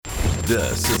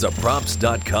This is a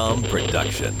Props.com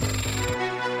production.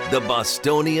 The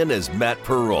Bostonian is Matt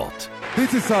Perrault.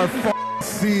 This is our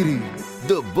city.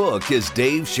 The Book is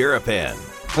Dave Sharapan.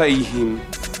 Pay him.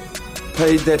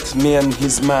 Pay that man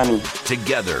his money.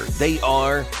 Together, they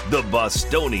are the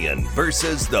Bostonian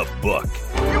versus the Book.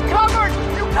 You covered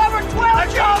 12.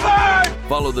 I covered.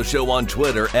 Follow the show on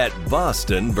Twitter at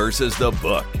Boston versus the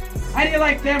Book. How do you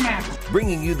like them apples?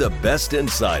 Bringing you the best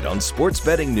insight on sports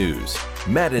betting news,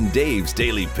 Matt and Dave's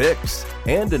daily picks,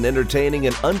 and an entertaining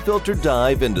and unfiltered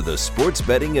dive into the sports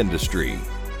betting industry.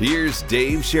 Here's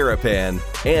Dave Sharapan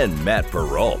and Matt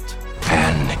Perrault.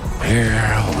 And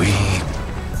here we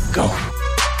go.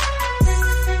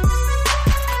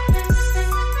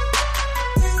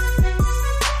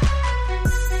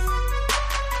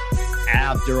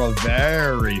 After a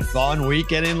very fun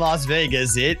weekend in Las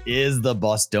Vegas, it is the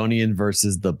Bostonian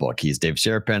versus the Book. He's Dave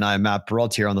Sharapan. I'm Matt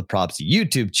Perrault here on the Props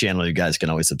YouTube channel. You guys can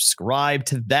always subscribe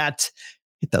to that.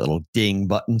 Hit that little ding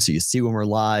button so you see when we're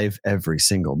live every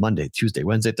single Monday, Tuesday,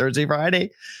 Wednesday, Thursday,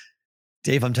 Friday.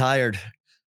 Dave, I'm tired.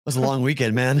 It was a long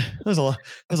weekend, man. It was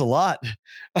a lot.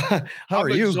 How are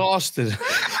you? Exhausted.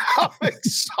 I'm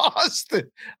exhausted.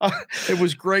 It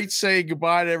was great saying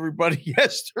goodbye to everybody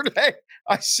yesterday.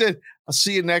 I said, I'll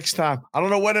see you next time. I don't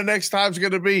know when the next time's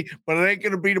going to be, but it ain't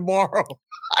going to be tomorrow.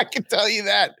 I can tell you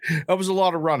that. That was a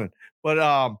lot of running.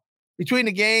 But between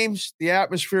the games, the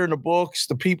atmosphere in the books,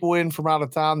 the people in from out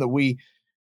of town that we,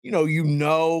 you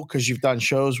know, because you've done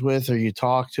shows with or you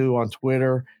talk to on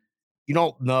Twitter, you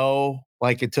don't know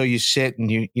like until you sit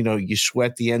and you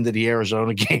sweat the end of the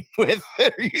Arizona game with,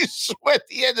 or you sweat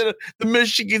the end of the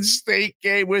Michigan State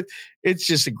game with. It's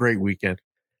just a great weekend.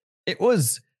 It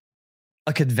was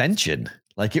a convention.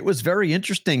 Like, it was very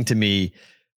interesting to me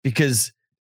because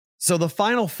so the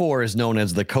Final Four is known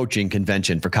as the coaching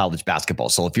convention for college basketball.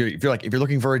 So if you're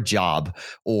looking for a job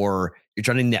or you're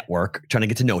trying to network, trying to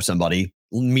get to know somebody,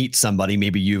 meet somebody,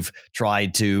 maybe you've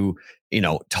tried to,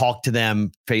 talk to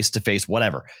them face to face,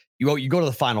 whatever. You go to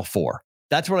the Final Four.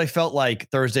 That's what I felt like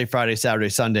Thursday, Friday, Saturday,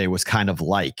 Sunday was kind of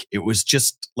like. It was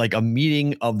just like a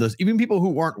meeting of those, even people who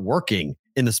weren't working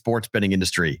in the sports betting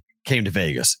industry came to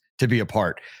Vegas to be a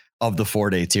part of the 4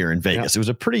 days here in Vegas. Yeah. It was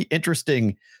a pretty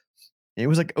interesting. It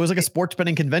was like a sports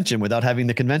betting convention without having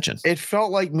the convention. It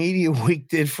felt like Media Week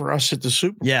did for us at the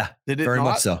Super Bowl. Yeah, did it very not?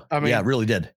 Much so. I mean, yeah, it really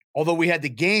did. Although we had the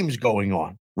games going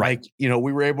on, right? Like,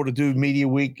 we were able to do Media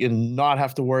Week and not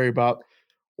have to worry about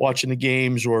watching the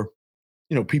games or,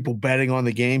 people betting on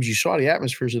the games. You saw the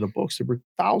atmospheres of the books. There were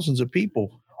thousands of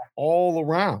people all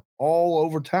around, all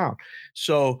over town.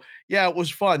 So, yeah, it was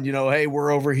fun. Hey,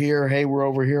 we're over here. Hey, we're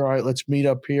over here. All right, let's meet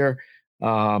up here.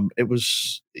 It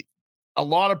was a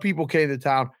lot of people came to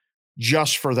town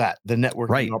just for that, the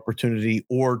networking opportunity,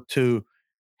 or to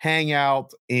hang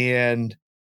out and,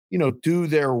 do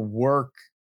their work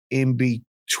in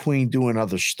between doing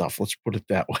other stuff. Let's put it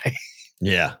that way.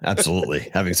 Yeah,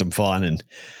 absolutely. Having some fun. And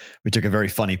we took a very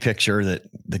funny picture that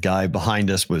the guy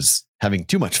behind us was having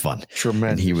too much fun.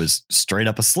 Tremendous. And he was straight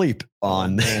up asleep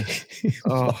on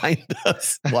behind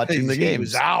us watching the game.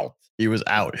 He was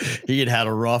out. He had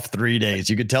a rough 3 days.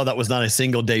 You could tell that was not a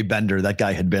single day bender that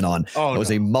guy had been on. It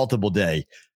was a multiple day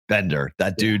bender.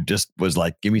 That dude just was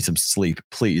like, give me some sleep,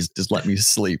 please. Just let me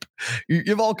sleep.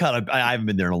 You've all kind of, I haven't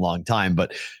been there in a long time,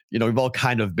 but we've all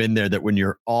kind of been there that when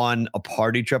you're on a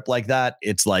party trip like that,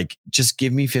 it's like, just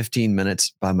give me 15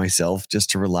 minutes by myself just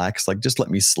to relax. Like, just let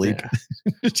me sleep.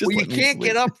 Yeah. Well, you can't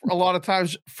get up a lot of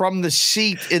times from the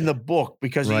seat in the book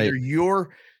because either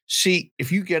your seat,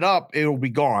 if you get up, it'll be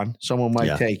gone. Someone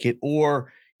might take it,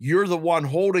 or you're the one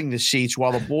holding the seats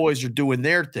while the boys are doing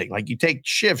their thing. Like, you take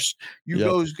shifts,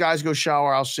 guys go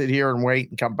shower, I'll sit here and wait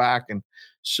and come back. And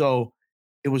so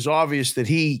it was obvious that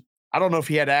I don't know if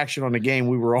he had action on the game.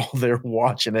 We were all there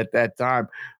watching at that time,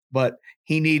 but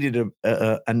he needed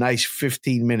a nice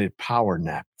 15-minute power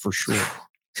nap for sure.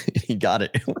 He got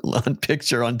it on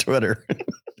picture on Twitter.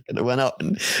 And it went up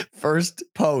and first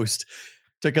post.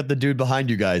 Check out the dude behind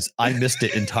you guys. I missed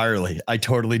it entirely. I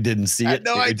totally didn't see it. I had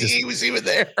no idea he was even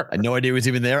there. I had no idea he was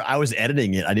even there. I was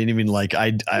editing it. I didn't even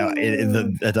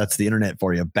that's the internet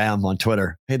for you. Bam, on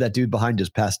Twitter. Hey, that dude behind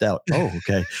just passed out. Oh,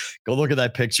 okay. Go look at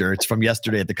that picture. It's from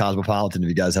yesterday at the Cosmopolitan. If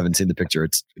you guys haven't seen the picture,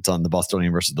 it's on the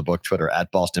Bostonian versus the Book Twitter at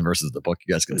Boston versus the Book.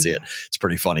 You guys can see it. It's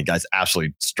pretty funny. Guys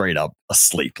actually straight up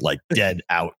asleep, like dead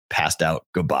out, passed out.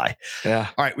 Goodbye. Yeah.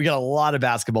 All right. We got a lot of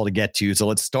basketball to get to. So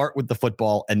let's start with the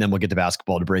football and then we'll get to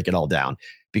basketball to break it all down,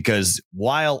 because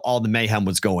while all the mayhem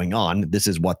was going on, this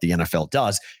is what the NFL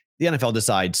does. The NFL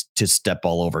decides to step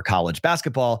all over college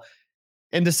basketball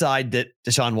and decide that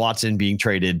Deshaun Watson being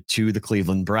traded to the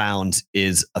Cleveland Browns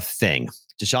is a thing.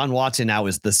 Deshaun Watson now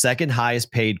is the second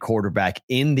highest paid quarterback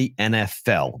in the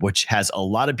NFL, which has a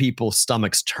lot of people's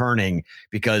stomachs turning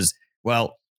because,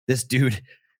 well, this dude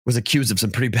was accused of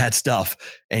some pretty bad stuff,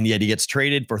 and yet he gets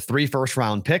traded for 3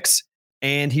 first-round picks,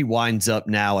 and he winds up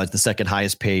now as the second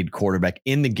highest paid quarterback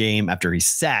in the game after he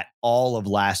sat all of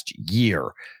last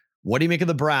year. What do you make of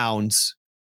the Browns?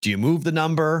 Do you move the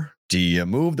number? Do you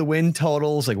move the win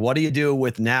totals? Like, what do you do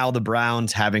with now the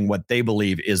Browns having what they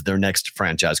believe is their next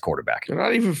franchise quarterback? They're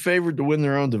not even favored to win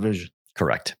their own division.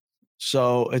 Correct.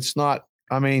 So it's not,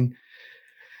 I mean,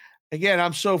 again,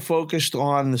 I'm so focused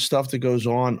on the stuff that goes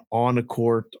on the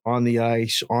court, on the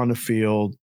ice, on the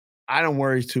field. I don't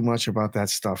worry too much about that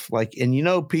stuff. Like, and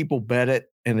people bet it,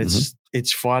 and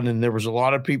it's fun. And there was a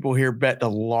lot of people here betting a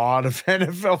lot of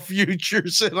NFL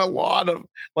futures and a lot of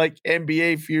like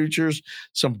NBA futures.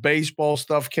 Some baseball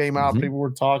stuff came out. People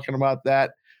were talking about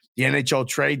that. The NHL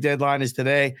trade deadline is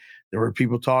today. There were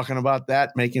people talking about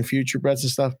that, making future bets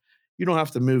and stuff. You don't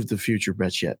have to move the future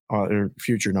bets yet, or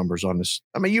future numbers on this.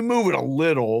 I mean, you move it a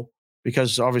little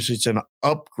because obviously it's an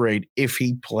upgrade if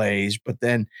he plays, but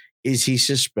then is he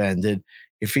suspended?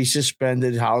 If he's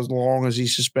suspended, how long is he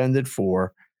suspended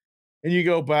for? And you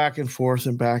go back and forth,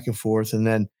 and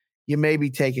then you maybe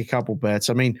take a couple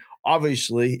bets. I mean,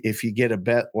 obviously, if you get a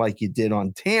bet like you did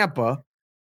on Tampa,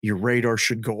 your radar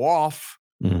should go off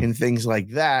and things like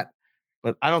that.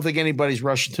 But I don't think anybody's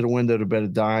rushing to the window to bet a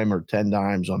dime or 10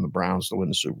 dimes on the Browns to win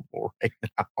the Super Bowl right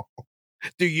now.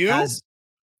 Do you?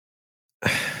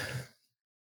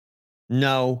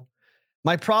 No.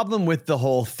 My problem with the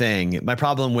whole thing, my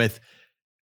problem with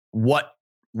what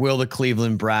will the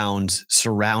Cleveland Browns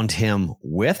surround him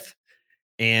with,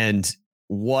 and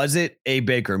was it a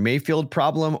Baker Mayfield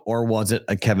problem or was it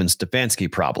a Kevin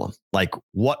Stefanski problem? Like,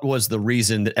 what was the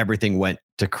reason that everything went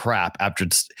to crap after?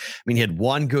 He had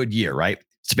one good year, right?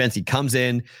 Stefanski comes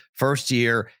in, first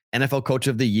year, NFL Coach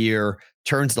of the Year,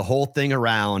 turns the whole thing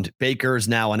around. Baker's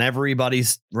now on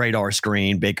everybody's radar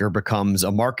screen. Baker becomes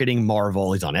a marketing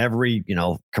marvel. He's on every,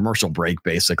 commercial break,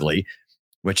 basically,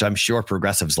 which I'm sure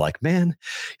progressives like, man,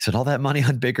 he spent all that money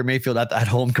on Baker Mayfield at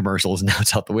home commercials. Now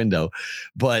it's out the window.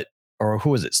 Or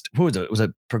who was it? It was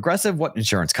a Progressive, what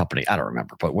insurance company? I don't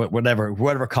remember, but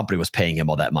whatever company was paying him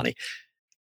all that money.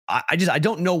 I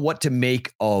don't know what to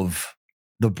make of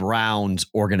the Browns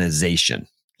organization.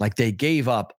 Like, they gave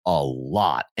up a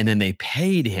lot and then they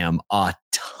paid him a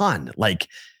ton. Like,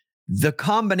 the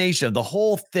combination of the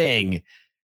whole thing.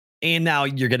 And now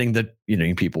you're getting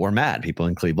people are mad. People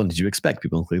in Cleveland, did you expect?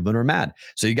 People in Cleveland are mad.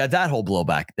 So you got that whole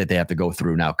blowback that they have to go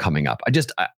through now coming up. I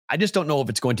just don't know if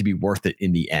it's going to be worth it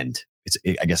in the end.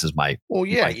 I guess is my. Well,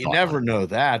 yeah, you never know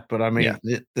that. But I mean,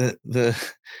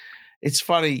 it's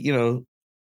funny,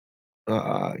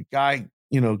 guy,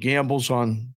 gambles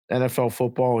on NFL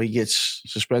football. He gets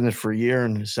suspended for a year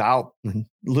and is out and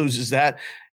loses that.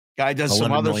 Guy does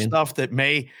some other stuff that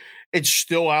it's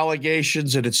still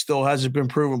allegations and it still hasn't been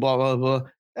proven, blah, blah, blah.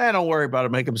 Don't worry about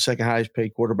it. Make him the second highest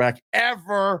paid quarterback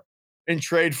ever in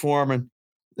trade for him. And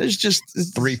there's just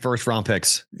 3 first-round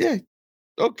picks. Yeah.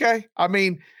 Okay. I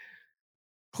mean,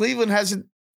 Cleveland hasn't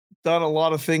done a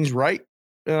lot of things right,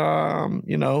 in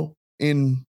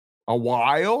a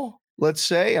while, let's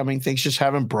say. I mean, things just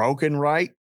haven't broken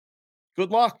right.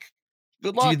 Good luck.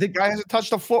 Good luck. The guy hasn't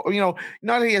touched a foot. Not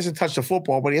that he hasn't touched a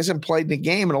football, but he hasn't played in the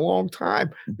game in a long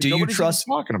time. Do you trust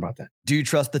talking about that? Do you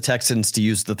trust the Texans to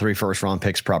use the 3 first-round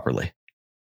picks properly?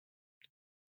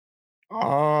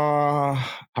 I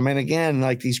mean, again,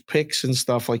 like these picks and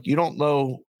stuff, like you don't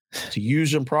know to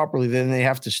use them properly. Then they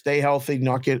have to stay healthy,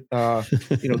 not get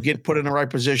get put in the right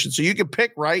position. So you can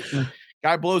pick right, and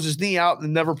guy blows his knee out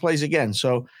and never plays again.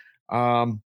 So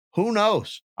who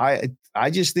knows? I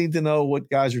just need to know what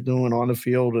guys are doing on the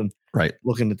field and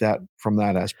looking at that from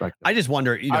that aspect. I just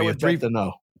wonder, I would like to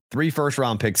know. 3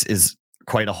 first-round picks is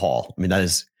quite a haul. I mean, that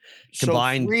is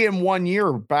combined. So 3 in 1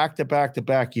 year,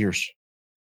 back-to-back years.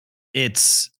 I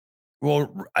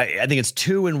think it's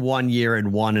 2 in 1 year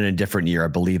and 1 in a different year. I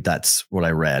believe that's what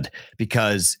I read,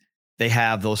 because they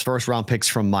have those first-round picks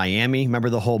from Miami. Remember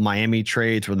the whole Miami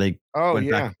trades where they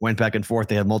went back and forth?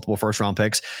 They had multiple first-round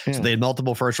picks. Yeah. So they had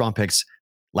multiple first-round picks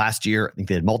last year. I think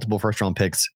they had multiple first-round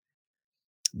picks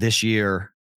this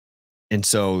year. And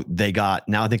so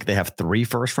now I think they have 3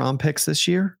 first-round picks this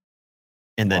year,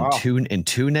 and then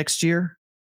 2 next year,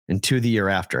 and 2 the year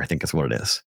after. I think that's what it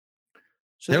is.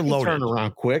 So they're loaded. Turn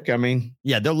around quick. I mean,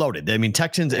 yeah, they're loaded. I mean,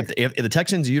 Texans. If the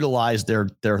Texans utilize their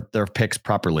picks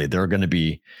properly,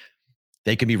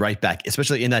 they can be right back,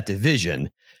 especially in that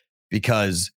division.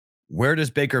 Because where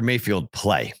does Baker Mayfield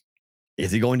play?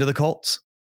 Is he going to the Colts?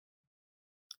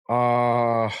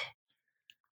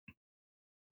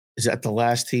 Is that the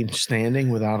last team standing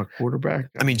without a quarterback?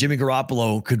 I mean, Jimmy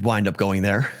Garoppolo could wind up going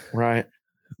there. Right.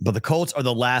 But the Colts are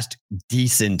the last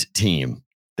decent team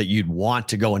that you'd want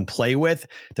to go and play with.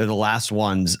 They're the last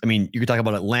ones. I mean, you could talk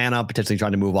about Atlanta potentially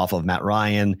trying to move off of Matt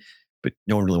Ryan, but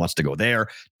no one really wants to go there.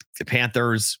 The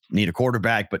Panthers need a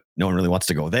quarterback, but no one really wants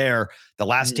to go there. The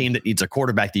last team that needs a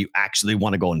quarterback that you actually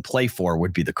want to go and play for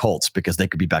would be the Colts, because they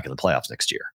could be back in the playoffs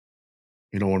next year.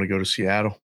 You don't want to go to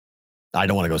Seattle? I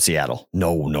don't want to go to Seattle.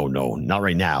 No, not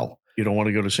right now. You don't want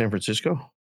to go to San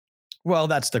Francisco? Well,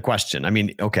 that's the question. I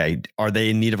mean, okay, are they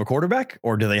in need of a quarterback,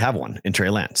 or do they have one in Trey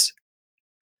Lance?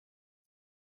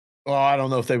 Well, I don't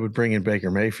know if they would bring in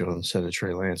Baker Mayfield instead of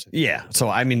Trey Lance. Yeah. So,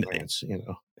 I mean, Lance,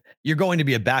 you're going to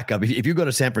be a backup. If you go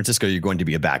to San Francisco, you're going to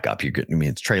be a backup.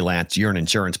 It's Trey Lance. You're an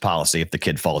insurance policy if the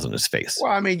kid falls on his face.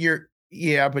 Well, I mean,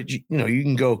 but you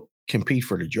can go compete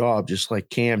for the job just like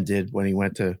Cam did when he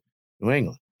went to New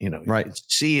England. Right. You can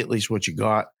see at least what you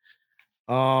got.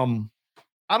 I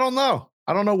don't know.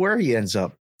 I don't know where he ends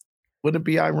up. Wouldn't it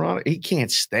be ironic? He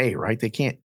can't stay, right? They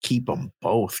can't keep them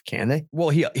both, can they? Well,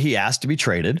 he asked to be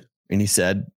traded, and he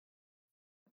said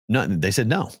no. They said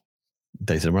no.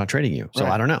 They said, we're not trading you. So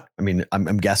right. I don't know. I mean,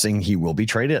 I'm guessing he will be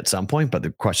traded at some point, but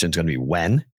the question is going to be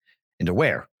when and to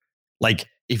where. Like,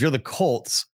 if you're the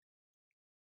Colts,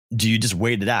 do you just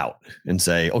wait it out and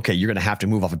say, okay, you're going to have to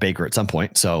move off of Baker at some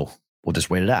point, so we'll just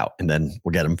wait it out, and then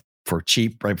we'll get him for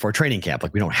cheap right before training camp.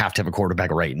 Like, we don't have to have a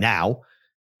quarterback right now,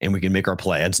 and we can make our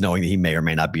plans knowing that he may or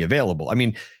may not be available. I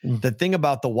mean, the thing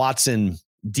about the Watson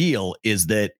deal is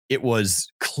that it was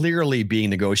clearly being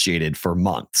negotiated for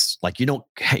months. Like, you don't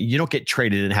get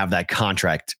traded and have that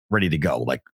contract ready to go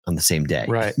like on the same day.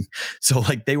 Right. So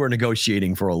like, they were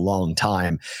negotiating for a long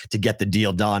time to get the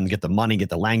deal done, get the money, get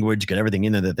the language, get everything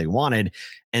in there that they wanted.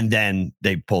 And then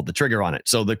they pulled the trigger on it.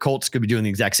 So the Colts could be doing the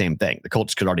exact same thing. The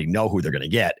Colts could already know who they're going to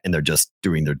get, and they're just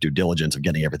doing their due diligence of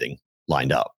getting everything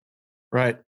lined up.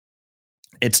 Right.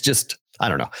 It's just, I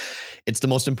don't know. It's the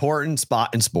most important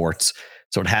spot in sports.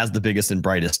 So it has the biggest and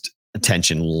brightest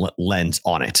attention lens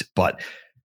on it. But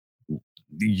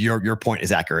your point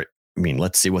is accurate. I mean,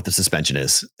 let's see what the suspension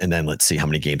is, and then let's see how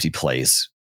many games he plays.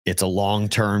 It's a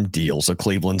long-term deal. So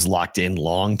Cleveland's locked in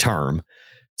long-term.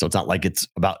 So it's not like it's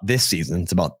about this season.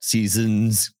 It's about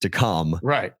seasons to come,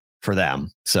 right, for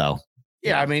them. So,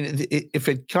 yeah, I mean, if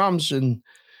it comes, and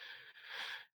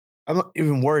I'm not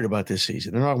even worried about this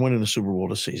season. They're not winning the Super Bowl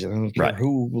this season. I don't care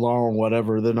who, long,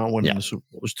 whatever. They're not winning the Super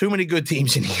Bowl. There's too many good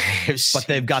teams in here. But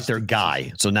they've got their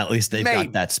guy. So now at least they've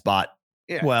got that spot.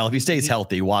 Yeah. Well, if he stays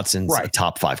healthy, Watson's a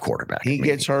top 5 quarterback. He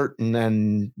gets hurt, and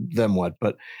then what?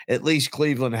 But at least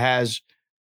Cleveland has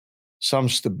some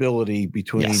stability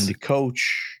between the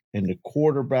coach and the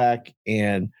quarterback,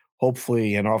 and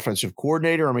hopefully an offensive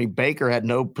coordinator. I mean, Baker had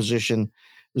no position.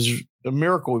 It was a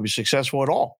miracle he was successful at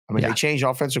all. I mean, they change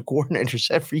offensive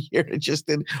coordinators every year. It just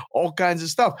did all kinds of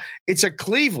stuff. It's a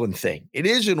Cleveland thing. It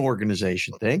is an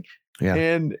organization thing. Yeah.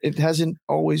 And it hasn't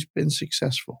always been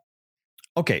successful.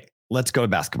 Okay, let's go to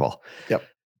basketball. Yep.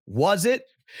 Was it?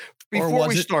 Before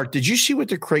we start, did you see what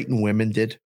the Creighton women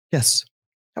did? Yes.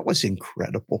 That was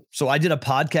incredible. So I did a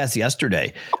podcast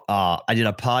yesterday. I did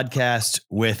a podcast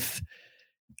with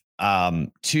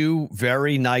 2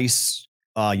 very nice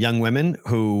young women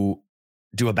who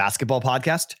do a basketball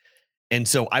podcast. And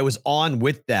so I was on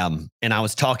with them, and I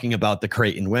was talking about the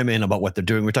Creighton women, about what they're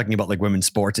doing. We're talking about like women's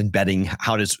sports and betting.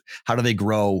 How do they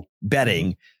grow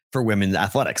betting for women's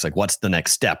athletics? Like, what's the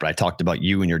next step? And I talked about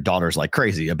you and your daughters like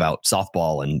crazy about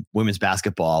softball and women's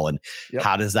basketball, and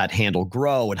how does that handle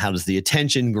grow, and how does the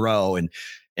attention grow? And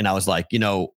I was like,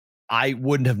 I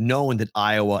wouldn't have known that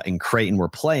Iowa and Creighton were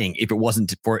playing if it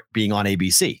wasn't for it being on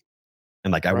ABC.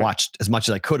 And like, I watched as much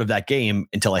as I could of that game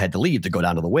until I had to leave to go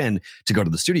down to the Wynn to go to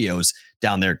the studios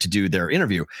down there to do their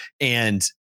interview. And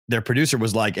their producer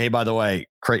was like, hey, by the way,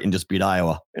 Creighton just beat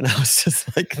Iowa. And I was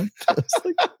just like,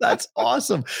 that's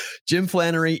awesome. Jim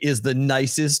Flannery is the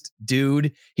nicest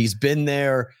dude. He's been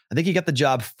there. I think he got the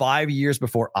job 5 years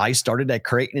before I started at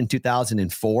Creighton in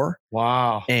 2004.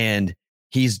 Wow. And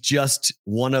he's just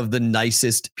one of the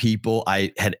nicest people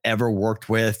I had ever worked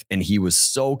with. And he was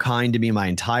so kind to me my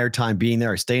entire time being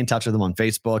there. I stay in touch with him on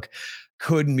Facebook.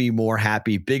 Couldn't be more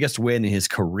happy. Biggest win in his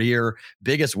career.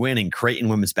 Biggest win in Creighton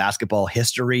women's basketball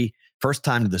history. First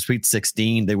time to the Sweet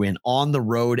 16. They win on the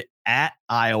road at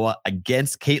Iowa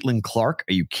against Caitlin Clark.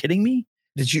 Are you kidding me?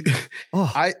 Did you?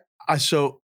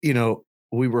 So,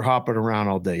 we were hopping around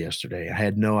all day yesterday. I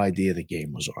had no idea the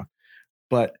game was on.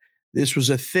 But this was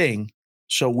a thing.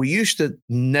 So we used to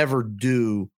never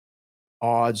do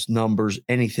odds, numbers,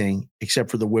 anything except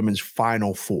for the women's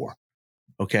Final Four.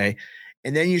 Okay.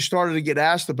 And then you started to get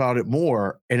asked about it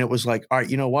more. And it was like, all right,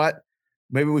 you know what?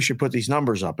 Maybe we should put these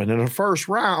numbers up. And in the first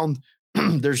round,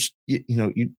 there's,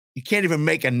 you can't even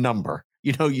make a number.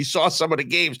 You saw some of the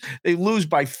games, they lose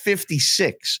by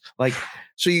 56.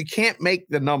 So you can't make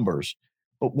the numbers.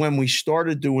 But when we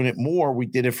started doing it more, we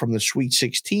did it from the Sweet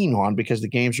 16 on because the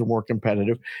games were more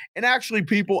competitive. And actually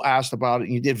people asked about it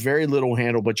and you did very little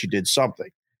handle, but you did something.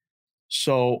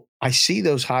 So I see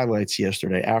those highlights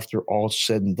yesterday after all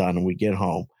said and done and we get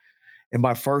home. And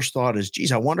my first thought is,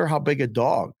 geez, I wonder how big a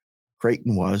dog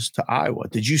Creighton was to Iowa.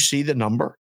 Did you see the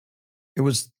number? It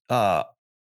was, I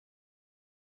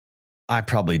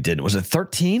probably didn't. Was it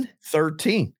 13?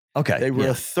 13. Okay. They were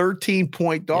a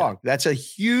 13-point dog. Yeah. That's a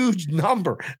huge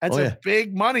number. That's a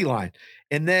big money line.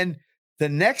 And then the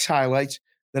next highlights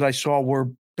that I saw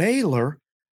were Baylor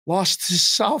lost to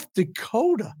South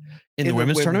Dakota in the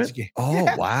women's tournament game. Oh,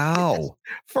 yeah. Wow. Yes.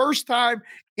 First time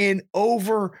in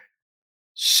over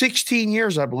 16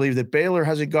 years, I believe, that Baylor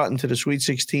hasn't gotten to the Sweet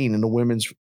 16 in the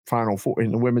women's Final Four,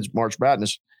 in the women's March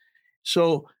Madness.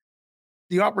 So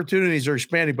the opportunities are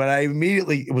expanding, but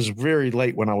it was very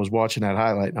late when I was watching that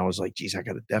highlight and I was like, geez, I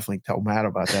got to definitely tell Matt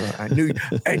about that.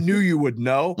 I knew you would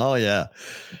know. Oh yeah.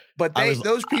 But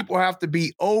those people have to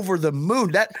be over the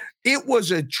moon. That it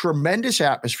was a tremendous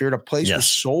atmosphere. The place was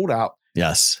sold out.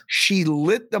 Yes. She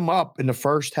lit them up in the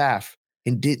first half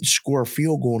and didn't score a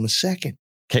field goal in the second.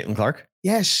 Caitlin Clark?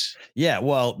 Yes. Yeah.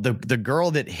 Well, the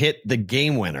girl that hit the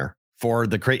game winner for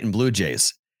the Creighton Blue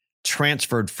Jays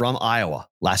transferred from Iowa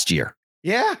last year.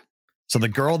 Yeah. So the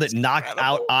girl that knocked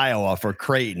out Iowa for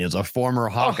Creighton is a former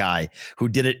Hawkeye who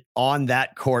did it on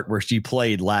that court where she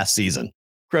played last season.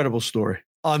 Incredible story.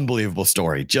 Unbelievable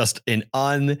story. Just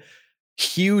an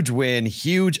huge win,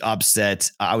 huge upset.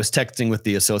 I was texting with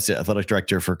the associate athletic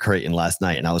director for Creighton last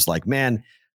night, and I was like, man,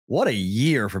 what a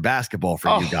year for basketball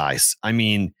for you guys. I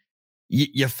mean,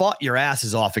 you fought your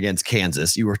asses off against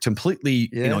Kansas. You were completely,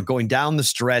 going down the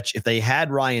stretch. If they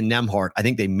had Ryan Nembhard, I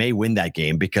think they may win that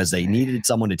game because they needed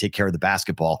someone to take care of the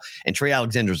basketball. And Trey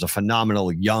Alexander is a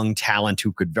phenomenal young talent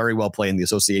who could very well play in the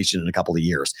association in a couple of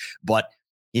years. But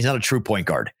he's not a true point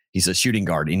guard. He's a shooting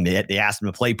guard. And they asked him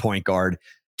to play point guard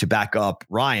to back up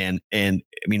Ryan. And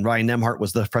I mean, Ryan Nembhard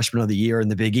was the freshman of the year in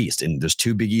the Big East. And there's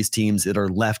two Big East teams that are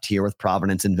left here with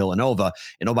Providence and Villanova.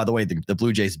 And oh, by the way, the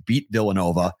Blue Jays beat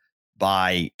Villanova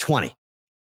by 20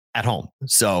 at home.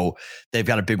 So they've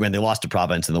got a big win. They lost to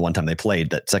Providence and the one time they played,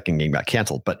 that second game got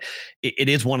canceled. But it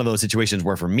is one of those situations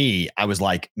where for me, I was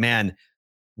like, man,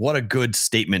 what a good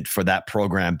statement for that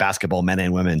program, basketball men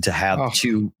and women, to have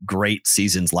two great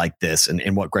seasons like this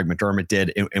and what Greg McDermott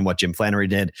did and what Jim Flannery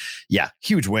did. Yeah,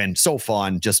 huge win. So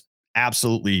fun. Just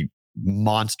absolutely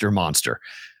monster.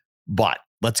 But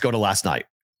let's go to last night.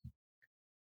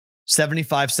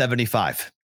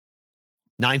 75-75.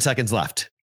 9 seconds left.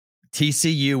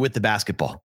 TCU with the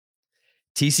basketball.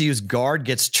 TCU's guard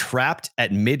gets trapped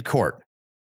at midcourt.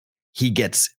 He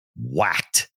gets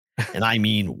whacked. And I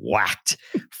mean whacked.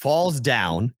 Falls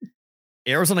down.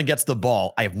 Arizona gets the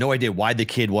ball. I have no idea why the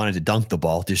kid wanted to dunk the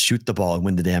ball, just shoot the ball and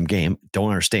win the damn game. Don't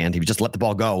understand. He would just let the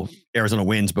ball go. Arizona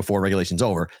wins before regulation's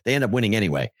over. They end up winning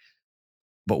anyway.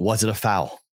 But was it a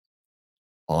foul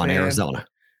on Arizona?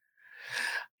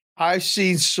 I've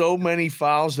seen so many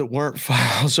fouls that weren't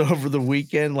fouls over the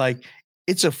weekend. Like,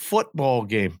 it's a football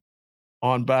game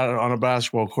on a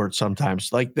basketball court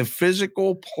sometimes. Like, the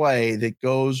physical play that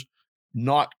goes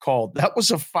not called. That was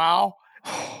a foul.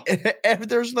 And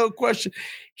there's no question.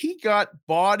 He got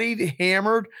bodied,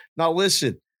 hammered. Now,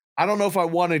 listen, I don't know if I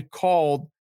wanted called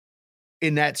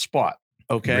in that spot.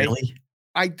 Okay. Really?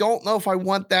 I don't know if I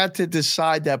want that to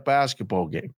decide that basketball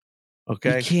game.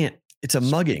 Okay. You can't. It's a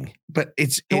mugging. But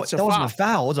it's that a wasn't a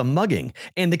foul. It was a mugging.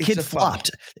 And the kid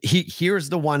flopped. Here's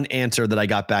the one answer that I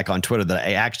got back on Twitter that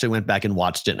I actually went back and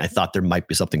watched it, and I thought there might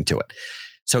be something to it.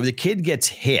 So the kid gets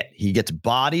hit. He gets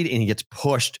bodied, and he gets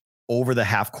pushed over the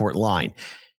half-court line.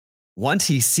 Once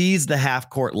he sees the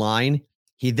half-court line,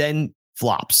 he then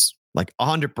flops like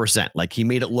 100%. Like, he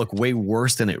made it look way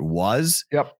worse than it was.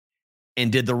 Yep.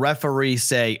 And did the referee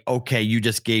say, okay, you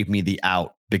just gave me the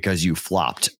out because you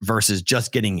flopped, versus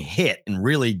just getting hit and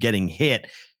really getting hit?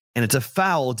 And it's a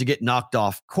foul to get knocked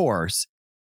off course.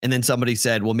 And then somebody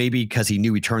said, well, maybe because he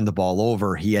knew he turned the ball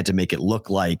over, he had to make it look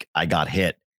like I got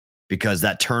hit, because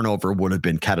that turnover would have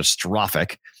been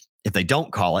catastrophic. If they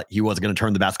don't call it, he wasn't going to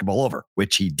turn the basketball over,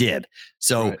 which he did.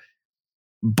 So, right.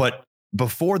 But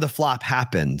before the flop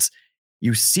happens,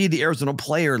 you see the Arizona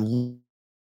player.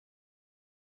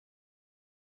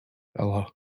 Hello.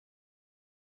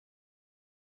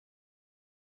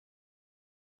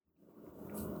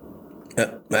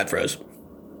 Matt froze.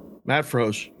 Matt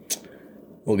froze.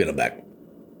 We'll get him back.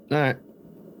 All right.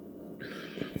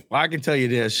 Well, I can tell you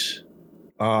this.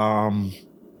 I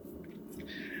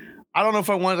don't know if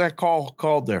I want that call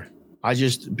called there.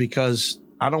 Because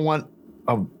I don't want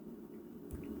a,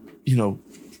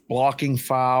 blocking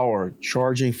foul or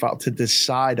charging foul to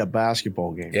decide a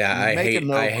basketball game. Yeah, I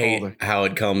hate how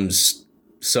it comes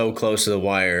so close to the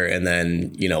wire and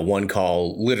then, one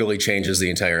call literally changes the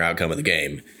entire outcome of the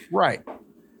game. Right.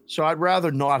 So I'd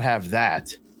rather not have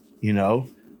that,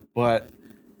 but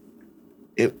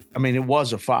it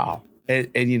was a foul.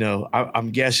 And I'm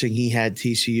guessing he had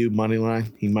TCU money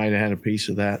line. He might have had a piece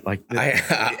of that. Like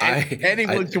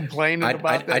anyone complaining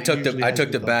about that. I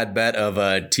took the bad bet of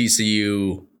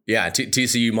TCU. Yeah,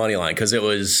 TCU money line because it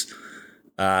was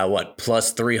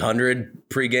plus 300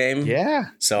 pregame. Yeah.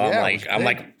 So I'm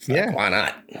like, why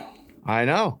not? I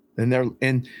know,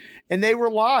 and they were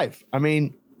live. I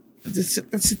mean, that's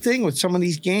the thing with some of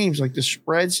these games. Like the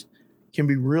spreads can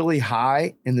be really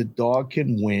high, and the dog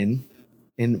can win.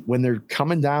 And when they're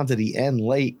coming down to the end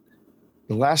late,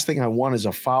 the last thing I want is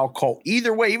a foul call.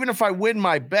 Either way, even if I win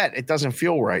my bet, it doesn't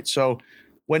feel right. So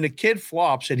when the kid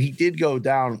flops, and he did go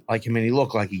down, he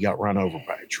looked like he got run over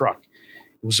by a truck.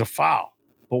 It was a foul.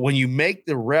 But when you make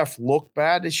the ref look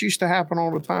bad, this used to happen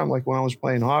all the time, like when I was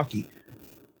playing hockey.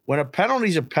 When a penalty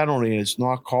is a penalty and it's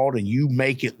not called and you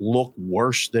make it look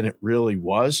worse than it really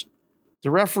was, the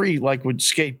referee would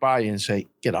skate by you and say,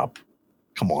 get up.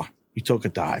 Come on. You took a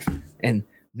dive. And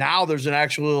now there's an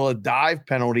actual dive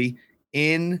penalty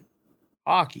in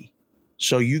hockey.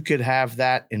 So you could have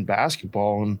that in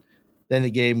basketball, and then the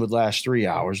game would last 3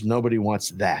 hours. Nobody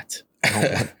wants that.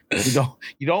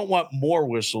 You don't want more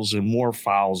whistles and more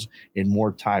fouls and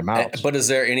more timeouts. But is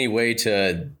there any way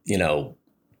to,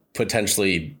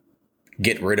 potentially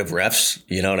get rid of refs?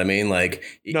 You know what I mean?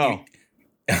 No.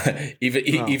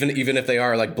 Even if they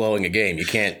are blowing a game, you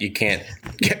can't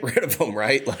get rid of them,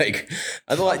 right?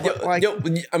 You know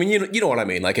what I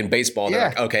mean? In baseball, they're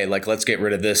like, okay, let's get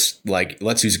rid of this.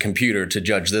 Let's use a computer to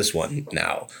judge this one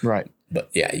now. Right. But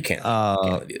yeah, you can't.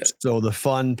 Do that. So the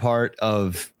fun part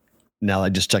of now, I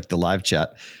just checked the live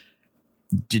chat.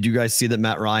 Did you guys see that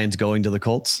Matt Ryan's going to the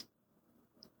Colts?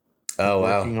 Oh,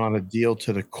 wow. Working on a deal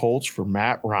to the Colts for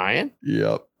Matt Ryan.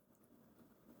 Yep.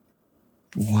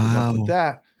 Wow. With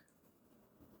that.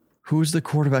 Who's the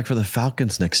quarterback for the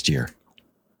Falcons next year?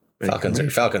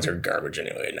 Falcons are garbage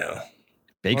anyway now.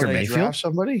 Baker Mayfield? Draft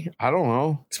somebody? I don't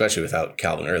know. Especially without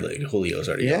Calvin Early. Julio's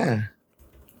already gone.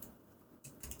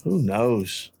 Who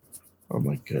knows? Oh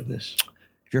my goodness.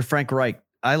 If you're Frank Reich,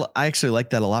 I actually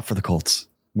like that a lot for the Colts.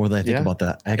 More than I think about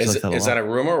that. I actually like that a lot. Is that a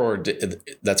rumor or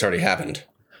that's already happened?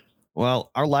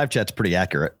 Well, our live chat's pretty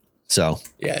accurate. So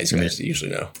yeah, these guys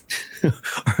usually know.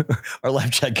 Our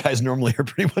live chat guys normally are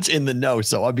pretty much in the know.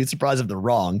 So I'd be surprised if they're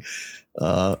wrong.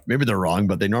 Maybe they're wrong,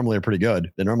 but they normally are pretty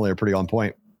good. They normally are pretty on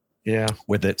point. Yeah,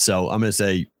 with it. So I'm going to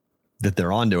say that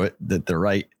they're onto it, that they're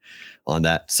right on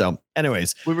that. So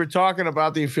anyways, we were talking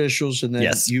about the officials and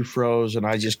then you froze and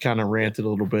I just kind of ranted a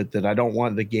little bit that I don't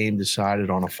want the game decided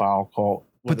on a foul call.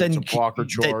 But then,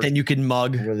 then you can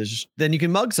mug. Then you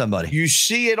can mug somebody. You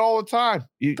see it all the time.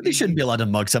 You shouldn't be allowed to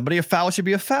mug somebody. A foul should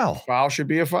be a foul. Foul should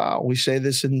be a foul. We say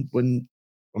this when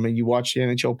you watch the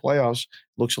NHL playoffs.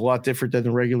 Looks a lot different than the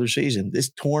regular season.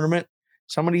 This tournament,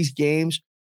 some of these games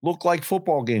look like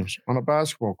football games on a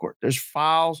basketball court. There's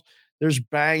fouls. There's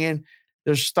banging.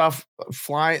 There's stuff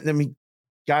flying. I mean,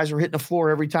 guys are hitting the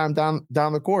floor every time down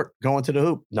the court, going to the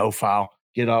hoop. No foul.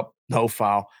 Get up. No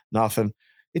foul. Nothing.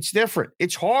 It's different.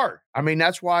 It's hard. I mean,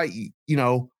 that's why,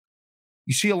 you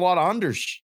see a lot of unders,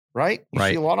 right? You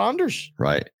see a lot of unders.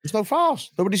 Right. There's no fouls.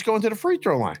 Nobody's going to the free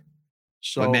throw line.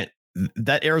 So, but man,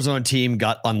 that Arizona team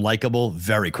got unlikable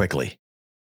very quickly.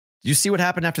 Did you see what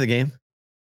happened after the game?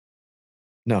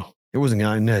 No. It wasn't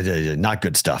not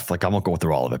good stuff. I won't go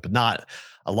through all of it, but not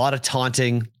a lot of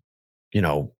taunting.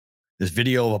 This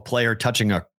video of a player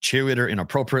touching a cheerleader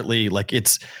inappropriately.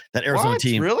 It's that Arizona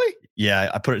team. Really?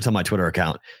 Yeah, I put it to my Twitter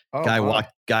account. Oh,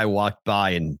 guy walked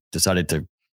by and decided to,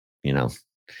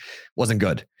 wasn't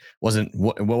good. Wasn't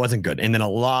good. And then a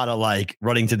lot of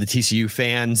running to the TCU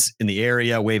fans in the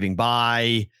area, waving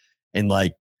by, and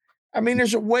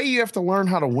there's a way you have to learn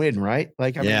how to win, right?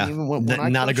 Even when I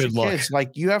not a good look. Kids,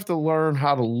 you have to learn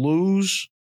how to lose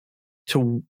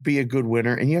to be a good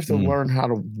winner, and you have to learn how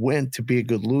to win to be a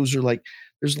good loser.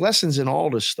 There's lessons in all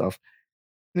this stuff.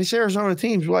 And these Arizona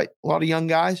teams, a lot of young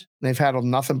guys, they've had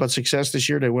nothing but success this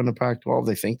year. They win the Pac-12.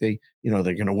 They think they're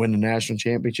going to win the national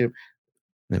championship.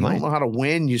 They don't know how to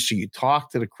win. You talk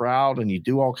to the crowd and you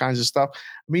do all kinds of stuff.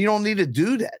 You don't need to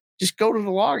do that. Just go to the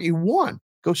locker. You won.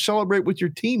 Go celebrate with your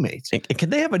teammates. And can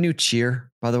they have a new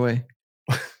cheer, by the way?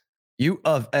 U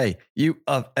of A, U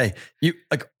of A, you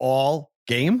like all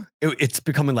game. It's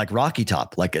becoming like Rocky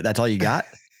Top. Like that's all you got.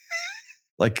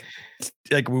 like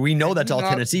we know that's all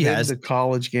Tennessee has. The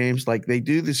college games, like they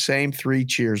do the same 3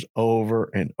 cheers over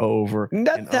and over.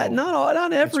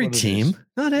 Not every team.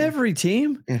 Not every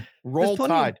team. Yeah. Roll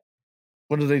Tide.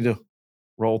 What do they do?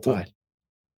 Roll Tide.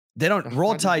 They don't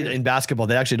roll Tide in basketball.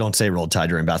 They actually don't say roll Tide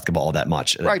during basketball all that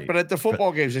much. Right, but at the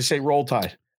football games, they say roll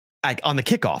Tide. On the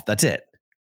kickoff, that's it.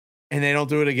 And they don't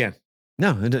do it again. No,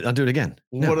 I'll do it again.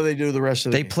 No. What do they do the rest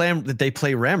of the game? They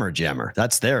play Rammer Jammer.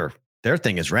 That's their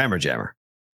thing is Rammer Jammer.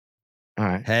 All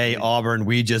right. Hey, Auburn,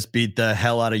 we just beat the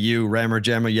hell out of you. Rammer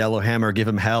Jammer, Yellow Hammer, give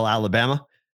them hell, Alabama.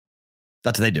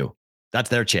 That's what they do. That's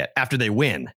their chant after they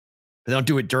win. They don't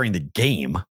do it during the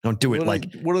game. Don't do it what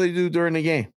do they do during the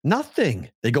game? Nothing.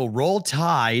 They go roll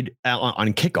Tide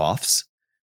on kickoffs,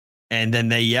 and then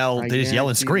they yell. They just yell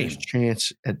and scream.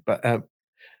 Chants at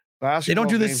basketball. They don't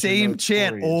do the same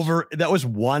chant over. That was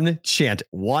one chant,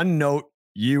 one note.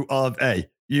 U of A,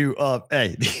 U of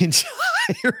A. The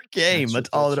entire game. That's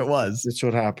all that it was. That's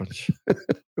what happens.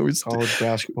 College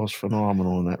basketball is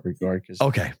phenomenal in that regard.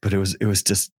 Okay, but it was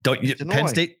just Penn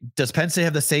State. Does Penn State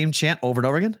have the same chant over and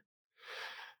over again?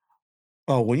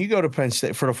 Oh, when you go to Penn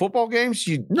State for the football games,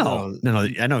 no.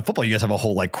 I know in football you guys have a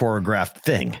whole like choreographed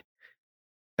thing.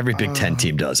 Every Big Ten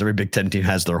team does. Every Big Ten team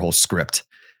has their whole script.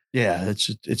 Yeah,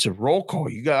 it's a roll call.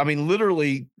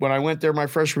 Literally, when I went there my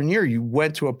freshman year, you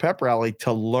went to a pep rally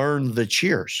to learn the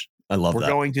cheers. I love that. We're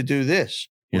going to do this.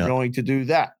 We're going to do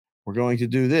that. We're going to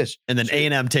do this. And then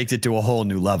A&M takes it to a whole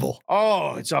new level.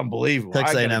 Oh, it's unbelievable.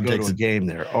 Texas A&M takes a game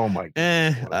there. Oh my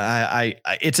God.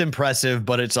 It's impressive,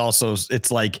 but it's also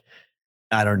like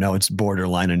I don't know. It's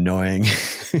borderline annoying.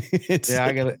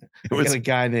 I got a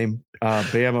guy named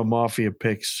Bama Mafia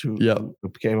Picks who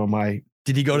came on my.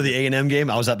 Did he go to the A&M game?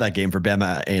 I was at that game for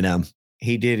Bama A&M.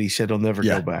 He did. He said he'll never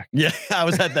go back. Yeah, I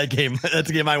was at that game. That's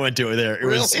the game I went to there. It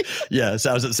was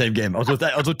so I was at the same game. I was with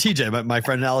TJ, my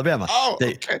friend in Alabama. Oh,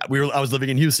 okay. I was living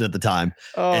in Houston at the time,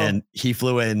 and he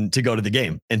flew in to go to the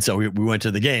game, and so we went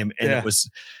to the game, and it was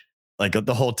like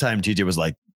the whole time TJ was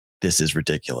like, "This is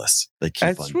ridiculous."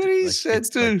 That's what he said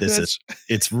too.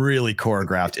 It's really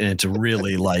choreographed, and it's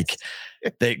really like.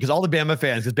 Because all the Bama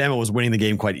fans, because Bama was winning the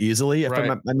game quite easily, if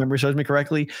my memory serves me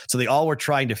correctly. So they all were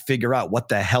trying to figure out what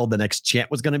the hell the next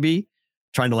chant was going to be,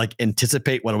 trying to like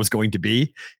anticipate what it was going to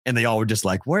be. And they all were just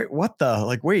like, wait,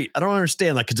 I don't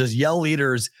understand. Like, because there's yell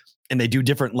leaders and they do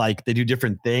different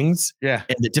things. Yeah.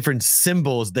 And the different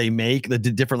symbols they make, the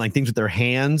different like things with their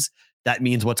hands, that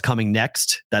means what's coming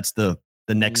next. That's the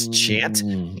next chant.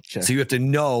 Okay. So you have to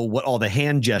know what all the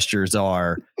hand gestures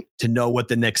are to know what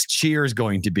the next cheer is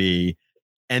going to be.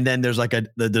 And then there's like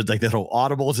there's like little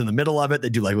audibles in the middle of it. They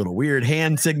do like little weird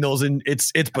hand signals, and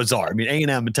it's bizarre. I mean,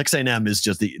 A&M and Texas A&M is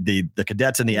just the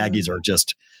cadets and the Aggies are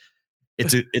just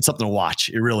it's something to watch.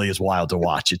 It really is wild to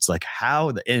watch. It's like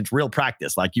and it's real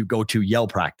practice. Like you go to yell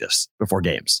practice before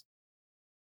games,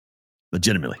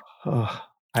 legitimately. A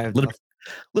little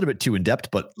bit too in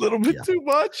depth, but a little bit too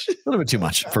much. A little bit too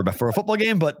much for a football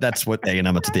game, but that's what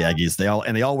A&M. It's the Aggies.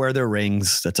 They all wear their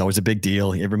rings. That's always a big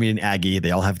deal. You ever meet an Aggie?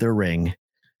 They all have their ring.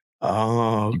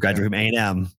 Oh, okay. You graduate from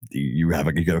A&M,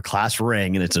 you get a class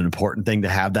ring, and it's an important thing to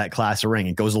have that class ring.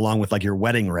 It goes along with like your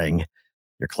wedding ring,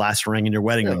 your class ring and your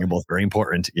wedding ring are both very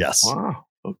important. Yes. Wow.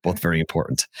 Okay. Both very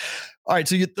important. All right.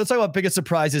 So let's talk about biggest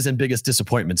surprises and biggest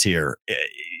disappointments here.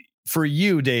 For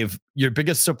you, Dave, your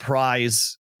biggest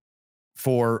surprise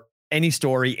for any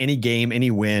story, any game,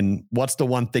 any win, what's the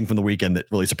one thing from the weekend that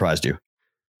really surprised you?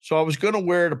 So I was going to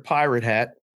wear the pirate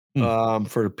hat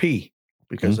for the P.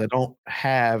 Because I don't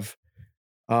have,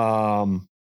 I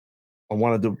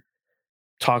wanted to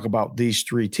talk about these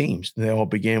 3 teams. They all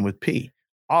began with P.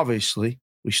 Obviously,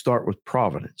 we start with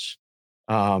Providence.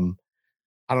 I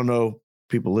don't know.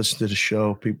 People listen to the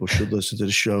show. People should listen to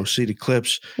the show, see the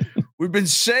clips. We've been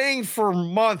saying for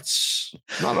months,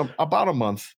 about a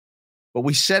month, but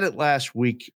we said it last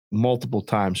week multiple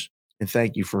times. And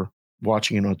thank you for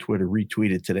watching it on Twitter.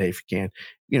 Retweet it today if you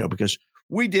can, because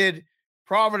we did.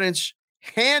 Providence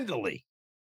handily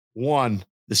won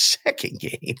the second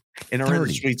game and are in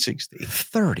the Sweet 16.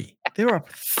 30. They were up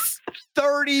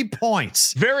 30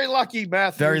 points. Very lucky,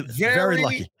 Matthew. Very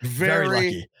lucky.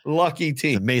 Very lucky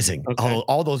team. It's amazing. Okay.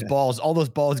 All those balls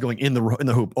going in the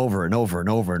hoop over and over and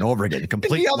over and over again.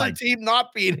 Complete. The other team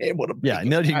not being able to. Yeah,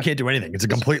 no, you can't do anything. It's a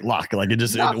complete lock. Like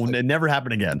it never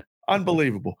happened again.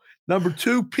 Unbelievable. Number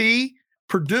 2, P,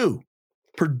 Purdue.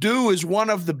 Purdue is one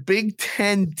of the Big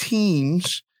Ten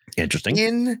teams. Interesting.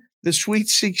 In the Sweet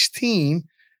 16.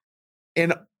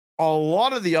 And A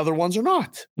lot of the other ones are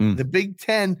not. The Big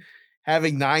Ten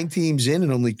having 9 teams in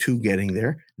and only 2 getting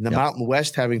there. And the Mountain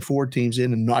West having 4 teams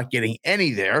in and not getting any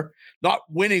there, not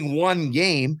winning 1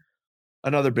 game.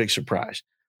 Another big surprise.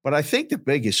 But I think the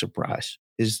biggest surprise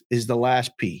is the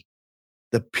last P.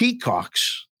 The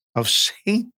Peacocks of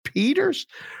St. Peter's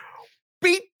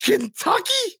beat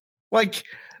Kentucky. Like,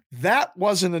 that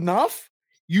wasn't enough.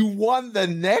 You won the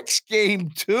next game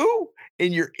too,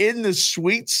 and you're in the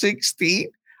Sweet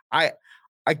 16. I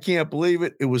can't believe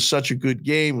it. It was such a good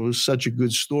game. It was such a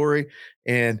good story.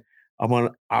 And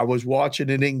I was watching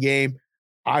it in game.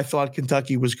 I thought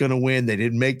Kentucky was going to win. They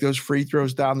didn't make those free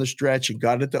throws down the stretch and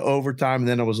got it to overtime. And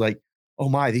then I was like, oh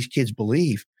my, these kids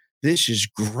believe. This is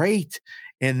great.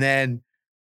 And then,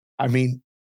 I mean,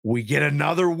 we get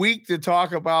another week to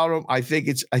talk about them. I think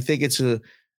it's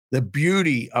the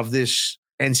beauty of this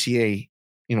NCAA,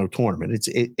 tournament.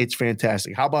 It's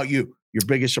fantastic. How about you? Your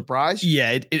biggest surprise?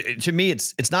 Yeah, to me,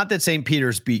 it's not that St.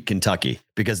 Peter's beat Kentucky,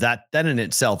 because that in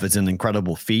itself is an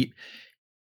incredible feat.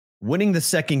 Winning the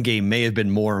second game may have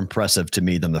been more impressive to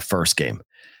me than the first game,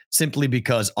 simply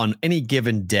because on any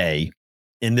given day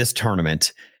in this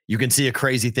tournament, you can see a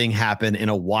crazy thing happen and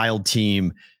a wild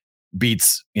team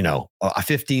beats, a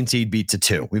 15 seed beats a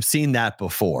 2. We've seen that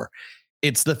before.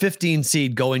 It's the 15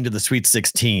 seed going to the Sweet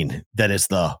 16 that is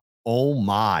the oh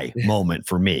my moment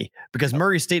for me, because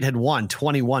Murray State had won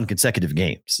 21 consecutive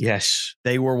games. Yes.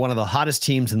 They were one of the hottest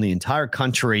teams in the entire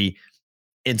country.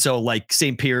 And so like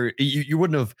St. Peter, you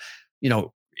wouldn't have,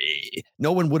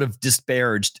 no one would have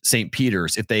disparaged St.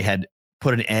 Peter's if they had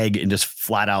put an egg and just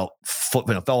flat out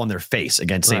fell on their face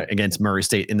against Murray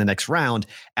State in the next round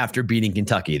after beating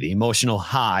Kentucky. The emotional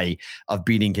high of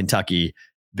beating Kentucky,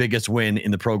 biggest win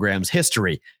in the program's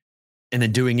history. And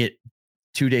then doing it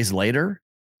 2 days later,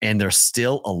 and they're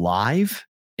still alive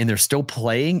and they're still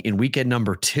playing in weekend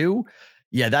number 2.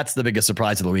 Yeah, that's the biggest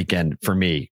surprise of the weekend for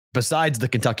me. Besides the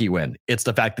Kentucky win, it's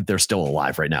the fact that they're still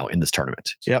alive right now in this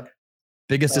tournament. Yep.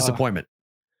 Biggest disappointment.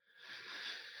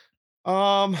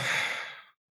 I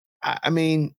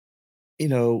mean,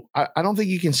 I don't think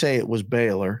you can say it was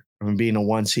Baylor. I mean, being a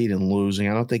 1 seed and losing.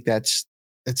 I don't think that's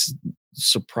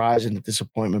surprising, the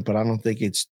disappointment, but I don't think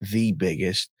it's the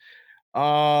biggest.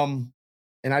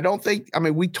 And I don't think,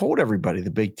 we told everybody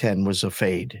the Big Ten was a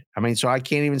fade. So I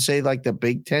can't even say like the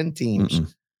Big Ten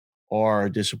teams are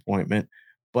a disappointment.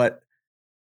 But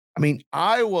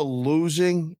Iowa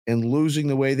losing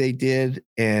the way they did,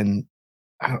 and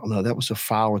I don't know, that was a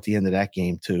foul at the end of that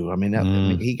game too.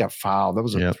 He got fouled. That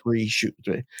was a 3 shoot.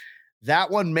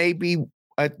 That one may be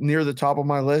near the top of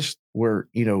my list where,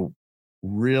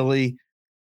 really,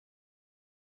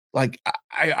 like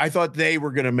I thought they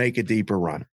were going to make a deeper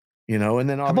run. And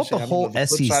then how about the whole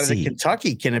SEC? Side of the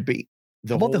Kentucky, can it be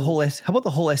how about the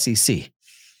whole SEC?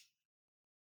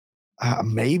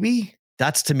 Maybe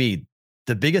that's, to me,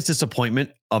 the biggest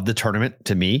disappointment of the tournament.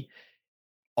 To me,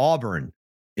 Auburn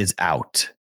is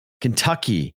out,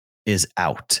 Kentucky is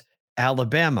out,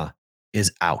 Alabama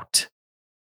is out.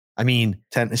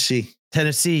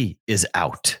 Tennessee is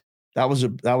out. That was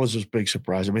a big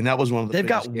surprise. That was one of the. They've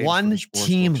got one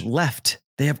team left.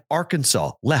 They have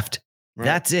Arkansas left. Right.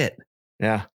 That's it.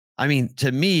 Yeah.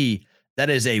 To me, that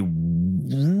is a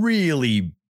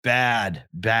really bad.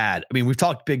 We've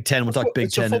talked Big Ten. We'll talk Big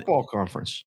Ten. It's a football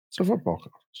conference.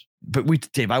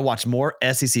 But Dave, I watched more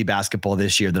SEC basketball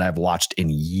this year than I've watched in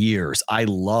years. I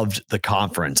loved the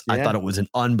conference. Yeah. I thought it was an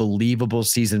unbelievable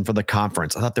season for the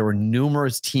conference. I thought there were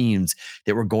numerous teams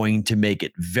that were going to make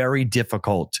it very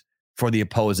difficult for the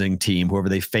opposing team, whoever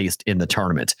they faced in the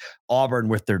tournament. Auburn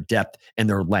with their depth and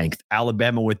their length,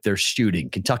 Alabama with their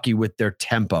shooting, Kentucky with their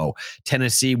tempo,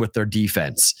 Tennessee with their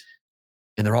defense.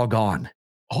 And they're all gone.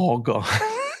 All gone.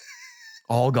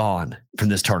 All gone from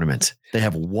this tournament. They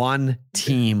have one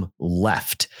team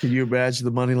left. Can you imagine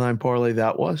the money line parlay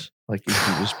that was? Like you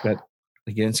just bet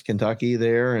against Kentucky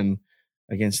there and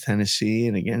against Tennessee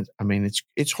and against,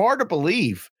 it's hard to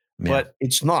believe, but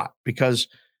it's not, because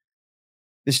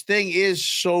this thing is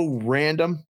so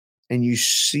random and you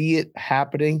see it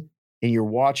happening and you're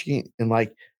watching it. And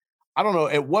like, I don't know,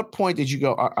 at what point did you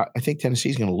go, I think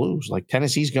Tennessee's going to lose. Like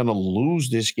Tennessee's going to lose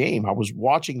this game. I was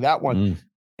watching that one.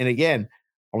 And again,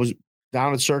 I was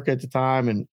down at Circa at the time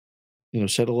and,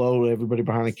 said hello to everybody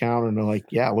behind the counter. And they're like,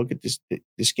 yeah, look at this.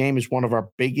 This game is one of our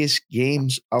biggest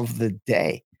games of the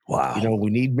day. Wow.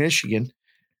 We need Michigan.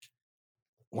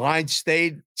 Line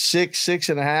stayed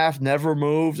 6.5, never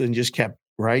moved, and just kept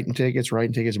writing tickets,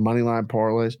 money line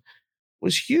parlays.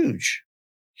 Was huge.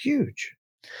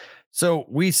 So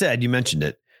we said, you mentioned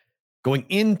it, going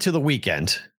into the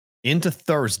weekend, into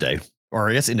Thursday, or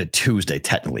I guess into Tuesday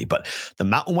technically, but the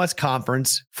Mountain West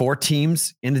Conference, 4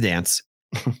 teams in the dance,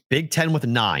 Big Ten with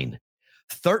 9,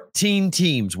 13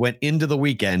 teams went into the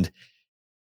weekend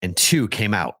and 2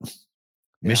 came out.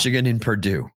 Michigan and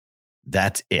Purdue.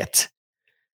 That's it.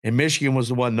 And Michigan was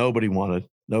the one nobody wanted.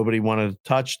 Nobody wanted to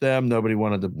touch them. Nobody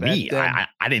wanted to bet them.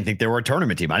 I didn't think they were a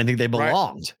tournament team. I didn't think they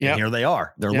belonged. Right. Yep. And here they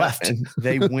are. They're left. And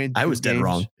they win. I was dead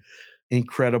wrong.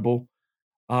 Incredible.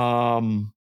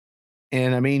 And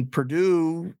I mean,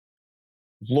 Purdue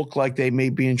looked like they may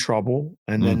be in trouble.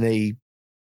 And then they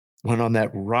went on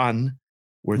that run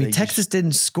where Texas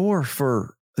didn't score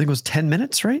for, I think it was 10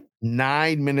 minutes, right?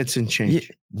 9 minutes and change.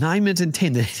 Yeah, 9 minutes and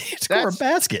 10. They didn't score a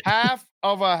basket. Half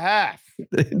of a half.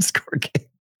 They didn't score a game.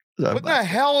 What the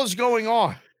hell is going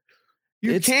on?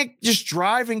 You can't just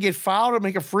drive and get fouled and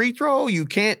make a free throw. You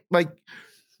can't,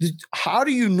 how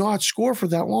do you not score for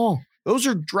that long? Those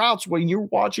are droughts when you're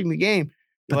watching the game.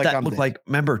 But that looked like,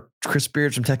 remember, Chris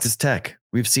Beard from Texas Tech.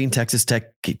 We've seen Texas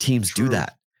Tech teams do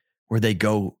that, where they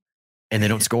go and they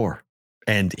don't score.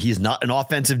 And he's not an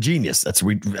offensive genius.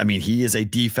 He is a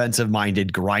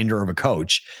defensive-minded grinder of a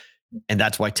coach. And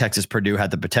that's why Texas Purdue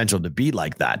had the potential to be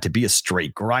like that, to be a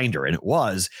straight grinder. And it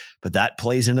was, but that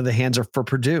plays into the hands for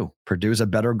Purdue. Purdue's a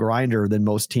better grinder than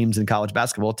most teams in college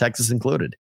basketball, Texas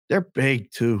included. They're big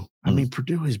too. I mean,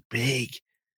 Purdue is big.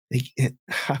 We got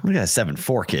a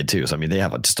 7'4" kid too. So, I mean, they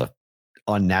have just a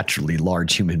unnaturally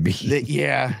large human being.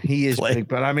 He is big,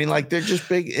 but I mean, they're just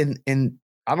big. And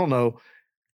I don't know.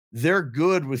 They're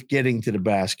good with getting to the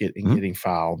basket and getting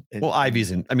fouled.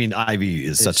 Ivy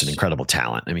is such an incredible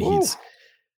talent. I mean, he's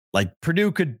like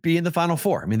Purdue could be in the Final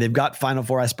Four. I mean, they've got Final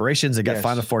Four aspirations. They got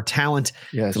Final Four talent.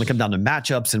 Yes. It's going to come down to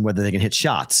matchups and whether they can hit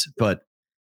shots. But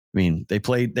I mean, they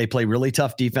play really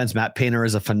tough defense. Matt Painter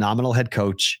is a phenomenal head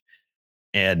coach,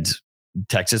 and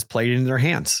Texas played in their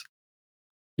hands.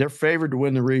 They're favored to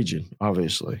win the region,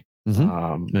 obviously.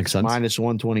 Makes sense. Minus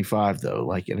 125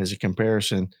 though. And as a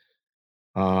comparison,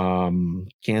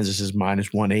 Kansas is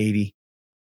minus 180.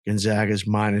 Gonzaga's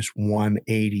minus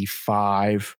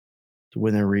 185 to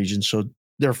win their region. So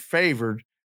they're favored,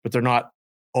 but they're not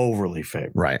overly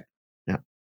favored. Right. Yeah.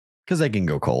 Because they can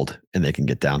go cold and they can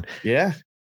get down. Yeah.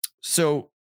 So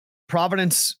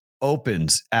Providence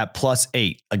opens at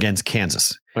 +8 against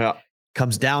Kansas. Yeah.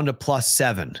 Comes down to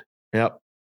 +7. Yep.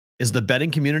 Is the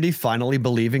betting community finally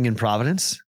believing in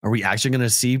Providence? Are we actually going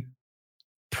to see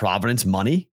Providence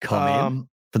money come in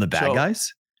for the bad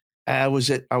guys? I was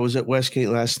at Westgate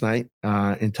last night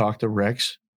and talked to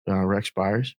Rex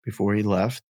Byers before he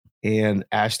left and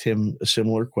asked him a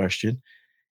similar question.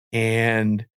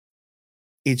 And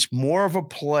it's more of a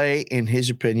play, in his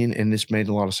opinion, and this made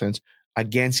a lot of sense,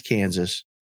 against Kansas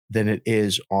than it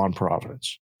is on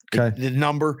Providence. Okay. The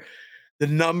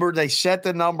number, they set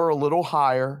the number a little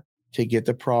higher to get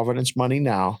the Providence money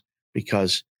now,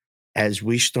 because as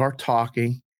we start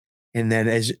talking, and then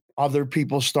as other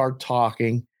people start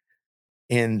talking,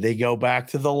 and they go back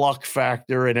to the luck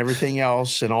factor and everything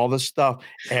else and all this stuff.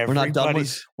 We're not done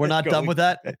with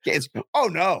that. Oh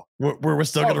no, we're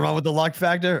still going to run with the luck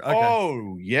factor. Okay.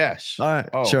 Oh yes. All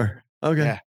right. Sure.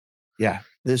 Okay. Yeah.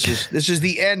 This is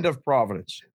the end of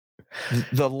Providence.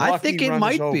 I think it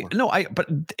might be. But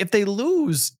if they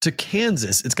lose to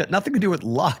Kansas, it's got nothing to do with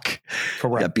luck.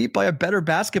 Correct. They got beat by a better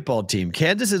basketball team.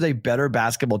 Kansas is a better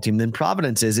basketball team than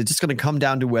Providence is. It's just going to come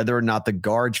down to whether or not the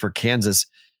guards for Kansas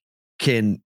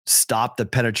can stop the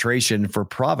penetration for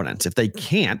Providence. If they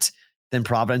can't, then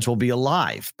Providence will be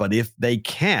alive. But if they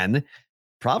can,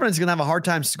 Providence is going to have a hard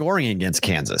time scoring against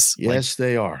Kansas. Yes,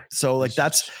 they are. So I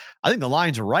think the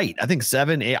line's right. I think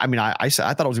 7, 8. I mean, I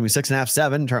thought it was going to be 6.5,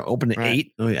 7. Try to open at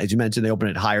 8. As you mentioned, they opened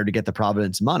it higher to get the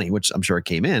Providence money, which I'm sure it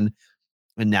came in.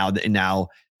 And now they'll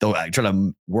try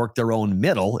to work their own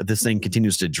middle if this thing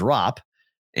continues to drop,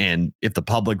 and if the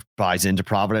public buys into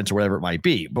Providence or whatever it might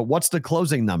be. But what's the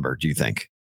closing number, do you think?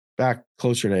 Back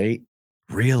closer to 8.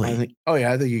 Really?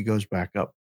 I think it goes back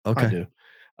up. Okay.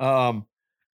 I do.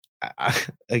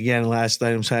 Again, last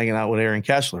night I was hanging out with Aaron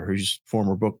Kessler, who's a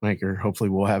former bookmaker. Hopefully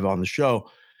we'll have on the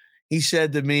show. He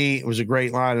said to me, it was a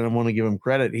great line, and I want to give him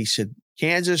credit. He said,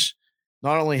 Kansas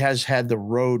not only has had the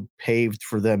road paved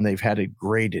for them, they've had it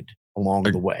graded along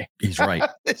the way. He's right.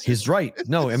 He's right.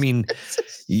 No, I mean,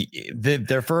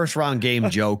 their first round game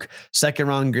joke, second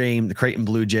round game, the Creighton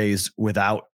Blue Jays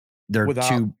without their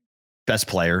 2 best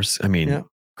players. I mean,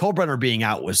 Colbrenner being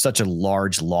out was such a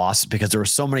large loss because there were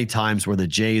so many times where the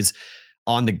Jays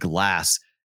on the glass,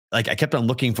 I kept on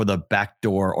looking for the back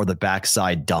door or the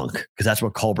backside dunk, because that's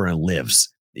where Colbrenner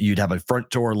lives. You'd have a front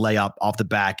door layup off the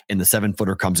back, and the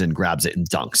 7-footer comes in, grabs it, and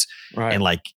dunks. Right. And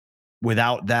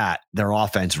without that, their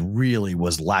offense really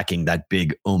was lacking that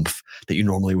big oomph that you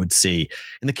normally would see.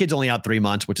 And the kid's only out 3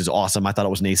 months, which is awesome. I thought it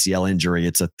was an ACL injury.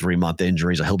 It's a 3-month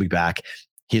injury, so he'll be back.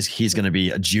 He's going to be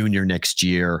a junior next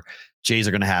year. Jays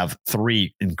are going to have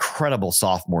 3 incredible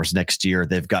sophomores next year.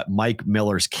 They've got Mike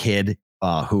Miller's kid,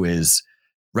 who is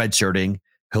redshirting.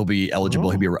 He'll be eligible.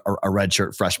 He'll be a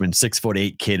redshirt freshman,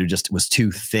 6'8" kid who just was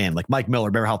too thin. Like Mike Miller.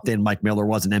 Remember how thin Mike Miller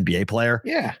was, an NBA player?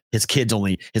 Yeah. His kid's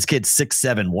 6'7",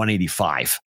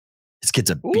 185. His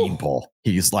kid's a beanpole.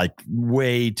 He's like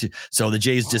way too. So the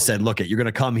Jays just said, look, you're going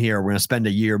to come here. We're going to spend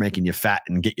a year making you fat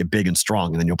and get you big and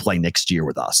strong, and then you'll play next year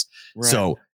with us. Right.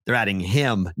 So they're adding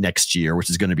him next year, which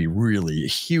is going to be really a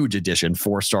huge addition.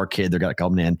 4-star kid. They're going to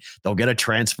come in. They'll get a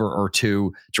transfer or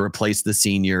 2 to replace the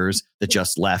seniors that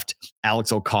just left.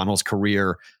 Alex O'Connell's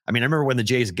career. I mean, I remember when the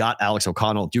Jays got Alex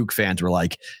O'Connell, Duke fans were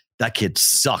like, that kid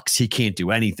sucks. He can't do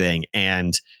anything.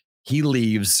 And he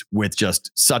leaves with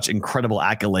just such incredible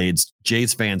accolades.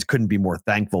 Jays fans couldn't be more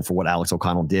thankful for what Alex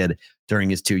O'Connell did during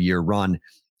his 2-year run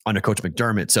under Coach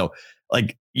McDermott. So,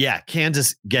 like, yeah,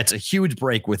 Kansas gets a huge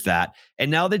break with that.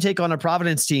 And now they take on a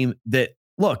Providence team that,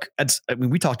 look,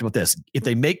 we talked about this. If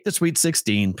they make the Sweet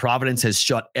 16, Providence has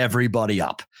shut everybody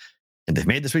up. And they've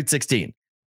made the Sweet 16.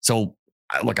 So,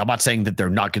 look, I'm not saying that they're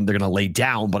going to lay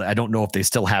down, but I don't know if they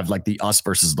still have like the us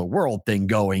versus the world thing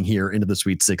going here into the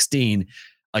Sweet 16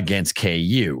 against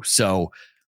KU. So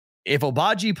if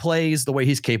Agbaji plays the way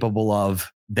he's capable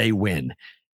of, they win.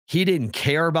 He didn't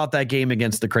care about that game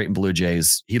against the Creighton Blue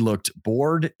Jays. He looked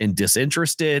bored and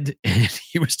disinterested, and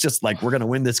he was just like, we're going to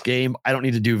win this game. I don't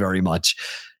need to do very much.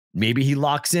 Maybe he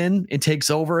locks in and takes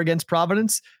over against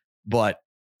Providence, but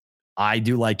I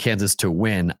do like Kansas to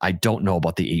win. I don't know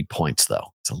about the 8 points,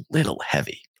 though. It's a little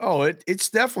heavy. Oh, it's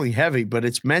definitely heavy, but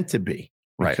it's meant to be.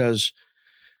 Right. Because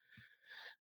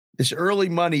this early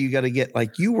money you got to get,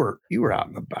 like you were out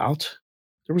and about.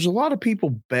 There was a lot of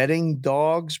people betting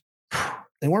dogs.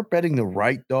 They weren't betting the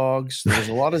right dogs. There was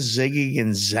a lot of zigging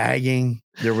and zagging.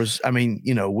 There was,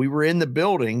 we were in the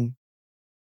building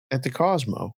at the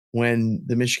Cosmo when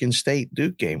the Michigan State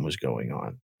Duke game was going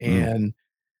on. And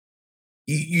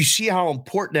you see how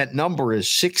important that number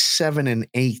is. 6, 7, and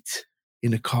 8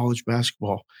 in the college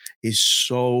basketball is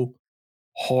so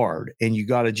hard. And you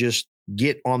got to just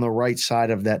get on the right side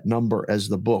of that number as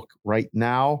the book. Right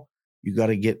now, you got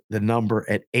to get the number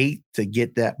at 8 to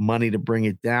get that money to bring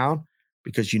it down,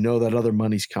 because you know that other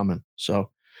money's coming. So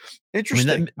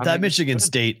interesting. That Michigan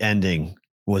State ending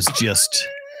was just.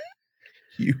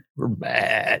 You were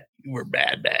mad. You were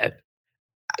mad.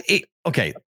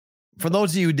 Okay. For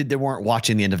those of you that weren't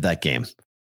watching the end of that game,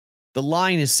 the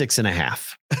line is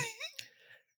 6.5.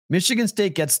 Michigan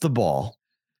State gets the ball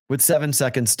with 7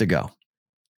 seconds to go.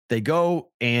 They go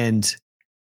and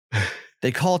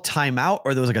they call timeout,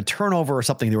 or there was like a turnover or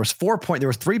something. There was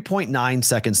 3.9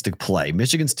 seconds to play.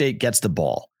 Michigan State gets the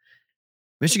ball.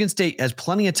 Michigan State has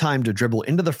plenty of time to dribble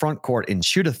into the front court and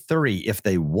shoot a 3 if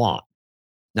they want.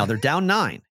 Now they're down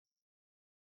 9.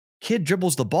 Kid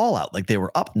dribbles the ball out like they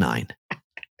were up 9,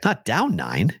 not down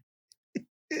 9.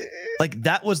 Like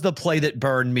that was the play that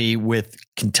burned me with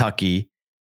Kentucky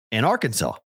and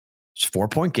Arkansas. It's a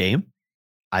 4-point game.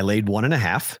 I laid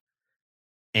 1.5.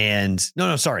 And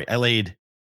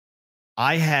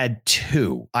I had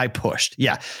 2. I pushed.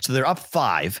 Yeah. So they're up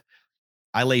 5.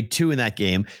 I laid 2 in that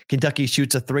game. Kentucky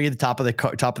shoots a 3 at the top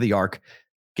of the arc.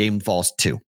 Game falls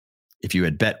 2. If you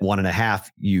had bet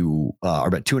 1.5, or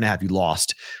bet 2.5, you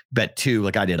lost. Bet 2,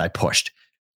 like I did, I pushed.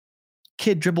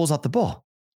 Kid dribbles out the ball.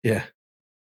 Yeah.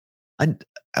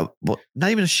 Well,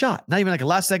 not even a shot. Not even like a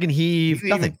last second heave.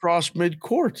 Nothing. Even crossed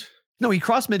midcourt. No, he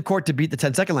crossed midcourt to beat the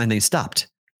 10-second line. Then he stopped.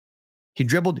 He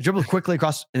dribbled quickly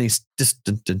across, and he's just.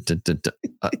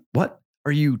 What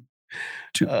are you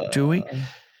doing?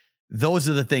 Those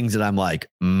are the things that I'm like,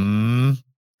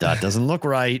 that doesn't look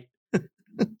right.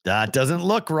 That doesn't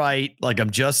look right. Like, I'm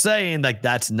just saying, like,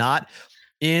 that's not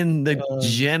in the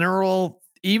general.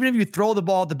 Even if you throw the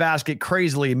ball at the basket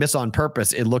crazily and miss on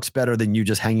purpose, it looks better than you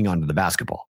just hanging onto the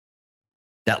basketball.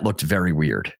 That looked very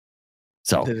weird.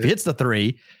 So if he hits the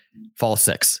 3, fall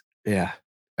 6. Yeah.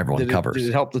 Everyone covers. Did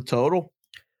it help the total?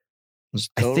 I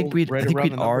think we'd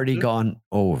already gone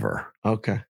over.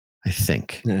 Okay. I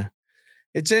think. Yeah.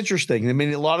 It's interesting. I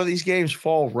mean, a lot of these games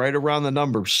fall right around the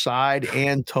number, side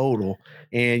and total.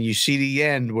 And you see the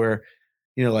end where,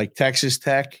 like Texas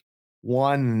Tech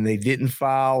won and they didn't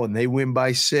foul and they win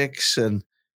by 6. And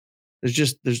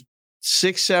there's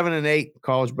 6, 7, and 8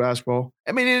 college basketball.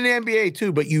 I mean, in the NBA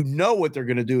too, but you know what they're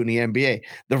going to do in the NBA.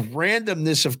 The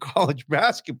randomness of college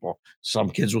basketball. Some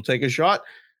kids will take a shot.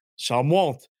 Some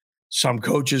won't. Some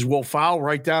coaches will foul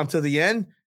right down to the end.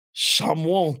 Some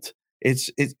won't. it's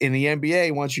in the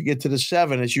NBA. Once you get to the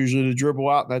 7, it's usually the dribble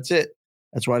out, and that's it.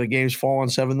 That's why the games fall on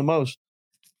 7 the most.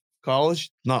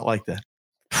 College, not like that.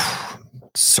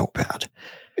 So bad.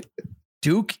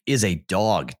 Duke is a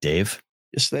dog, Dave.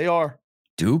 Yes, they are.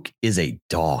 Duke is a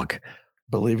dog.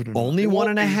 Believe it or not. Only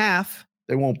 1.5.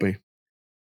 They won't be.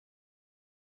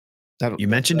 You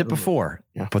mentioned it before.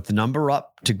 Yeah. Put the number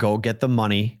up to go get the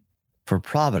money for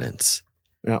Providence.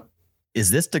 Yeah. Is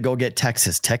this to go get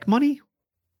Texas Tech money?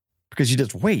 Because you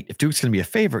just wait. If Duke's going to be a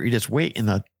favorite, you just wait and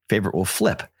the favorite will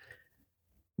flip.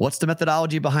 What's the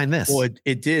methodology behind this? Well,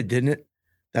 it did, didn't it?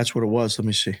 That's what it was. Let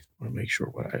me see. I want to make sure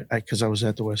what because I was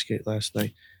at the Westgate last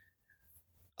night.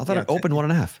 I thought it opened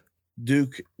 1.5.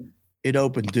 Duke, it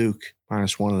opened Duke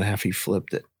minus 1.5. He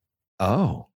flipped it.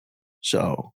 Oh.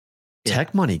 So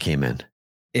Tech money came in.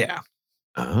 Yeah.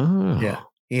 Oh. Yeah.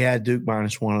 He had Duke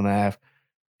minus 1.5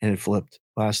 and it flipped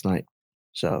last night.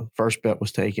 So first bet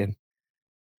was taken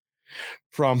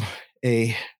from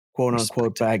a quote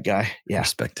unquote bad guy. Yeah.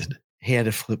 Respected. He had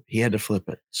to flip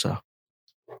it. So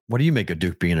what do you make of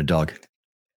Duke being a dog?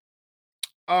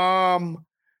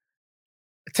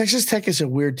 Texas Tech is a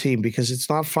weird team because it's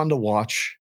not fun to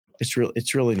watch.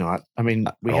 It's really not. I mean,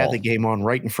 we had the game on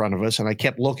right in front of us, and I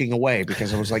kept looking away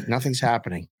because I was like, nothing's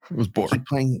happening. It was boring. Keep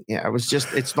playing. Yeah, it was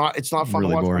just. It's not fun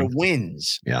really to watch. Boring. But it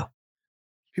wins. Yeah.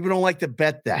 People don't like to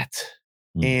bet that,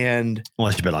 and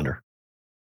unless you bet under.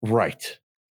 Right.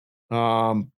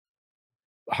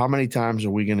 How many times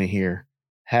are we going to hear?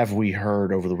 Have we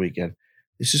heard over the weekend?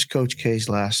 This is Coach K's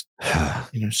last,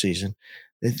 season.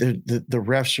 The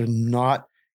refs are not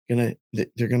gonna.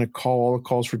 They're gonna call all the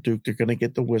calls for Duke. They're gonna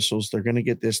get the whistles. They're gonna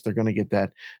get this. They're gonna get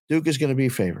that. Duke is gonna be a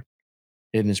favorite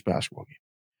in this basketball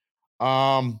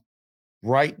game.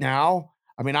 Right now,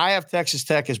 I mean, I have Texas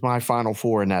Tech as my Final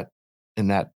Four in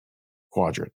that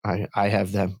quadrant. I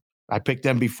have them. I picked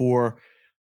them before.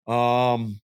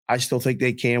 I still think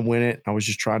they can win it. I was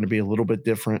just trying to be a little bit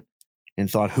different and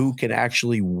thought who can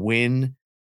actually win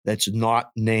that's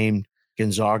not named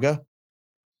Gonzaga.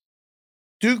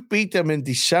 Duke beat them in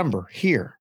December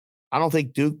here. I don't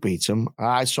think Duke beats them.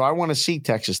 So I want to see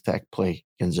Texas Tech play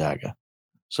Gonzaga.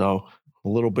 So a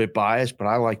little bit biased, but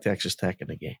I like Texas Tech in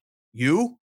the game.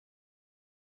 You?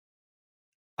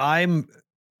 I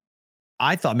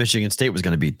thought Michigan State was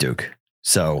going to beat Duke.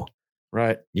 So,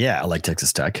 right. Yeah, I like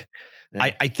Texas Tech.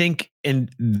 Yeah. I think,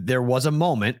 and there was a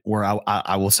moment where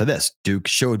I will say this, Duke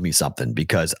showed me something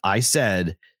because I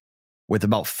said with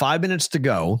about 5 minutes to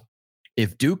go,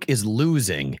 if Duke is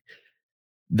losing,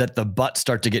 that the butts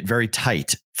start to get very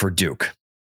tight for Duke.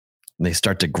 And they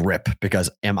start to grip because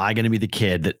am I going to be the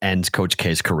kid that ends Coach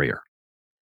K's career?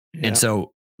 Yeah. And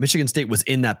so Michigan State was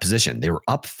in that position. They were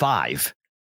up 5.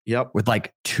 Yep. With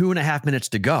like 2.5 minutes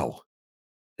to go.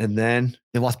 And then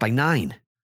they lost by 9.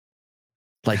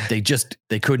 Like they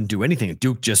couldn't do anything.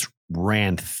 Duke just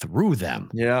ran through them.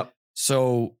 Yeah.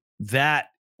 So I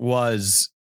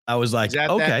was like,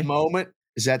 okay.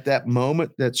 Is that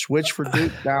moment that switched for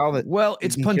Duke now that? Well,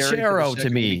 it's Ponchero to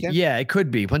me. Weekend? Yeah, it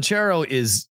could be. Ponchero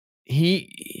is,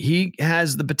 he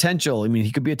has the potential. I mean,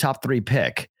 he could be a top 3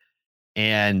 pick.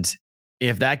 And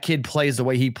if that kid plays the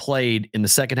way he played in the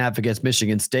second half against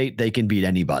Michigan State, they can beat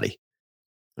anybody.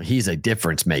 He's a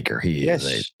difference maker. He is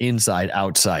an inside,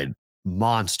 outside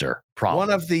monster. Problem.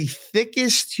 One of the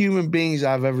thickest human beings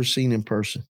I've ever seen in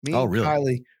person. Me and really?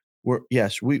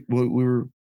 Kylie we were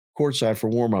courtside for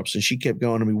warm-ups, and she kept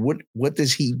going to me, what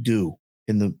does he do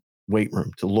in the weight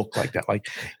room to look like that? Like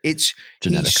he's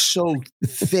so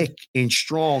thick and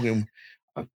strong,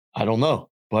 and I don't know,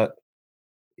 but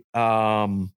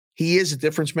he is a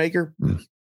difference maker.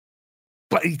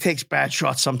 But he takes bad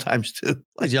shots sometimes too.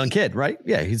 He's a young kid, right?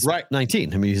 Yeah, he's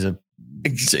 19. I mean,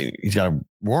 he's got to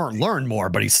learn more,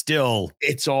 but he's still.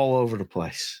 It's all over the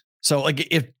place. So, like,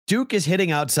 if Duke is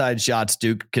hitting outside shots,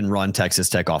 Duke can run Texas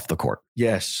Tech off the court.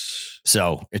 Yes.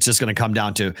 So it's just going to come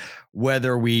down to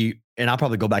whether and I'll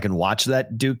probably go back and watch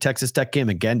that Duke Texas Tech game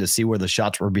again to see where the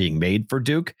shots were being made for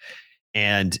Duke.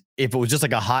 And if it was just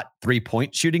like a hot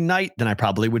 3-point shooting night, then I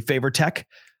probably would favor Tech.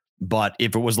 But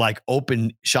if it was like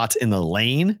open shots in the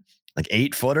lane, like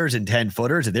 8-footers and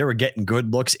 10-footers, if they were getting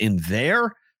good looks in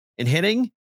there and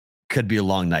hitting, could be a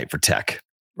long night for Tech.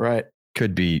 Right.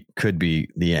 Could be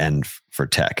the end for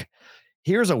Tech.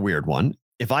 Here's a weird one.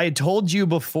 If I had told you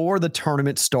before the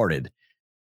tournament started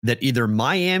that either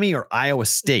Miami or Iowa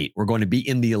State were going to be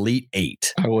in the Elite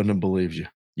 8, I wouldn't have believed you.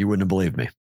 You wouldn't have believed me.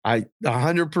 I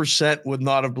 100% would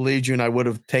not have believed you, and I would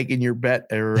have taken your bet,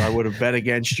 or I would have bet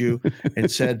against you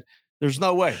and said, there's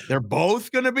no way. They're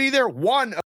both going to be there.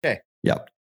 One, okay. Yep.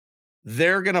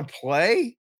 They're going to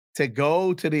play to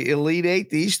go to the Elite 8.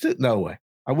 These two, no way.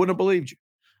 I wouldn't have believed you.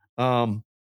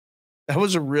 That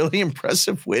was a really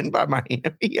impressive win by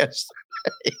Miami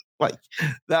yesterday. Like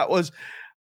that was,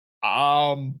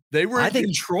 they were in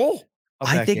control.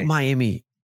 I think game. Miami.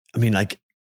 I mean, like,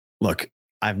 look,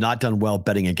 I've not done well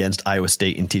betting against Iowa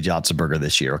State and TJ Otzelberger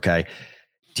this year. Okay.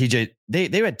 TJ, they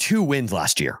had 2 wins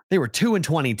last year. They were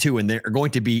 2-22, and they're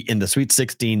going to be in the Sweet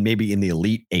 16, maybe in the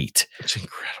Elite 8. It's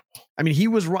incredible.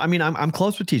 I mean, I'm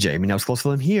close with TJ. I mean, I was close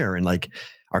with him here, and like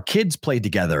our kids played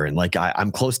together, and like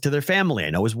I'm close to their family.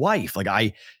 I know his wife.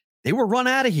 Like they were run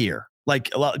out of here. Like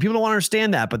a lot of people don't want to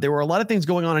understand that, but there were a lot of things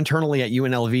going on internally at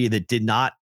UNLV that did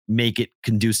not make it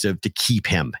conducive to keep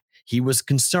him. He was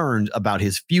concerned about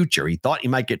his future. He thought he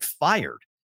might get fired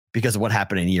because of what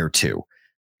happened in year 2.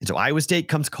 And so Iowa State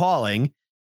comes calling.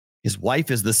 His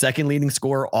wife is the second leading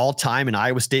scorer all time in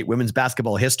Iowa State women's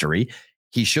basketball history.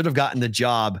 He should have gotten the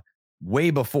job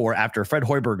way before. After Fred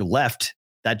Hoiberg left,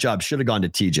 that job should have gone to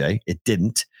TJ. It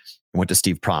didn't. It went to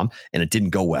Steve Prohm, and it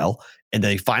didn't go well. And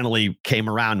they finally came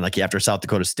around, like after South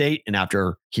Dakota State and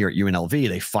after here at UNLV,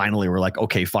 they finally were like,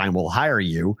 okay, fine, we'll hire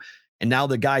you. And now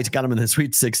the guys got him in the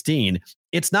Sweet 16.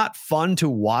 It's not fun to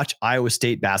watch Iowa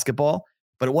State basketball,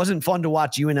 but it wasn't fun to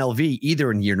watch UNLV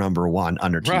either in year number 1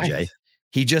 under TJ. Right.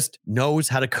 He just knows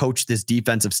how to coach this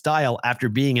defensive style after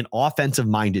being an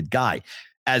offensive-minded guy.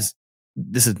 As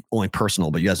this is only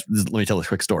personal, but you guys, let me tell a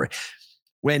quick story.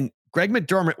 When Greg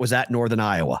McDermott was at Northern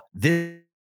Iowa, did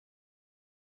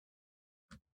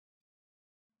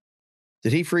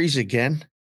he freeze again?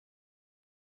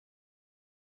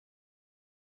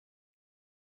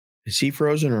 Is he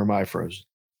frozen or am I frozen?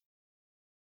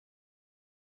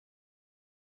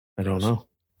 I don't know.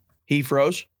 He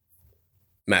froze?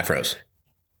 Matt froze.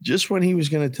 Just when he was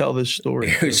going to tell this story.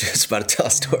 He was just about to tell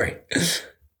a story.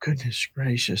 Goodness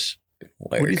gracious.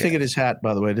 What do you think of his hat,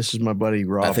 by the way? This is my buddy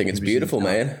Rob. I think it's beautiful,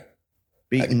 man.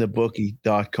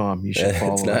 Beatingthebookie.com. You should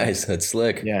follow It's nice. That's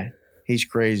slick. Yeah. He's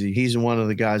crazy. He's one of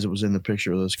the guys that was in the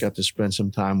picture with us. Got to spend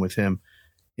some time with him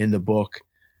in the book.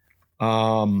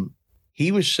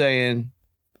 He was saying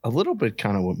a little bit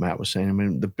kind of what Matt was saying. I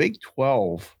mean, the Big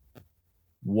 12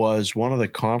 was one of the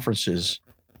conferences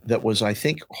that was, I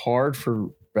think, hard for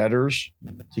bettors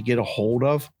to get a hold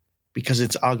of because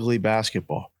it's ugly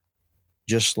basketball,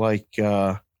 just like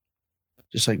Matt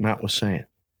was saying.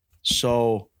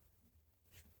 So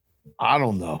I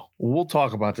don't know. We'll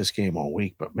talk about this game all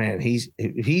week, but man,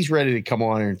 if he's ready to come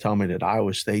on here and tell me that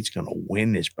Iowa State's going to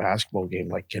win this basketball game,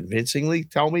 like convincingly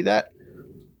tell me that,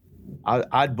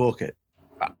 I'd book it.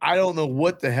 I don't know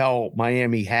what the hell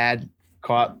Miami had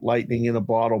caught lightning in a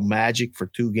bottle magic for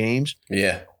 2 games.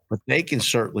 Yeah. But they can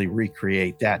certainly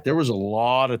recreate that. There was a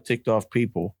lot of ticked off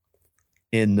people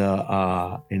in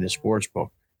the sports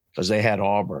book because they had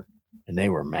Auburn and they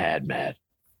were mad.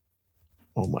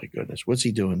 Oh my goodness. What's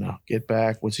he doing now? Get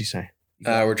back. What's he saying?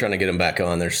 We're trying to get him back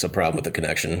on. There's a problem with the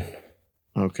connection.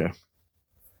 Okay.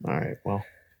 All right. Well,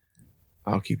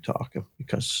 I'll keep talking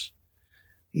because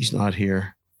he's not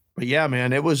here. But yeah,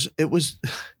 man, it was the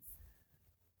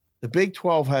Big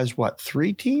 12 has what,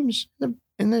 3 teams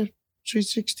in the Sweet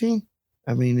 16?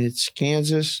 I mean, it's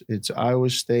Kansas, it's Iowa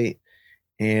State,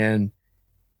 and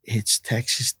it's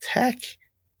Texas Tech.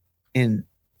 And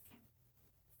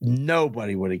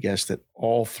nobody would have guessed that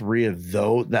all 3 of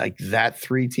those, like that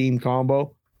 3-team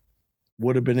combo,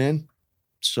 would have been in.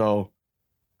 So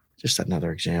just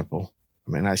another example.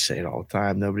 I mean, I say it all the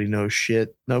time. Nobody knows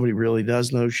shit. Nobody really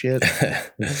does know shit.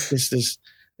 This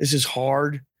is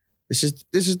hard. This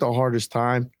is the hardest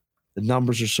time. The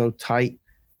numbers are so tight,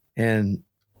 and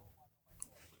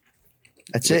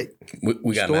that's it.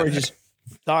 We got story just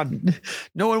done.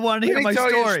 No one wanted to hear my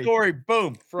story. Story.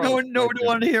 Boom. No one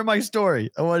wanted to hear my story.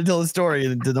 I want to tell the story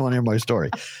and didn't want to hear my story.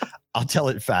 I'll tell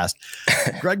it fast.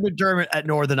 Greg McDermott at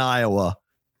Northern Iowa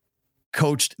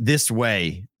coached this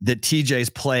way that TJ's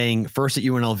playing first at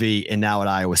UNLV and now at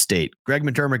Iowa State. Greg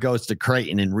McDermott goes to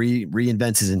Creighton and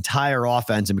reinvents his entire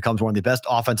offense and becomes one of the best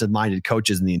offensive-minded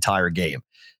coaches in the entire game.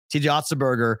 TJ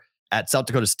Otzelberger at South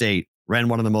Dakota State ran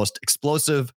one of the most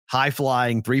explosive,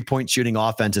 high-flying, three-point shooting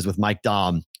offenses with Mike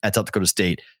Dahm at South Dakota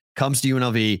State. Comes to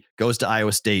UNLV, goes to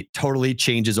Iowa State, totally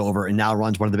changes over, and now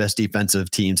runs one of the best defensive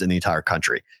teams in the entire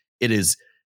country. It is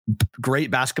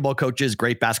great basketball coaches,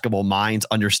 great basketball minds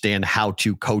understand how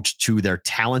to coach to their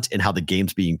talent and how the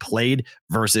game's being played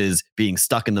versus being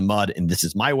stuck in the mud and this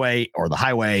is my way or the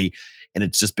highway. And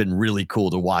it's just been really cool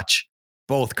to watch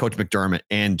both Coach McDermott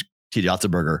and TJ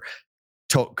Otzelberger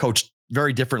coach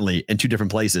very differently in 2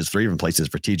 different places, 3 different places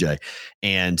for TJ,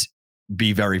 and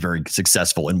be very, very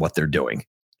successful in what they're doing.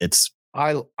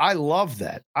 I love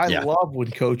that. I love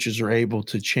when coaches are able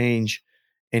to change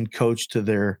and coach to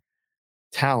their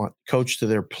talent, coach to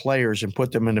their players, and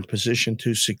put them in a position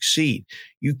to succeed.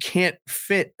 You can't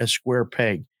fit a square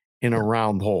peg in a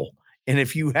round hole. And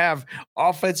if you have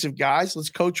offensive guys, let's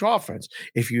coach offense.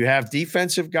 If you have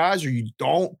defensive guys or you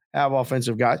don't have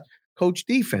offensive guys, coach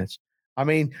defense. I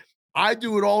mean, I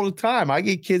do it all the time. I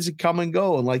get kids that come and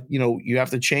go, and you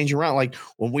have to change around. Like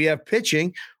when we have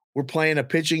pitching, we're playing a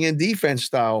pitching and defense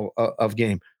style of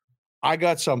game. I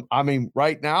got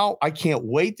right now, I can't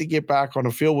wait to get back on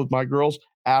the field with my girls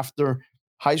after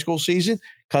high school season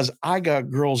because I got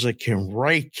girls that can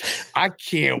rake. I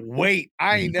can't wait.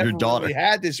 I ain't never really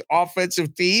had this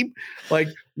offensive team. Like,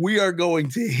 we are going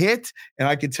to hit, and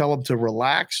I can tell them to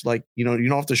relax. Like, you don't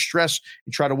have to stress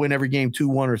and try to win every game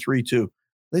 2-1 or 3-2.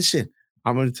 Listen,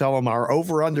 I'm going to tell them our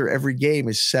over-under every game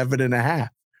is 7.5.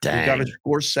 We got to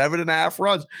score 7.5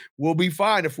 runs. We'll be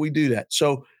fine if we do that.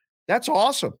 So that's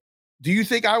awesome. Do you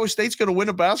think Iowa State's going to win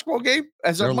a basketball game?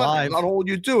 They're live. Not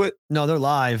holding you to it. No, they're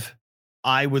live.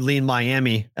 I would lean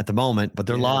Miami at the moment, but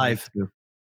they're live.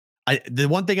 The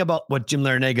one thing about what Jim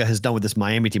Larrañaga has done with this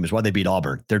Miami team is why they beat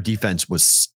Auburn. Their defense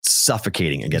was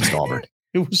suffocating against Auburn.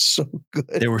 It was so good.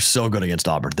 They were so good against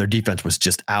Auburn. Their defense was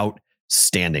just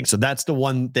outstanding. So that's the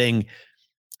one thing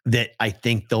that I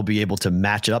think they'll be able to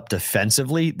match it up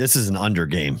defensively. This is an under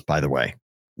game, by the way.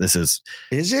 Is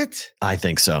it? I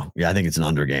think so. Yeah, I think it's an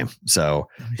under game. So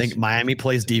I think Miami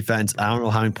plays defense. I don't know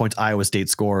how many points Iowa State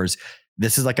scores.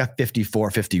 This is like a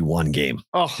 54-51 game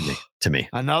to me.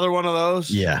 Another one of those?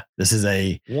 Yeah. This is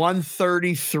a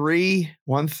 133,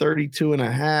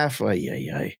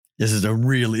 132.5. This is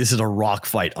a rock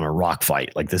fight on a rock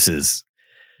fight. Like, this is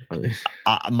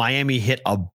Miami hit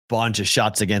a bunch of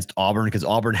shots against Auburn because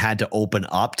Auburn had to open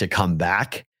up to come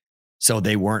back. So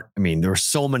they weren't, there were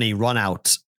so many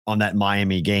runouts on that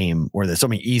Miami game where there's so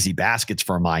many easy baskets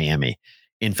for Miami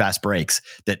in fast breaks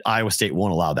that Iowa State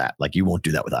won't allow that. Like, you won't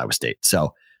do that with Iowa State.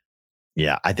 So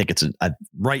yeah, I think it's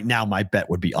right now my bet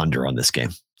would be under on this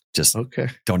game. Just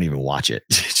don't even watch it.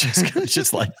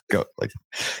 just like go, like,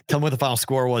 tell me what the final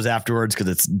score was afterwards, because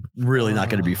it's really not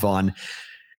going to be fun,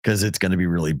 because it's going to be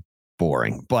really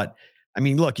boring. But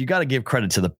look, you got to give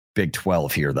credit to the Big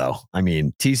 12 here, though.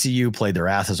 TCU played their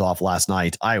asses off last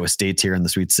night. Iowa State's here in the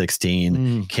Sweet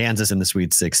 16, Kansas in the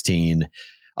Sweet 16.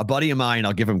 A buddy of mine,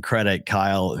 I'll give him credit,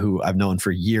 Kyle, who I've known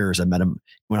for years. I met him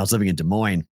when I was living in Des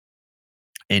Moines.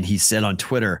 And he said on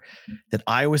Twitter that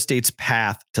Iowa State's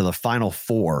path to the Final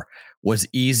Four was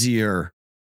easier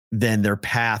than their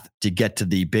path to get to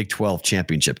the Big 12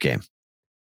 championship game.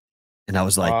 And I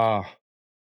was like,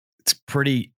 it's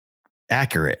pretty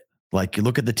accurate. Like, you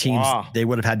look at the teams they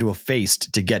would have had to have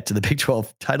faced to get to the Big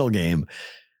 12 title game.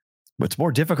 It's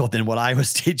more difficult than what Iowa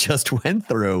State just went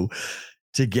through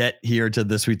to get here to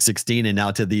the Sweet 16 and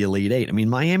now to the Elite Eight.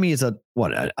 Miami is a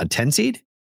 10 seed?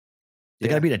 They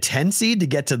got to beat a 10 seed to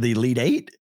get to the Elite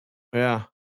Eight? Yeah.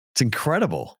 It's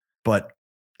incredible, but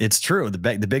it's true. The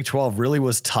Big 12 really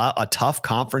was a tough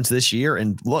conference this year.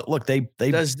 And look, they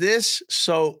does this.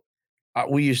 So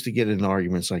we used to get in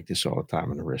arguments like this all the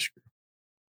time in the risk group.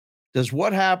 Does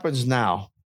what happens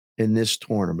now in this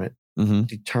tournament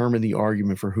determine the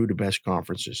argument for who the best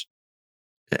conference is?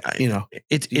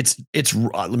 It's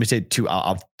let me say two.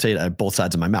 I'll say it at both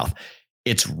sides of my mouth.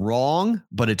 It's wrong,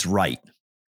 but it's right.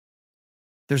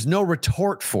 There's no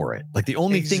retort for it. Like, the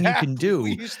only thing you can do.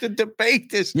 We used to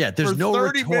debate this. Yeah, there's for no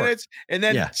 30 retort. minutes, and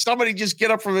then somebody just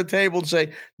get up from the table and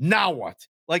say, "Now what?"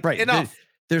 Like, enough.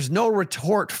 There's no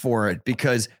retort for it,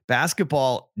 because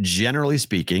basketball, generally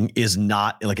speaking, is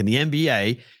not like in the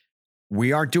NBA.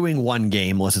 We aren't doing one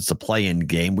game unless it's a play-in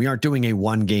game. We aren't doing a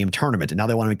one-game tournament. And now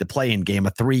they want to make the play-in game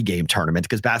a 3-game tournament,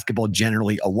 because basketball,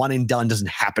 generally, a one-and-done doesn't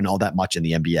happen all that much in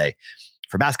the NBA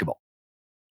for basketball.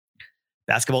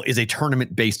 Basketball is a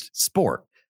tournament-based sport.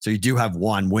 So you do have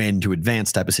one win to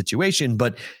advance type of situation.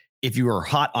 But if you are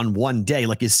hot on one day,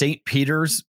 like, is St.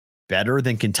 Peter's better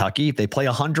than Kentucky? If they play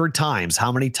 100 times,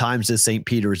 how many times does St.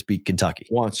 Peter's beat Kentucky?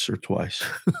 Once or twice.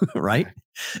 Right?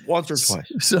 Once or twice.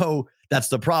 So that's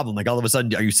the problem. Like, all of a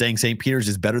sudden, are you saying St. Peter's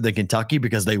is better than Kentucky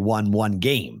because they won one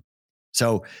game?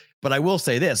 So, but I will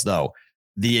say this, though.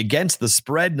 The against the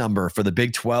spread number for the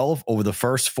Big 12 over the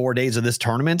first 4 days of this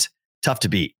tournament, tough to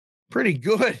beat. Pretty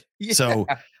good. Yeah. So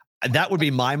that would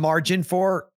be my margin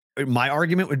for my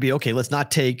argument would be, okay, let's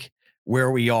not take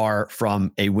where we are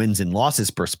from a wins and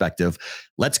losses perspective.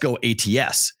 Let's go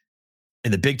ATS.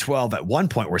 In the Big 12 at one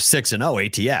point, we're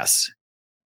 6-0 ATS.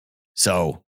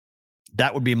 So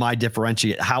that would be my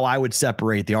differentiate. How I would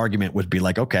separate the argument would be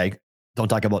like, okay, don't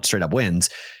talk about straight up wins.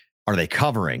 Are they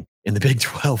covering? And the Big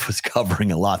 12 was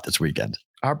covering a lot this weekend.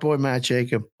 Our boy Matt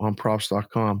Jacob on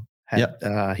props.com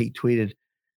he tweeted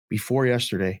before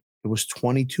yesterday, it was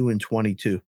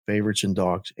 22-22 favorites and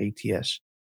dogs, ATS.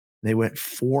 They went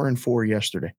 4-4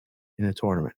 yesterday in the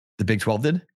tournament. The Big 12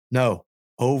 did? No,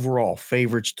 overall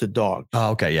favorites to dogs.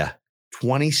 Oh, okay, yeah.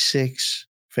 26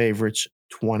 favorites,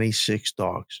 26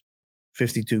 dogs,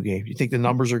 52 games. You think the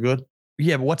numbers are good?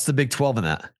 Yeah, but what's the Big 12 in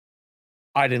that?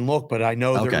 I didn't look, but I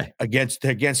know they're against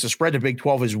the spread. The Big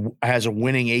 12 has a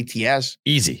winning ATS.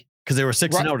 Easy, because they were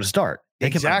 6-0 to start. They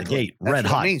came out of the gate red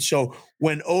hot. I mean, so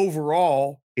when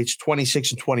overall it's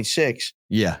 26-26,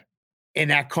 yeah, and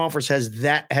that conference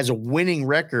has a winning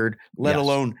record, let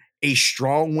alone a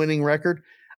strong winning record,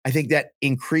 I think that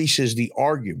increases the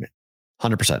argument.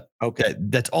 100%. Okay,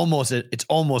 it's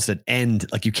almost an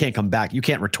end. Like you can't come back. You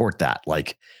can't retort that.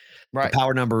 Like the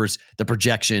power numbers, the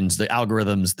projections, the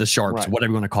algorithms, the sharps,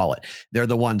 whatever you want to call it. They're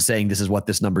the ones saying this is what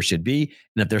this number should be.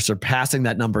 And if they're surpassing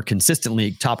that number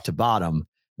consistently, top to bottom.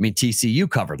 I mean, TCU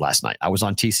covered last night. I was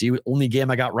on TCU. Only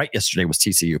game I got right yesterday was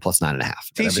TCU plus 9.5.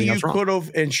 TCU could have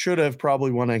and should have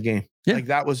probably won that game. Yeah. Like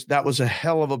that was a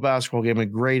hell of a basketball game, a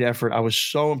great effort. I was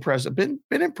so impressed. I've been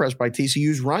impressed by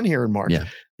TCU's run here in March. Yeah.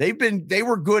 They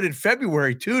were good in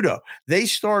February too, though. They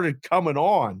started coming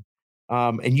on,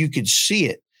 and you could see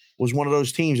it. Was one of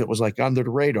those teams that was like under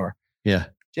the radar. Yeah.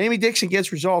 Jamie Dixon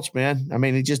gets results, man. I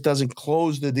mean, it just doesn't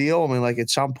close the deal. I mean, like at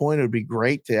some point it would be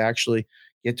great to actually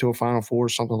get to a Final Four or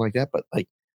something like that. But like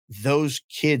those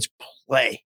kids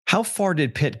play. How far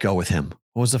did Pitt go with him?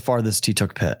 What was the farthest he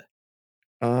took Pitt?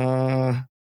 Was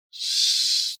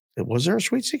there a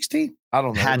Sweet 16? I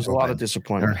don't know. There was a lot of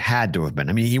disappointment. There had to have been.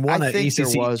 I mean, he won an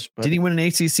ACC. Did he win an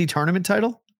ACC tournament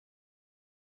title?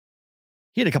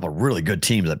 He had a couple of really good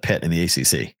teams at Pitt in the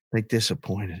ACC. They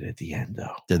disappointed at the end,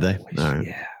 though. Did they? Always. Right.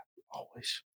 Yeah,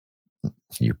 always.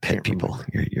 You Pitt people,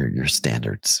 your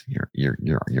standards.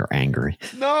 You're angry.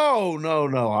 No.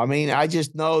 I mean, I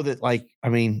just know that, like, I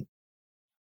mean,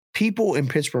 people in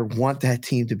Pittsburgh want that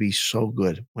team to be so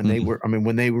good when they were. I mean,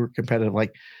 when they were competitive. Like,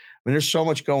 I mean, there's so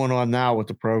much going on now with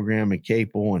the program and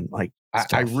Capel, and like,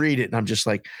 I read it and I'm just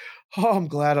like, oh, I'm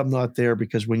glad I'm not there,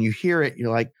 because when you hear it,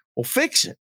 you're like, well, fix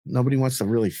it. Nobody wants to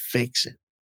really fix it.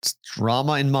 It's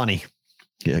drama and money.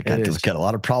 Yeah, got a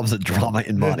lot of problems with drama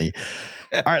and money.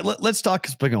 All right, let's talk.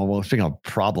 Speaking of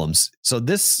problems, so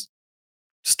this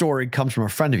story comes from a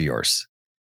friend of yours.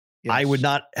 Yes. I would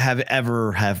not have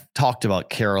ever talked about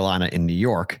Carolina in New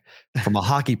York from a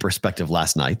hockey perspective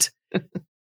last night.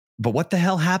 But what the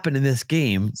hell happened in this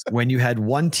game when you had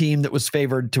one team that was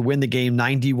favored to win the game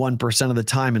 91% of the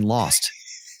time and lost?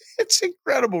 It's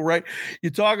incredible, right?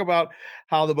 You talk about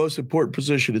how the most important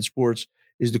position in sports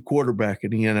is the quarterback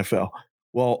in the NFL.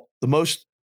 Well, the most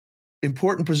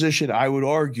important position, I would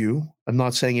argue, I'm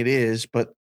not saying it is,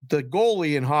 but the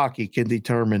goalie in hockey can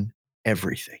determine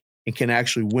everything. It can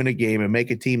actually win a game and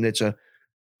make a team that's a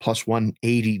plus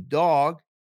 180 dog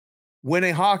win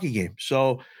a hockey game.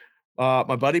 So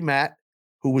my buddy Matt,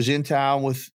 who was in town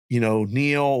with,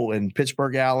 Neil and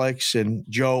Pittsburgh Alex and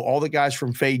Joe, all the guys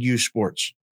from Fade U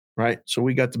Sports, right? So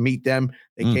we got to meet them.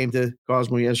 They came to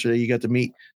Cosmo yesterday. You got to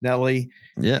meet Nelly.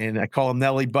 Yeah. And I call them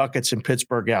Nelly Buckets and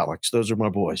Pittsburgh Alex. Those are my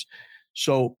boys.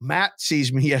 So Matt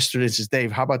sees me yesterday and says,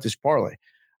 Dave, how about this parlay?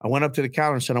 I went up to the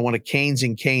counter and said, I want a Canes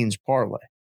and Canes parlay.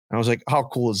 And I was like, how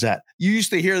cool is that? You used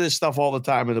to hear this stuff all the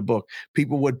time in the book.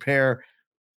 People would pair.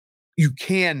 You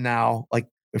can now, like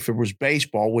if it was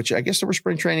baseball, which I guess there were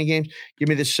spring training games, give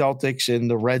me the Celtics and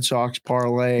the Red Sox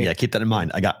parlay. Yeah, keep that in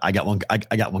mind. I got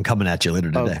one coming at you later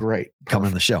today. Oh, great. Coming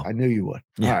on the show. I knew you would.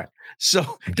 Yeah. All right.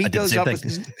 So he goes up and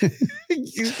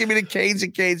give me the Canes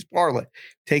and Canes parlay.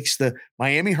 Takes the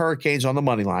Miami Hurricanes on the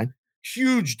money line,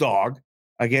 huge dog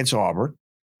against Auburn,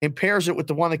 and pairs it with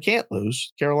the one that can't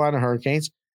lose, Carolina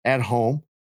Hurricanes at home,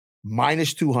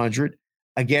 minus 200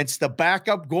 against the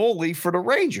backup goalie for the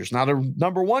Rangers. Now, the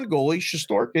number one goalie,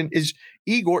 Shesterkin,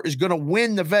 Igor is going to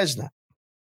win the Vezina.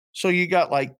 So you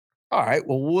got like, all right,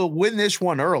 well, we'll win this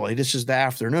one early. This is the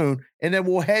afternoon. And then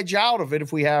we'll hedge out of it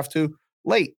if we have to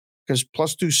late, because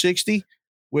plus 260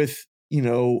 with,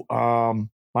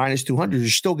 minus 200, you're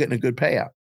still getting a good payout.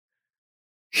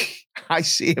 I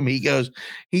see him.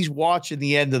 He's watching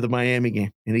the end of the Miami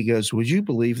game. And he goes, would you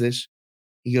believe this?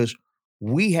 He goes,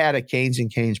 we had a Canes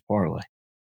and Canes parlay.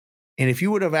 And if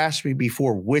you would have asked me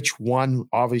before which one,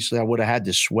 obviously I would have had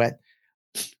to sweat.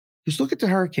 Just look at the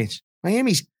Hurricanes.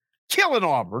 Miami's killing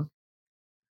Auburn.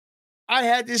 I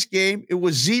had this game. It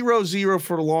was 0-0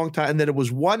 for a long time. And then it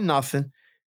was 1-0.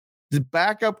 The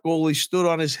backup goalie stood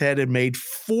on his head and made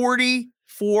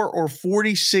 44 or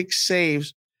 46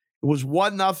 saves. It was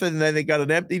 1-0. And then they got an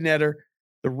empty netter.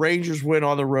 The Rangers win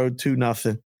on the road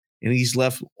 2-0. and he's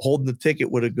left holding the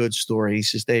ticket with a good story. He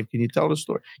says, Dave, can you tell the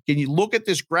story? Can you look at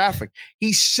this graphic?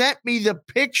 He sent me the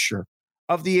picture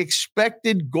of the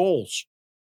expected goals.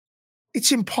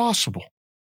 It's impossible,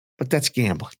 but that's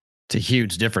gambling. It's a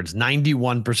huge difference.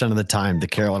 91% of the time, the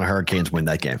Carolina Hurricanes win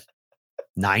that game.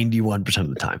 91% of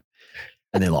the time.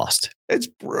 And they lost. It's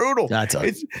brutal.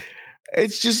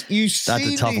 It's just, you see that's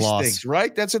a tough these loss. things,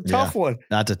 right? That's a tough one.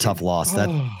 That's a tough loss.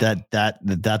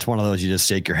 That's one of those you just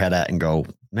shake your head at and go,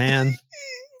 man,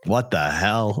 what the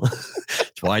hell?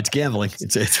 That's why it's gambling.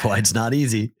 It's why it's not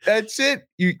easy. That's it.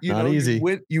 You not know, easy.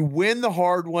 You win the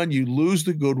hard one. You lose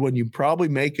the good one. You probably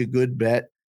make a good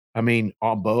bet. I mean,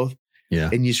 on both. Yeah.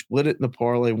 And you split it in the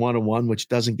parlay 1-1, which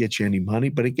doesn't get you any money,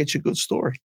 but it gets you a good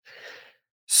story.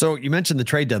 So you mentioned the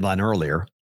trade deadline earlier.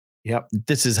 Yep.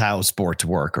 This is how sports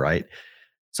work, right?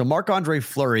 So Marc-Andre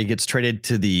Fleury gets traded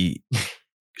to the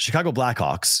Chicago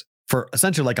Blackhawks for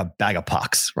essentially like a bag of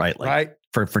pucks, right? Like right.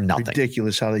 For nothing.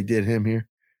 Ridiculous how they did him here.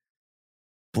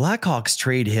 Blackhawks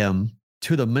trade him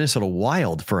to the Minnesota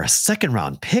Wild for a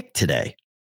second-round pick today.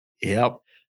 Yep.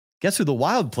 Guess who the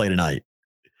Wild play tonight?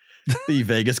 The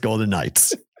Vegas Golden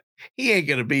Knights. He ain't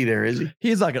going to be there, is he?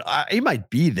 He's not going to, he might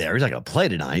be there. He's not going to play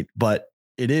tonight, but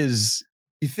it is.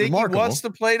 You think remarkable. He wants to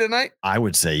play tonight? I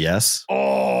would say yes.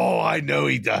 Oh, I know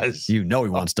he does. You know he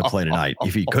wants to play tonight.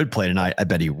 If he could play tonight, I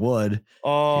bet he would.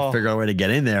 Oh, he'd figure out a way to get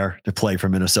in there to play for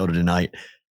Minnesota tonight.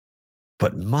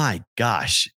 But my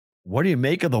gosh, what do you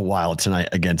make of the Wild tonight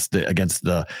against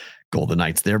the Golden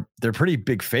Knights? They're pretty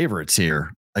big favorites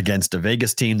here against a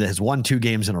Vegas team that has won 2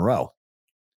 games in a row.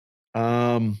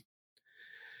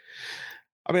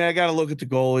 I mean, I got to look at the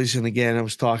goalies. And again, I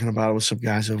was talking about it with some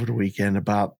guys over the weekend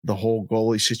about the whole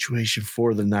goalie situation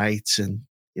for the Knights. And,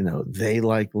 you know, they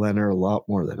like Leonard a lot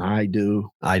more than I do.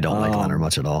 I don't like Leonard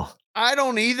much at all. I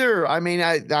don't either. I mean,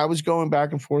 I was going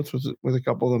back and forth with a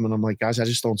couple of them, and I'm like, guys, I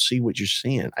just don't see what you're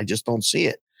seeing. I just don't see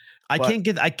it. I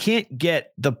can't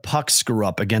get the puck screw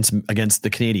up against the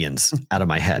Canadians out of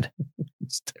my head.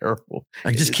 It's terrible.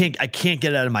 I can't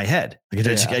get it out of my head.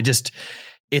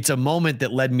 It's a moment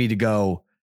that led me to go,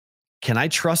 can I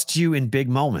trust you in big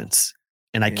moments?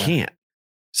 And I can't.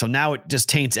 So now it just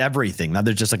taints everything. Now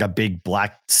there's just like a big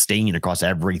black stain across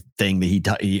everything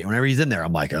that whenever he's in there,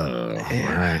 I'm like, oh, all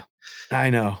right. I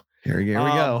know. Here we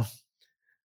go.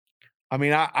 I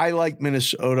mean, I like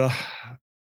Minnesota.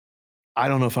 I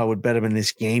don't know if I would bet them in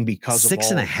this game because of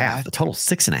 6.5. The total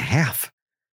 6.5.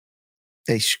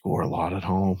 They score a lot at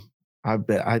home. I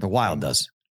bet the Wild does.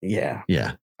 Yeah.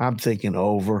 Yeah. I'm thinking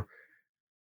over.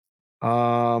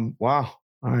 Wow. All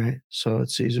right. So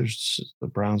it's Caesars. The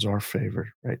Browns are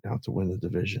favored right now to win the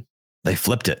division. They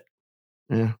flipped it.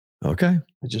 Yeah. Okay.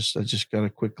 I just got a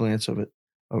quick glance of it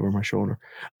over my shoulder.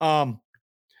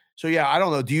 So yeah, I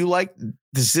don't know.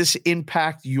 Does this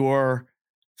impact your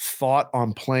thought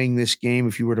on playing this game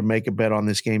if you were to make a bet on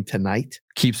this game tonight?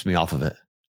 Keeps me off of it.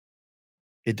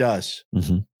 It does.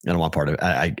 Mm-hmm. I don't want part of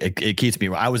it. It keeps me.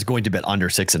 I was going to bet under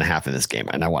 6.5 in this game,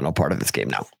 and I want no part of this game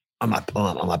now. I'm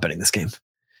not betting this game.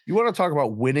 You want to talk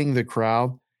about winning the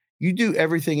crowd? You do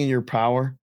everything in your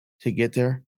power to get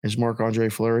there as Marc-Andre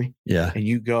Fleury. Yeah. And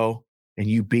you go and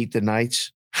you beat the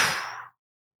Knights.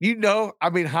 You know, I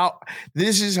mean,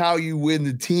 this is how you win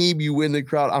the team. You win the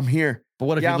crowd. I'm here. But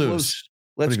what if you lose?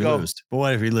 Let's go. But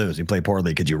what if you lose? You play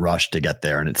poorly because you rush to get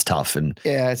there and it's tough. And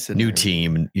it's a new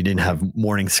team and you didn't have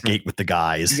morning skate with the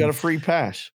guys. You got a free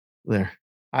pass there.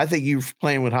 I think you're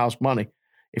playing with house money.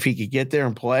 If he could get there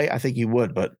and play, I think he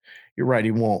would, but you're right,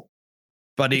 he won't.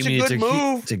 But it's I mean, a good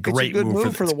move. It's a great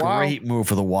move for the Wild. Great move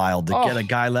for the Wild to get a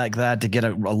guy like that, to get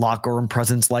a locker room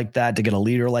presence like that, to get a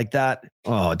leader like that.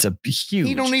 Oh, it's a huge.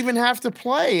 He don't even have to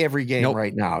play every game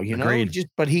right now, you know.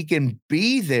 But he can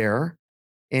be there,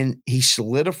 and he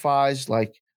solidifies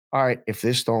like, all right, if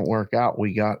this don't work out,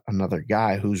 we got another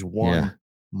guy who's won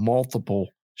multiple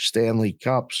Stanley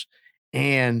Cups,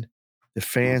 and the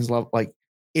fans love. Like,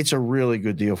 it's a really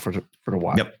good deal for the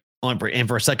Wild. Yep. And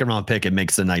for a second round pick, it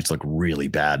makes the Knights look really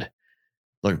bad.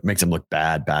 Makes them look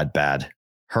bad.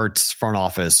 Hurts front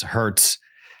office, hurts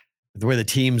the way the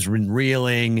team's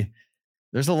reeling.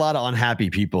 There's a lot of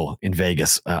unhappy people in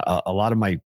Vegas. A lot of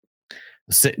my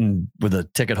sitting with a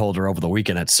ticket holder over the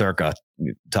weekend at Circa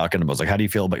talking about, like, how do you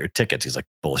feel about your tickets? He's like,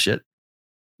 bullshit.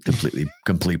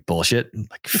 Complete bullshit.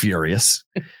 Like, furious.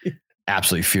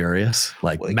 Absolutely furious,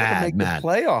 like mad.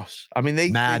 Playoffs. I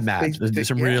mean, mad. There's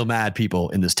some real mad people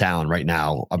in this town right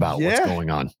now about what's going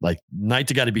on. Like,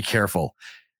 Knights got to be careful.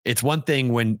 It's one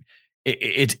thing when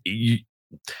I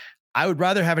would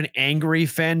rather have an angry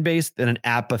fan base than an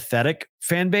apathetic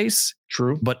fan base.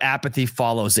 True, but apathy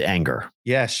follows the anger.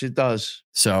 Yes, it does.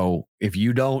 So if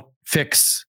you don't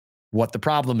fix what the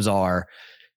problems are,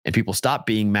 and people stop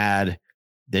being mad.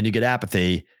 Then you get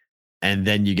apathy, and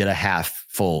then you get a half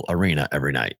full arena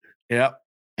every night. Yep.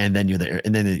 And then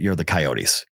you're the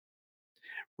Coyotes.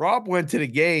 Rob went to the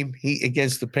game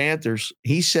against the Panthers.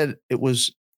 He said it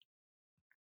was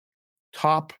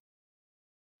top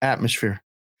atmosphere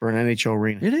for an NHL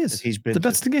arena. It is. He's been the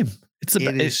best in the game. It's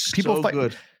the best. People fight.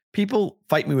 Good. People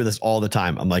fight me with this all the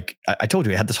time. I'm like, I told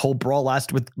you, I had this whole brawl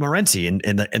last with Morency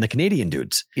and the Canadian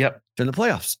dudes. Yep. During the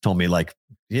playoffs, told me like,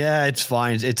 yeah, it's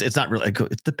fine. It's not really.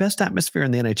 It's the best atmosphere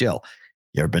in the NHL.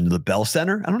 You ever been to the Bell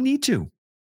Center? I don't need to.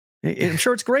 I'm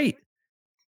sure it's great.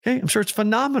 Okay, I'm sure it's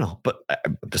phenomenal. But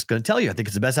I'm just going to tell you, I think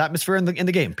it's the best atmosphere in the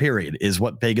game. Period. Is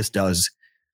what Vegas does.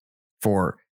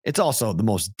 It's also the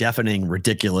most deafening,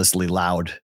 ridiculously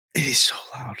loud. It is so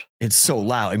loud. It's so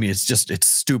loud. I mean, it's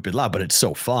stupid loud, but it's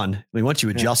so fun. I mean, once you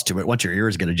adjust to it, once your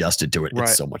ears get adjusted to it,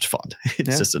 it's so much fun.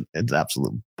 It's just it's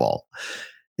absolute ball.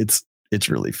 It's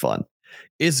really fun.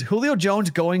 Is Julio Jones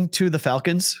going to the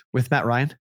Falcons with Matt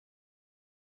Ryan?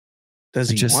 Does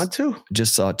he want to?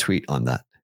 Just saw a tweet on that.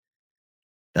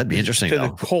 That'd be interesting. To the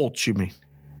Colts, you mean?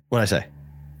 What'd I say?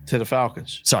 To the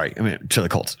Falcons. Sorry, I mean to the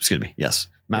Colts. Excuse me. Yes,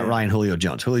 Matt Ryan, Julio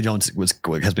Jones. Julio Jones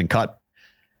has been cut.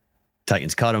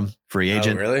 Titans cut him. Free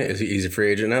agent. Oh, really? He's a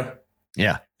free agent now?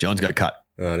 Yeah, Jones got cut.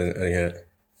 Oh, I didn't hear it.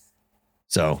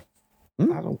 So,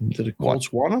 did the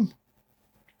Colts want him?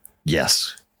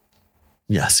 Yes.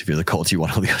 If you're the Colts, you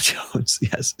want Julio Jones.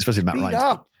 Yes, especially Matt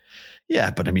Ryan. Yeah,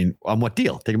 but I mean, on what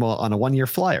deal? Take him on a 1-year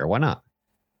flyer. Why not?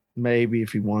 Maybe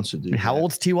if he wants to do. How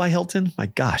old's T.Y. Hilton? My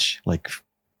gosh, they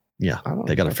got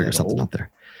to figure something out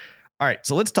there. All right,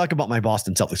 so let's talk about my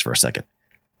Boston Celtics for a second.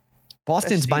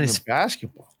 Boston's minus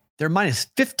basketball. They're minus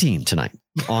 15 tonight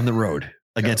on the road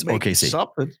against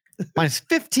OKC. Minus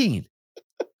 15.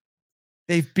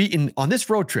 They've beaten on this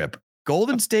road trip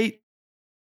Golden State,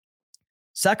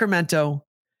 Sacramento,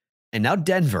 and now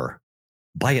Denver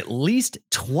by at least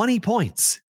 20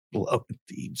 points. Blow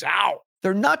teams out.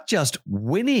 They're not just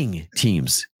winning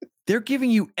teams. They're giving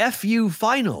you FU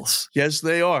finals. Yes,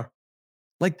 they are.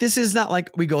 Like, this is not like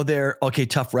we go there, okay,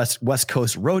 tough West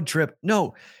Coast road trip.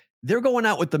 No, they're going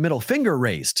out with the middle finger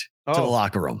raised to the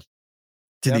locker room,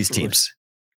 to these teams.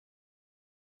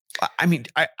 I mean,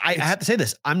 I have to say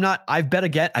this. I bet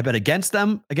against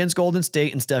them against Golden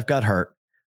State, and Steph got hurt.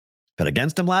 Bet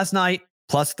against them last night,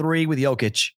 +3 with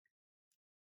Jokic.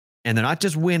 And they're not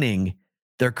just winning,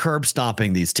 they're curb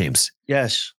stomping these teams.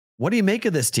 Yes. What do you make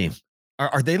of this team?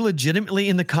 Are they legitimately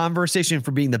in the conversation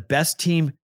for being the best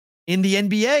team in the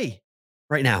NBA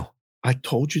right now? I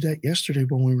told you that yesterday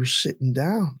when we were sitting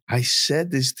down. I said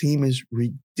this team is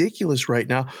ridiculous right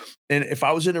now. And if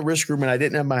I was in a risk room and I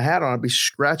didn't have my hat on, I'd be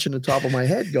scratching the top of my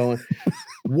head going,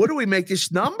 what do we make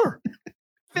this number?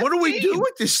 15. What do we do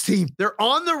with this team? They're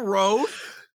on the road.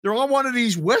 They're on one of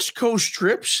these West Coast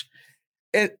trips,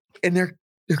 and they're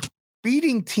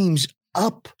beating teams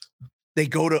up. They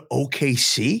go to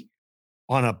OKC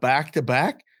on a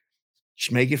back-to-back.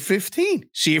 Just make it 15.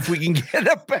 See if we can get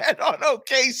a bet on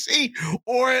OKC,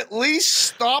 or at least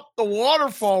stop the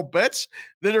waterfall bets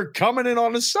that are coming in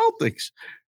on the Celtics.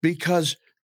 Because,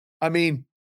 I mean,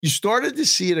 you started to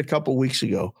see it a couple weeks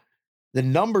ago. The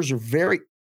numbers are very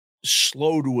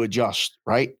slow to adjust,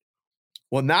 right?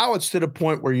 Well, now it's to the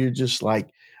point where you're just like,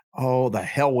 oh, the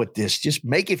hell with this. Just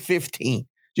make it 15.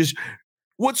 Just,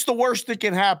 what's the worst that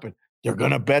can happen? They're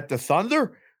going to bet the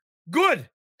Thunder? Good.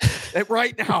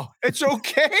 Right now, it's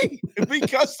okay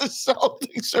because the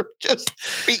Celtics are just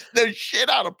beating the shit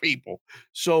out of people.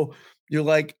 So you're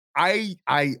like,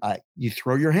 you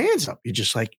throw your hands up. You're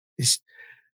just like,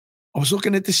 I was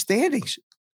looking at the standings.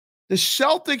 The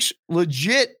Celtics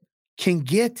legit can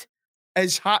get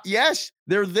as high. Yes,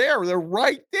 they're there. They're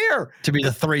right there to be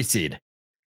the 3 seed.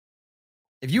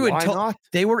 If you had told,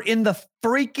 they were in the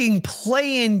freaking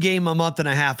play-in game a month and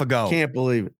a half ago. Can't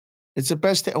believe it. It's the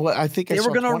best. I think they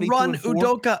were going to run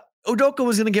Udoka. Udoka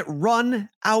was going to get run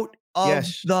out of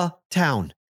the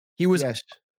town. He was. Yes.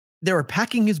 They were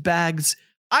packing his bags.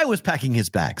 I was packing his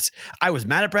bags. I was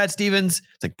mad at Brad Stevens.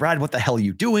 It's like, Brad, what the hell are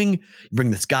you doing? You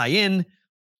bring this guy in.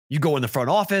 You go in the front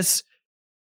office.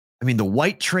 I mean, the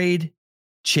White trade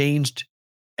changed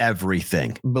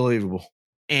everything. Unbelievable.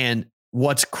 And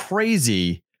what's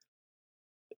crazy,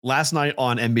 last night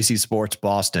on NBC Sports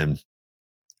Boston,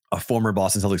 a former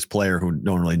Boston Celtics player who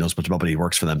no one really knows much about, but he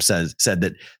works for them, said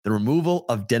that the removal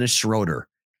of Dennis Schroeder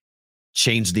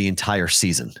changed the entire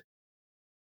season.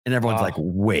 And everyone's like,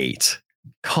 wait,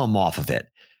 come off of it.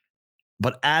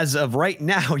 But as of right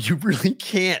now, you really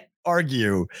can't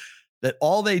argue that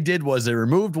all they did was they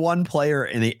removed one player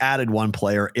and they added one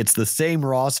player. It's the same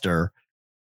roster.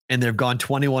 and they've gone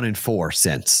 21-4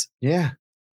 since. Yeah.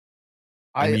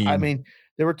 I mean,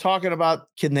 they were talking about,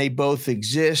 can they both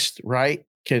exist, right?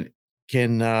 Can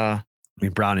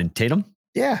Brown and Tatum?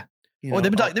 Yeah. They've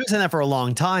been saying that for a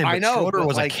long time. I know. Schroeder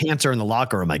was a cancer in the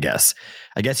locker room, I guess.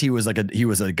 I guess he was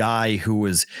a guy who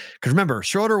was, because remember,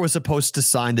 Schroeder was supposed to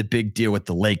sign the big deal with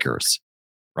the Lakers,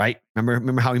 right?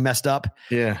 Remember how he messed up?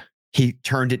 Yeah. He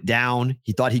turned it down.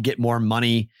 He thought he'd get more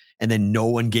money, and then no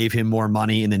one gave him more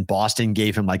money. And then Boston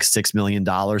gave him like $6 million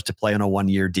to play on a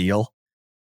 1-year deal.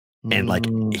 And like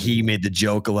he made the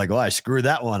joke of like, oh, I screwed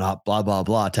that one up, blah, blah,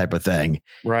 blah type of thing.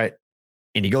 Right.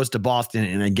 And he goes to Boston,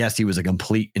 and I guess he was a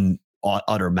complete and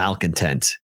utter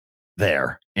malcontent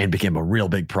there and became a real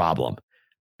big problem.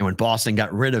 And when Boston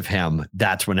got rid of him,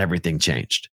 that's when everything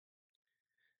changed.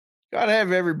 Got to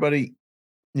have everybody,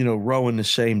 row in the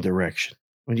same direction.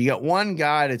 When you got one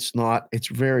guy it's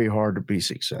very hard to be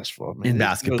successful. In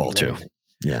basketball too.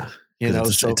 Yeah.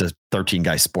 It's a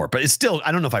 13-guy sport, but it's still,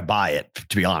 I don't know if I buy it,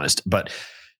 to be honest. But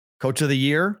Coach of the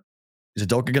Year, is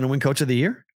Udoka going to win Coach of the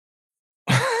Year?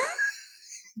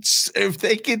 If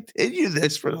they continue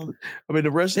this the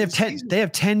rest of the season. They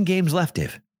have 10 games left,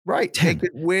 Dave. Right. 10. They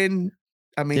could win.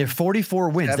 They have 44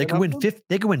 wins. They could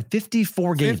win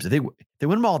 54 games. If they win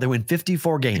them all, they win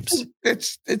 54 games.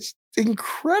 It's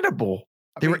incredible.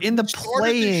 They were in the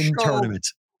play-in tournament.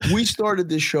 We started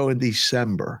this show in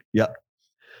December. Yep.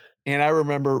 And I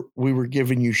remember we were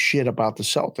giving you shit about the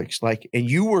Celtics, and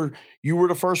you were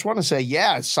the first one to say,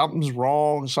 yeah, something's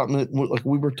wrong. Something like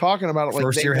we were talking about it. Like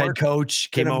first year head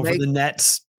coach came over the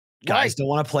Nets. Guys don't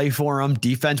want to play for him.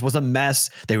 Defense was a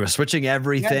mess. They were switching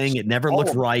everything. Yes. It never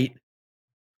looked right.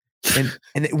 And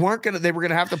they weren't they were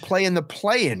gonna have to play in the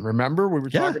play-in. Remember, we were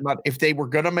talking about if they were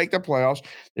gonna make the playoffs,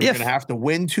 they were gonna have to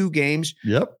win 2 games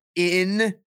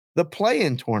in the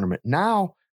play-in tournament.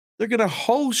 Now they're going to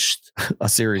host a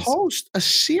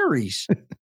series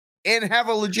and have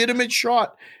a legitimate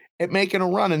shot at making a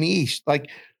run in the East.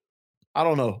 Like, I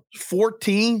don't know,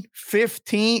 14,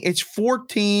 15, it's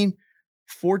 14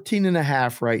 and a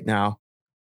half right now.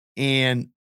 And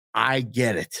I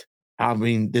get it. I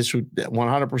mean, this would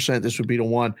 100%, this would be the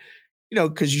one,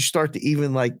 because you start to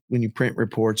even like when you print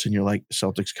reports and you're like,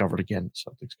 Celtics covered again.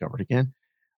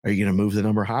 Are you going to move the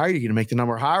number higher? Are you going to make the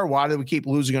number higher? Why do we keep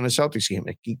losing on a Celtics game?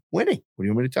 They keep winning. What do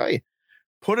you want me to tell you?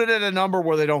 Put it at a number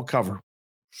where they don't cover.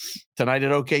 Tonight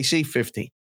at OKC, 15.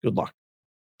 Good luck.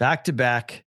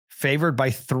 Back-to-back, favored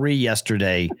by 3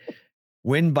 yesterday,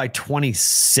 win by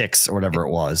 26 or whatever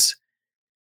it was,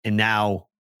 and now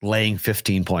laying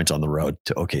 15 points on the road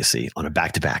to OKC on a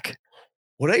back-to-back.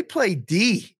 Well, they play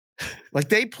D.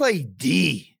 They play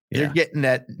D. They're getting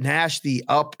that nasty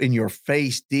up in your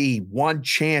face D, one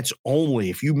chance only.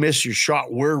 If you miss your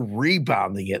shot, we're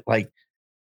rebounding it.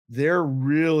 They're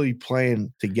really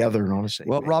playing together and honestly.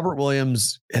 Well, Robert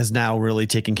Williams has now really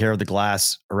taken care of the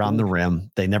glass around the rim.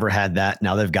 They never had that.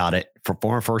 Now they've got it. For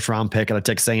former first-round pick out of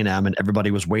Texas A&M, and everybody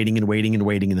was waiting, and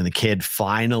then the kid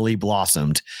finally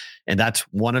blossomed. And that's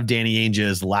one of Danny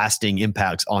Ainge's lasting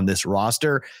impacts on this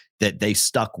roster, that they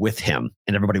stuck with him.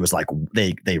 And everybody was like,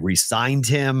 they re-signed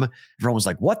him. Everyone was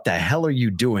like, what the hell are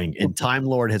you doing? And Time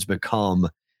Lord has become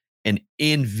an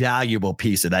invaluable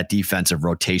piece of that defensive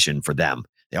rotation for them.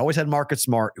 They always had Marcus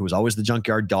Smart, who was always the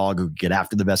junkyard dog who could get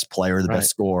after the best player, the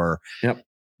best scorer. Yep.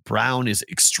 Brown is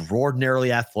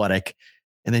extraordinarily athletic.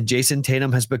 And then Jason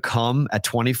Tatum has become, at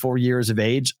 24 years of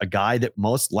age, a guy that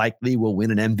most likely will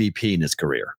win an MVP in his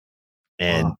career.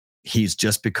 And he's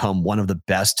just become one of the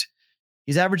best.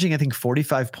 He's averaging, I think,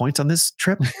 45 points on this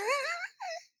trip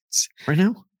right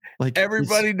now.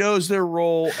 Everybody knows their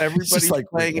role. Everybody's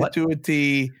playing it to a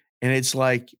T. And it's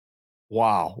like,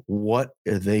 wow, what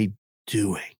are they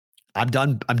doing? I'm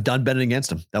done betting against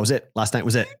them. That was it. Last night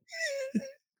was it.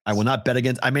 I will not bet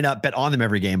against. I may not bet on them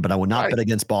every game, but I will not bet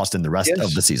against Boston the rest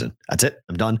of the season. That's it.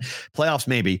 I'm done. Playoffs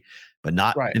maybe, but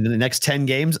not in the next 10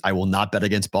 games. I will not bet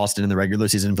against Boston in the regular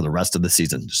season for the rest of the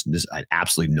season. Just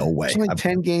absolutely no way. There's only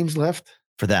 10 games left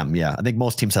for them. Yeah, I think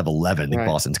most teams have 11. I think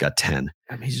Boston's got 10.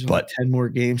 I mean, there's only 10 more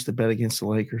games to bet against the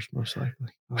Lakers, most likely.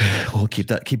 We'll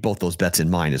keep both those bets in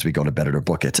mind as we go to Bet It or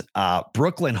Book It.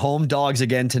 Brooklyn home dogs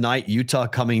again tonight. Utah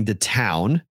coming to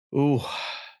town. Ooh.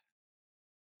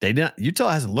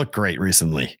 Utah hasn't looked great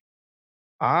recently.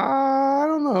 I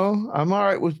don't know. I'm all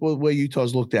right with the way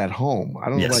Utah's looked at home. I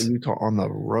don't know about Utah on the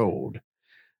road.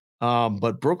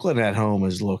 But Brooklyn at home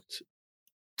has looked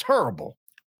terrible.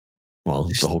 Well,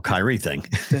 the whole Kyrie thing.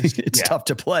 It's tough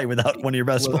to play without one of your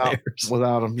best players.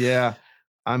 Without him, yeah.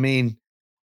 I mean,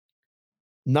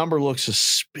 number looks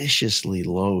suspiciously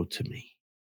low to me.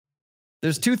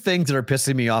 There's two things that are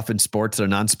pissing me off in sports that are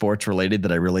non-sports related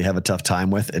that I really have a tough time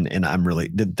with. And I'm really,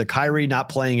 the Kyrie not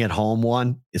playing at home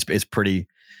one is pretty,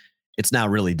 it's now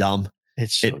really dumb.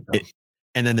 It's so dumb.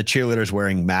 And then the cheerleaders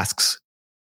wearing masks.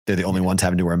 They're the only ones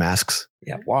having to wear masks.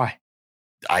 Yeah. Why?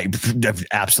 I have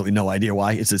absolutely no idea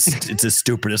why. It's the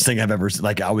stupidest thing I've ever seen.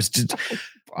 Like, I was just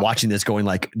watching this going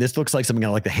like, this looks like something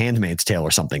like The Handmaid's Tale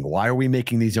or something. Why are we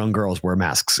making these young girls wear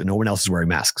masks and no one else is wearing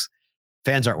masks?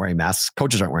 Fans aren't wearing masks.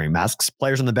 Coaches aren't wearing masks.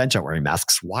 Players on the bench aren't wearing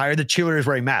masks. Why are the cheerleaders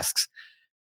wearing masks?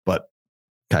 But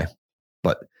okay.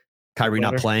 But Kyrie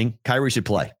not playing. Kyrie should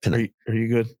play tonight. Are you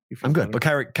good? I'm good. But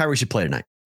Kyrie should play tonight.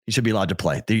 He should be allowed to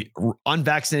play. The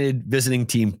unvaccinated visiting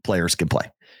team players can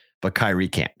play, but Kyrie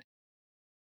can't.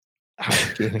 I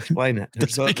can't explain it.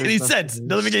 Doesn't make any sense.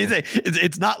 Doesn't make any sense.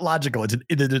 It's not logical.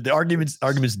 The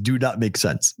arguments do not make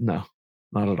sense. No,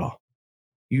 not at all.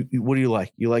 You what do you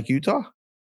like? You like Utah?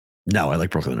 No, I like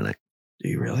Brooklyn tonight. Do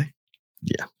you really?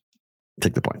 Yeah.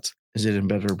 Take the points. Is it in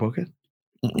bet or book it?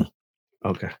 Mm-mm.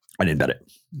 Okay. I didn't bet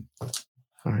it.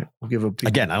 All right. We'll give a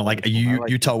again. I don't like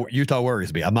Utah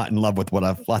worries me. I'm not in love with what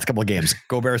I've last couple of games.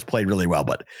 Gobert's played really well,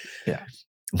 but yeah,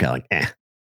 I'm kind of like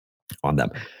on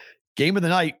them. Game of the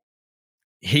night.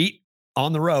 Heat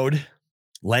on the road,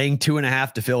 laying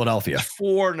 2.5 to Philadelphia.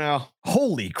 4 now.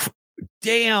 Holy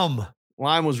damn!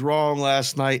 Line was wrong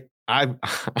last night.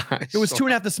 It was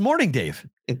 2.5 this morning, Dave.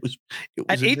 It was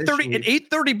at 8:30 at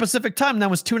 8:30 Pacific time.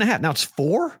 That was 2.5. Now it's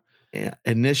 4. Yeah.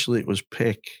 Initially, it was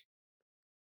pick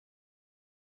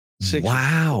 6.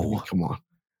 Wow. Come on.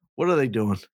 What are they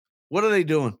doing? What are they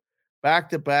doing?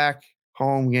 Back-to-back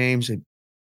home games. They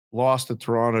lost to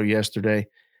Toronto yesterday.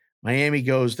 Miami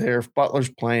goes there. If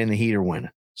Butler's playing, the Heat are winning.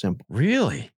 Simple.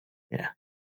 Really? Yeah.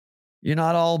 You're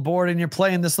not all bored and you're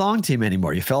playing this long team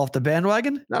anymore. You fell off the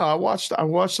bandwagon? No, I watched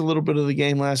a little bit of the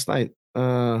game last night,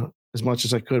 as much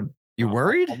as I could. You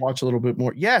worried? I'll watch a little bit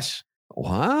more. Yes.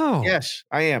 Wow. Yes,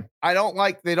 I am. I don't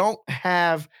like, they don't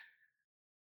have,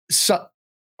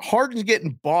 Harden's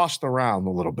getting bossed around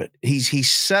a little bit.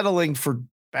 He's settling for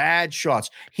bad shots.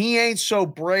 He ain't so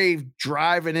brave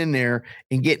driving in there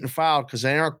and getting fouled because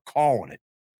they aren't calling it.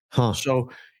 Huh.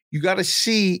 So you got to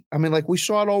see, I mean, like we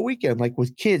saw it all weekend, like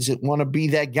with kids that want to be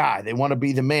that guy. They want to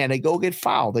be the man. They go get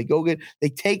fouled. They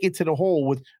take it to the hole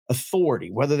with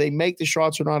authority. Whether they make the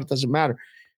shots or not, it doesn't matter.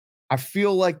 I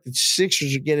feel like the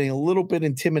Sixers are getting a little bit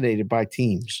intimidated by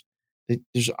teams.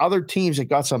 There's other teams that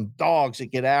got some dogs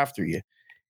that get after you.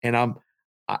 And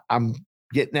I'm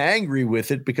getting angry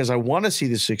with it because I want to see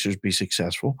the Sixers be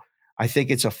successful. I think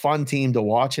it's a fun team to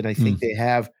watch, and I think they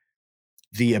have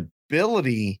the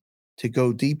ability to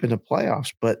go deep in the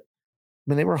playoffs. But I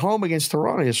mean, they were home against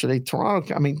Toronto yesterday.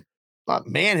 Toronto, I mean, not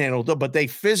manhandled them, but they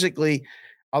physically,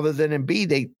 other than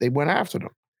Embiid, they went after them.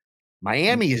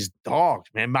 Miami is dogs,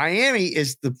 man. Miami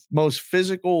is the most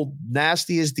physical,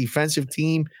 nastiest defensive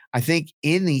team, I think,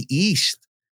 in the East.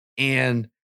 And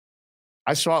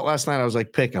I saw it last night. I was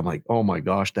like, pick. I'm like, oh my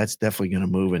gosh, that's definitely going to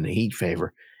move in the Heat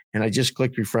favor. And I just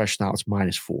clicked refresh. Now it's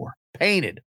 -4.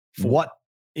 Painted. 4. What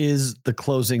is the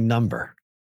closing number?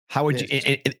 How would you?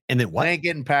 And then what? I ain't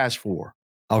getting past 4.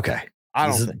 Okay. I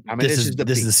don't think. I mean, this is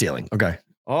the ceiling. Okay.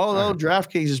 Oh no,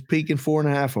 DraftKings is peaking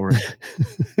 4.5 already.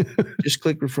 Just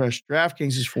click refresh.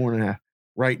 DraftKings is 4.5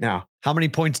 right now. How many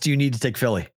points do you need to take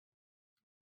Philly?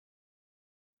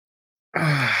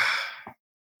 I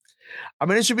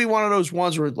mean, it should be one of those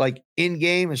ones where, like, in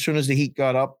game, as soon as the Heat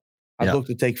got up, I'd look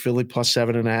to take Philly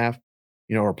 +7.5,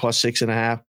 or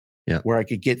 +6.5. Yeah, where I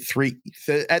could get 3.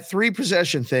 That 3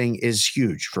 possession thing is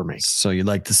huge for me. So you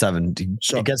like the 7.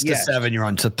 So it gets to 7. You're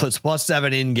on to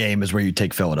 +7 in game is where you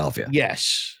take Philadelphia.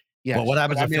 Yes. Yeah. Well, what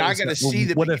happens? I mean, I got to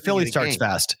see what if Philly starts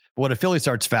fast? What if Philly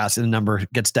starts fast and the number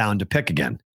gets down to pick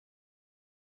again?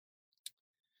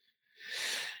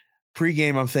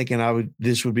 Pre-game, I'm thinking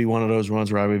this would be one of those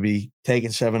ones where I would be taking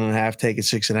 7.5, taking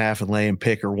 6.5, and laying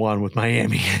pick or 1 with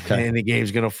Miami. Okay. And the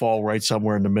game's going to fall right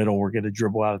somewhere in the middle. We're going to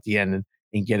dribble out at the end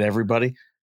and get everybody.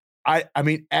 I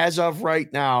mean, as of right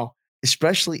now,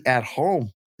 especially at home,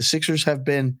 the Sixers have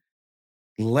been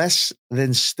less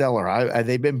than stellar.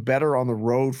 They've been better on the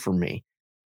road for me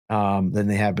than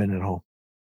they have been at home.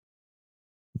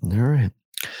 All right.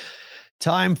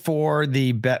 Time for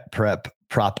the bet prep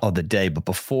prop of the day. But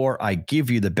before I give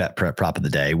you the bet prep prop of the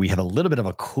day, we have a little bit of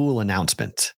a cool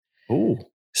announcement. Oh,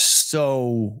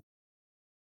 so,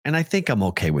 and I think I'm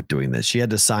okay with doing this. She had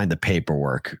to sign the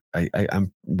paperwork.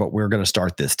 But we're going to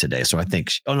start this today. So I think,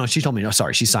 she told me, no,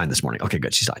 sorry, she signed this morning. Okay,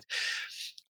 good. She signed.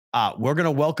 We're going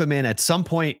to welcome in at some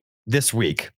point this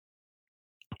week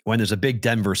when there's a big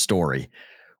Denver story.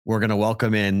 We're going to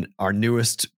welcome in our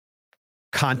newest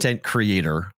content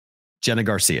creator, Jenna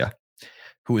Garcia.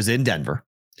 who is in Denver.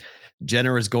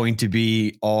 Jenner is going to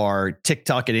be our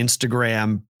TikTok and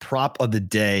Instagram prop of the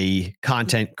day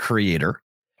content creator.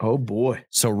 Oh boy.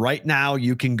 So right now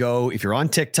you can go, if you're on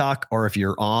TikTok or if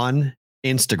you're on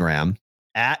Instagram,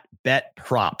 at Bet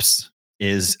Props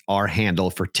is our handle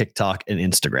for TikTok and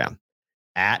Instagram.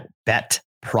 At Bet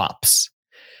Props.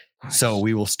 Nice. So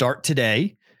we will start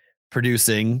today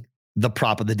producing the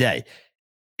prop of the day.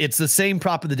 It's the same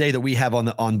prop of the day that we have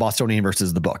on Bostonian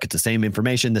versus the book. It's the same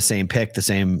information, the same pick, the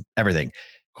same everything.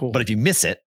 Cool. But if you miss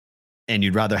it and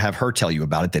you'd rather have her tell you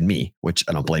about it than me, which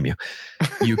I don't blame you,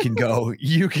 you can go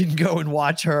and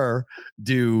watch her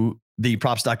do the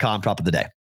props.com prop of the day,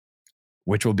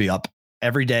 which will be up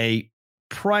every day,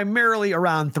 primarily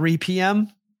around 3 p.m.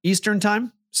 Eastern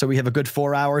time. So we have a good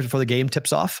 4 hours before the game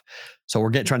tips off. So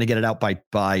we're trying to get it out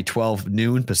by 12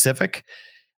 noon Pacific.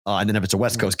 And then if it's a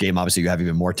West Coast game, obviously you have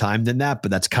even more time than that,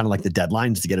 but that's kind of like the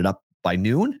deadline is to get it up by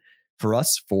noon for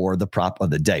us for the prop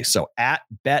of the day. So at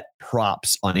Bet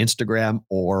Props on Instagram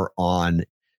or on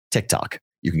TikTok,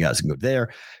 you guys can go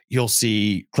there. You'll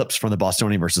see clips from the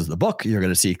Bostonian versus the book. You're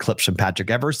going to see clips from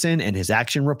Patrick Everson and his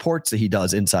action reports that he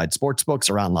does inside sports books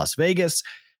around Las Vegas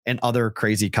and other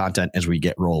crazy content as we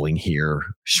get rolling here.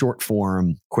 Short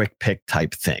form, quick pick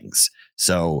type things.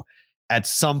 So at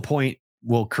some point,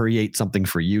 we'll create something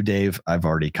for you, Dave. I've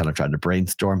already kind of tried to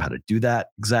brainstorm how to do that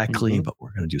exactly, but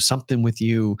we're going to do something with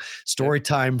you. Story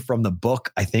time from the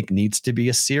book, I think, needs to be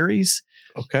a series.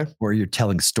 Okay. Where you're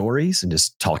telling stories and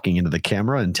just talking into the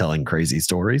camera and telling crazy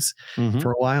stories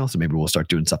for a while. So maybe we'll start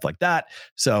doing stuff like that.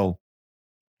 So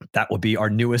that will be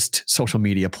our newest social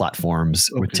media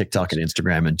platforms with TikTok and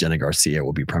Instagram, and Jenna Garcia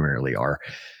will be primarily our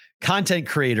content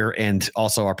creator and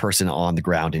also our person on the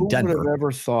ground in Denver. Who would have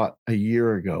ever thought a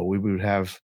year ago we would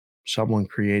have someone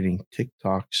creating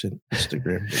TikToks and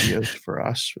Instagram videos for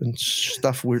us and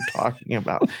stuff we're talking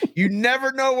about? You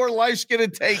never know where life's going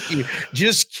to take you.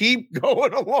 Just keep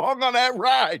going along on that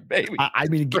ride, baby. I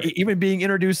mean, even being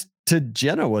introduced to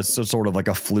Jenna was sort of like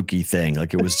a fluky thing.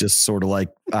 Like it was just sort of like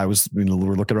we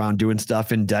were looking around doing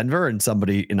stuff in Denver, and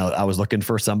somebody, I was looking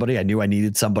for somebody. I knew I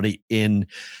needed somebody in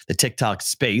the TikTok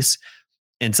space,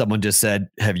 and someone just said,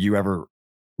 "Have you ever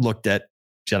looked at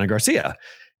Jenna Garcia?"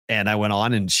 And I went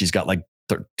on, and she's got like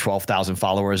 12,000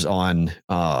 followers on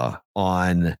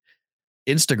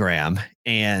Instagram.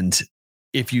 And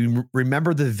if you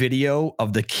remember the video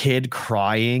of the kid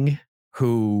crying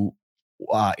who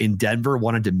in Denver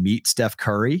wanted to meet Steph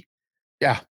Curry.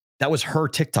 Yeah. That was her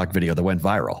TikTok video that went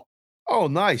viral. Oh,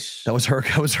 nice. That was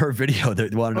her video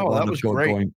that wound up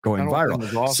going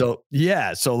viral. Awesome. So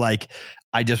yeah. So like,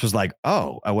 I just was like,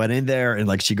 oh, I went in there, and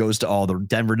like she goes to all the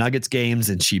Denver Nuggets games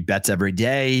and she bets every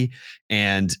day.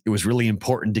 And it was really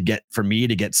important for me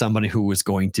to get somebody who was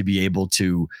going to be able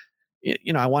to,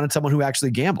 I wanted someone who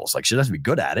actually gambles. Like she doesn't be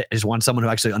good at it. I just want someone who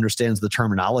actually understands the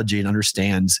terminology and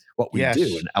understands what we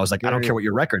do. And I was like, I don't care what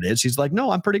your record is. She's like,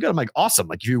 no, I'm pretty good. I'm like, awesome.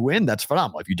 Like if you win, that's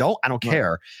phenomenal. If you don't, I don't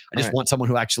care. I just want someone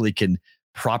who actually can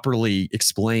properly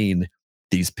explain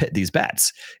these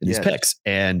bets and these picks.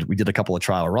 And we did a couple of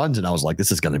trial runs, and I was like,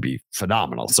 this is going to be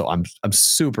phenomenal. So I'm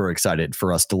super excited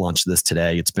for us to launch this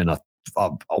today. It's been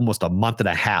almost a month and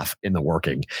a half in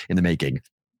the making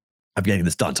of getting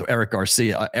this done. So Eric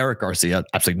Garcia,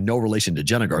 absolutely no relation to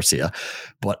Jenna Garcia,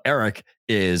 but Eric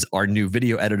is our new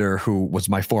video editor who was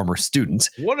my former student.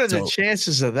 What are the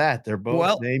chances of that? They're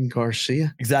both named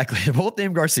Garcia. Exactly. They're both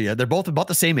named Garcia. They're both about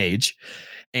the same age.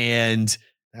 And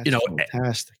that's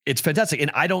fantastic. It's fantastic. And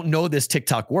I don't know this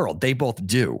TikTok world. They both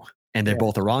do. And they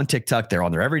both are on TikTok. They're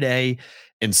on there every day.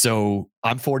 And so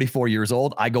I'm 44 years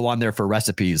old. I go on there for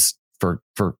recipes for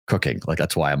cooking. Like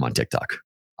that's why I'm on TikTok.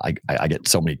 I get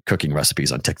so many cooking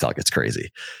recipes on TikTok. It's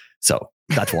crazy. So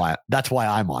that's why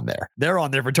I'm on there. They're on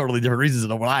there for totally different reasons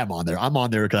than why I'm on there. I'm on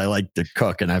there because I like to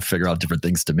cook and I figure out different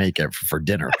things to make for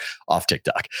dinner off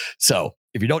TikTok. So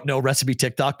if you don't know recipe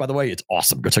TikTok, by the way, it's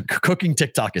awesome. Cooking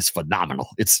TikTok is phenomenal.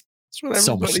 That's what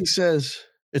everybody says.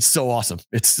 It's so awesome.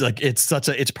 It's like, it's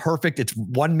perfect. It's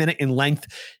 1 minute in length.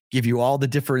 Give you all the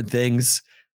different things.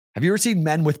 Have you ever seen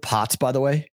Men with Pots, by the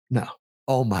way? No.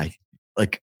 Oh my,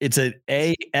 like it's an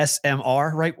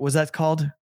ASMR, right? Was that called?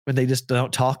 When they just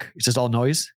don't talk, it's just all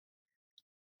noise.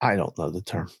 I don't know the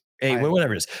term. Hey,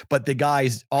 whatever it is. But the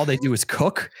guys, all they do is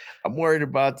cook. I'm worried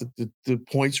about the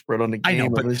point spread on the game. I know,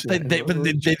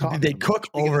 but they cook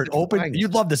over an open.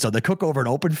 You'd love this though. They cook over an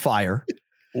open fire.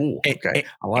 Oh, okay.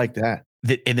 I like that.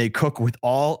 and they cook with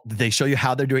they show you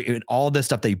how they're doing it and all this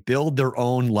stuff. They build their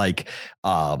own like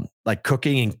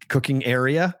cooking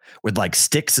area with like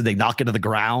sticks, and they knock into the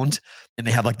ground, and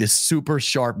they have like this super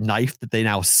sharp knife that they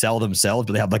now sell themselves,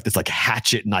 but they have like this like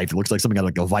hatchet knife. It looks like something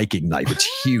like a Viking knife.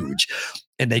 It's huge.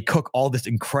 And they cook all this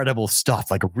incredible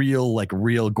stuff, like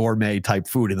real gourmet type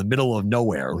food in the middle of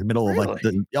nowhere, in the middle of like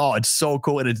it's so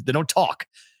cool. And they don't talk.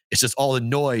 It's just all the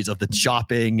noise of the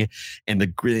chopping and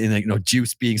the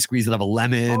juice being squeezed out of a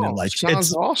lemon. And like,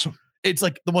 sounds awesome. It's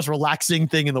like the most relaxing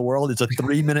thing in the world. It's a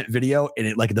 3-minute video, and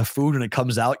it like the food when it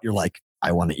comes out, you're like,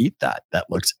 I want to eat that. That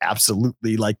looks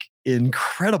absolutely like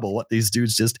incredible. What these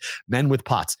dudes men with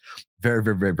pots. Very,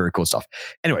 very, very, very cool stuff.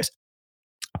 Anyways,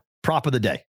 prop of the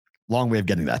day. Long way of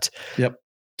getting that. Yep.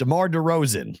 DeMar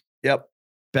DeRozan. Yep.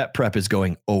 Bet Prep is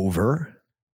going over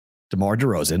DeMar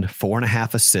DeRozan,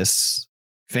 4.5 assists.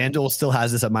 FanDuel still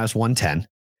has this at -110.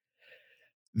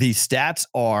 The stats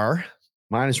are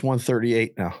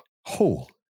 -138 now. Oh,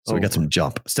 so we got some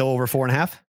jump. Still over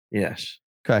 4.5? Yes.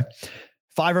 Okay.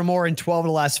 5 or more in 12 of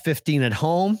the last 15 at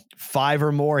home. 5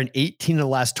 or more in 18 of the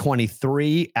last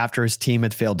 23 after his team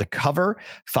had failed to cover.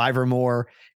 5 or more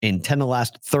in 10 of the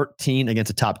last 13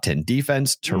 against a top 10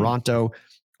 defense. Toronto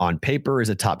on paper is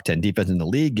a top 10 defense in the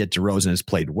league. Yet DeRozan has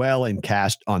played well and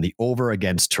cashed on the over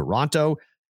against Toronto.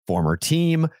 Former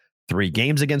team, 3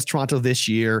 games against Toronto this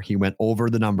year. He went over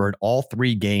the number in all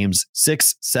 3 games,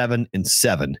 6, 7, and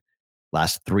 7.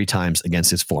 Last 3 times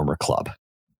against his former club.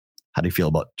 How do you feel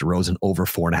about DeRozan over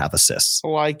 4.5 assists? I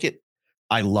like it.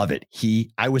 I love it.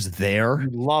 I was there. You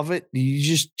love it. You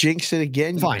just jinx it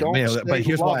again. Fine, but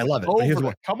here's why I love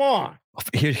it. Come on.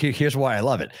 Here's why I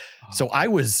love it. So I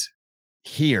was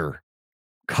here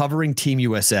covering Team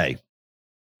USA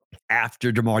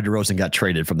after DeMar DeRozan got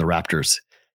traded from the Raptors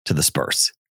to the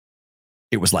Spurs.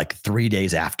 It was like 3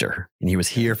 days after, and he was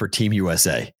here for Team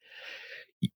USA.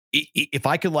 If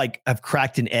I could like have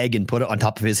cracked an egg and put it on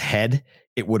top of his head,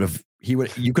 you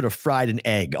could have fried an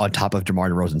egg on top of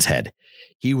DeMar DeRozan's head.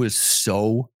 He was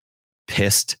so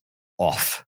pissed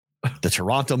off. The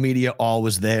Toronto media all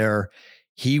was there.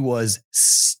 He was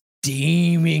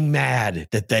steaming mad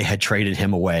that they had traded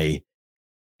him away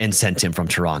and sent him from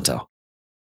Toronto.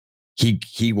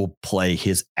 He will play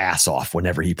his ass off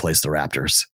whenever he plays the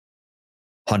Raptors.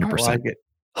 100%. Like it.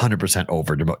 100%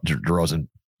 over DeRozan.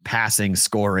 Passing,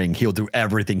 scoring, he'll do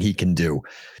everything he can do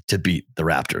to beat the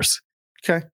Raptors.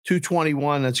 Okay.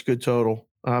 221. That's a good total.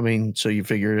 I mean, so you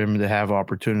figure him to have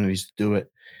opportunities to do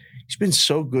it. He's been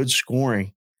so good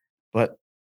scoring, but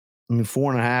I mean,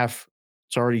 4.5,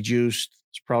 it's already juiced.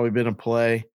 It's probably been a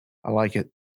play. I like it.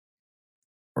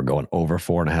 We're going over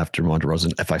 4.5 DeMar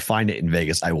DeRozan. If I find it in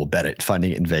Vegas, I will bet it.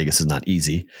 Finding it in Vegas is not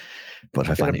easy, but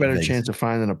if I find a better chance of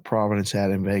finding a Providence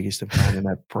hat in Vegas than finding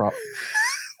that prop.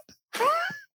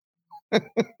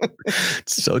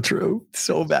 It's so true.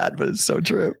 So bad, but it's so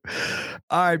true.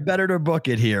 All right, better to book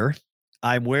it here.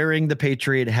 I'm wearing the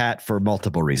Patriot hat for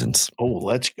multiple reasons. Oh,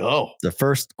 let's go. The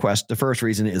first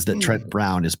reason is that Trent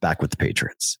Brown is back with the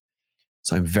Patriots.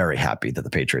 So I'm very happy that the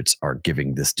Patriots are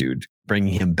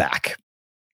bringing him back.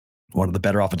 One of the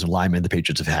better offensive linemen the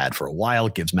Patriots have had for a while.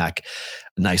 Gives Mac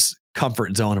a nice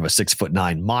comfort zone of a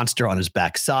 6'9" monster on his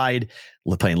backside,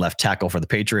 playing left tackle for the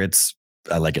Patriots.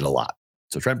 I like it a lot.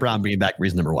 So Trent Brown being back,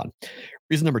 reason number 1.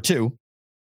 Reason number 2,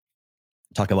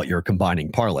 talk about your combining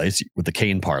parlays with the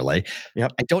Kane parlay.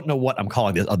 Yep. I don't know what I'm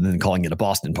calling this other than calling it a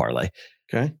Boston parlay.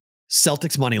 Okay.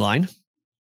 Celtics money line.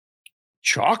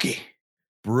 Chalky.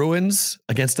 Bruins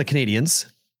against the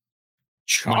Canadians.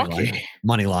 Chalky.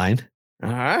 Money line. All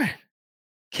right.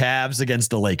 Cavs against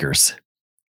the Lakers.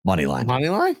 Money line. Money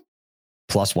line?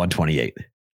 Plus 128.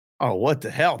 Oh, what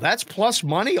the hell? That's plus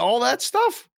money? All that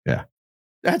stuff? Yeah.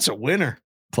 That's a winner.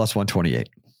 Plus 128.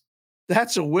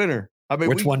 That's a winner. I mean,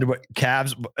 which one do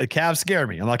Cavs scare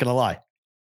me? I'm not going to lie.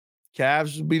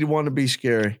 Cavs would be the one to be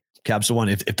scary. Cavs the one.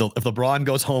 If LeBron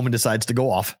goes home and decides to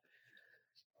go off,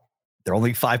 they're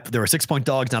only 5. They were 6-point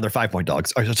dogs. Now they're 5-point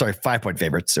dogs. Or, sorry, 5-point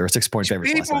favorites. They were 6-point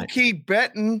favorites last night. People keep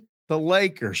betting the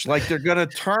Lakers like they're going to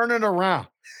turn it around.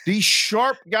 These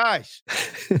sharp guys.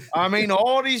 I mean,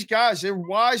 all these guys, they're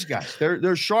wise guys.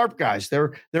 They're sharp guys.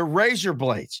 They're razor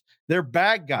blades. They're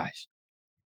bad guys.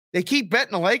 They keep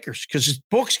betting the Lakers because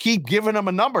books keep giving them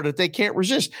a number that they can't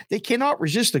resist. They cannot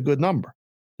resist a good number.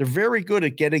 They're very good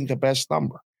at getting the best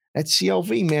number. That's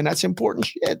CLV, man. That's important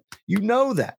shit. You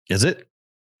know that. Is it?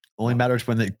 Only matters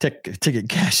when the ticket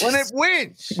cashes. When it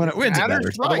wins. When it wins, it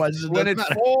matters. Right. Otherwise, when it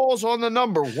falls on the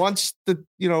number, once the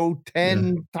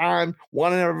 10 time,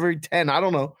 1 in every 10, I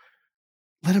don't know.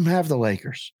 Let them have the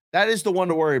Lakers. That is the one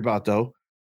to worry about, though,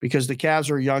 because the Cavs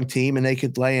are a young team and they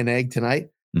could lay an egg tonight.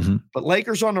 But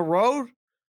Lakers on the road,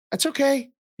 that's okay.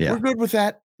 Yeah. We're good with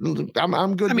that.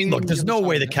 I'm good. I mean, look, there's no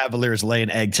way the Cavaliers lay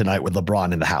an egg tonight with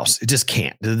LeBron in the house. It just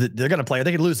can't. They're going to play.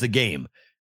 They could lose the game,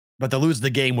 but they'll lose the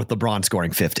game with LeBron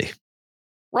scoring 50.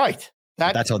 Right.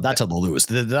 That's how they'll lose.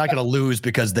 They're not going to lose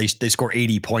because they score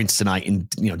 80 points tonight and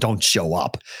don't show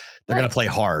up. They're going to play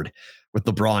hard with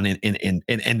LeBron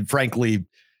and frankly,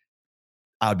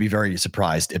 I would be very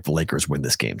surprised if the Lakers win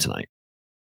this game tonight.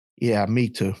 Yeah, me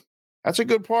too. That's a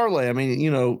good parlay. I mean,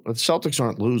 the Celtics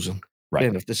aren't losing. Right.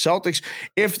 And if the Celtics,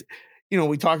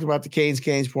 we talked about the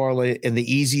Canes parlay and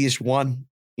the easiest one,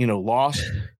 loss.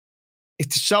 If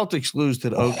the Celtics lose to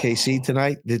the OKC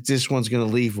tonight, that this one's going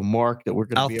to leave a mark that we're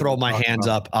going to. I'll throw my hands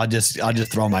up. I'll just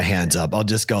throw my hands up. I'll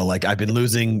just go like I've been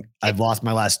losing. I've lost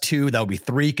my last 2. That would be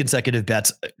 3 consecutive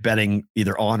bets betting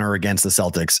either on or against the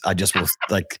Celtics. I just will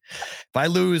like if I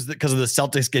lose because of the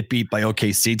Celtics get beat by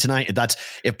OKC tonight.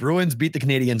 If Bruins beat the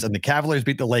Canadians and the Cavaliers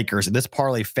beat the Lakers, and this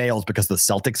parlay fails because the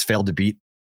Celtics failed to beat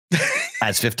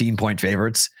as 15-point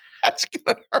favorites. That's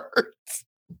gonna hurt.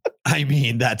 I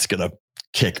mean, that's gonna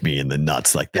kick me in the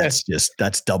nuts. Like that's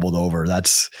doubled over.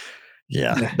 That's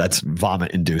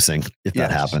vomit inducing if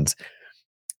that happens.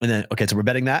 And then, okay, so we're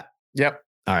betting that. Yep.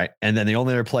 All right. And then the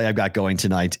only other play I've got going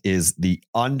tonight is the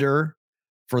under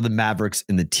for the Mavericks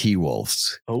and the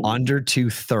T-Wolves. Under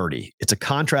 230. It's a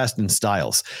contrast in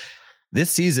styles.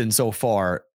 This season so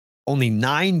far, only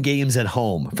 9 games at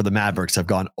home for the Mavericks have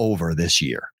gone over this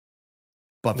year.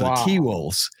 But for the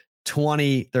T-Wolves,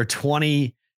 20, I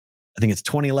think it's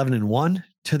 20-11-1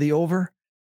 to the over.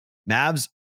 Mavs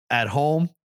at home,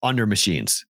 under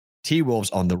machines. T-Wolves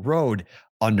on the road,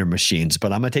 under machines.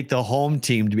 But I'm going to take the home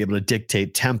team to be able to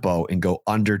dictate tempo and go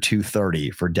under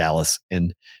 230 for Dallas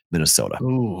and Minnesota.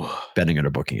 Ooh. Betting it or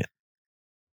booking it.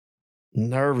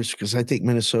 Nervous because I think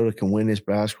Minnesota can win this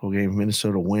basketball game. If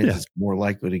Minnesota wins, it's more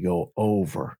likely to go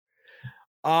over.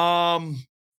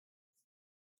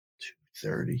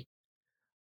 230.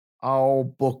 I'll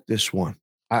book this one.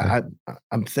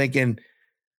 I'm thinking,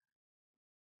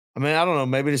 I don't know,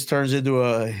 maybe this turns into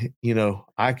a,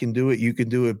 I can do it, you can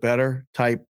do it better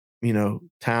type,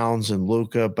 Towns and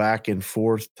Luka back and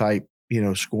forth type,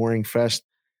 scoring fest.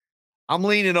 I'm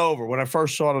leaning over. When I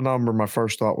first saw the number, my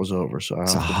first thought was over. So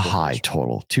it's a high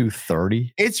total,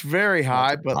 230. It's very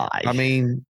high, but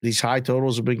these high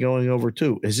totals have been going over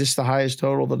too. Is this the highest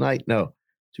total of the night? No,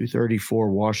 234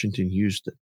 Washington,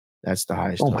 Houston. That's the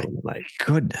highest total of the night.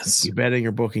 Goodness. You betting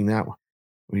or booking that one?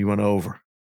 Or you went over?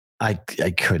 I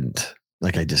couldn't.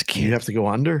 Like I just can't. You have to go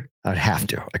under? I'd have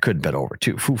to. I couldn't bet over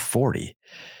 240.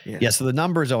 Yeah. So the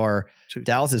numbers are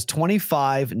Dallas is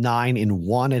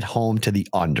 25-9-1 at home to the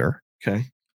under. Okay.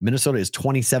 Minnesota is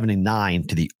 27-9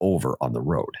 to the over on the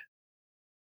road.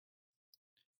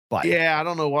 But I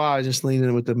don't know why. I just leaned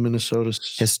in with the Minnesota.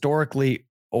 Historically,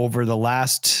 over the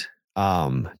last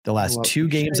 2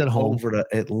 games at home, over to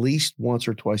at least once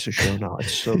or twice a show now.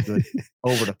 It's so good.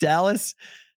 Over to Dallas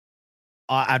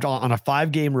on a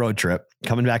 5-game road trip,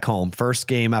 coming back home. First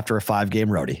game after a 5-game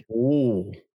roadie.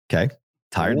 Ooh. Okay.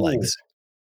 Tired legs.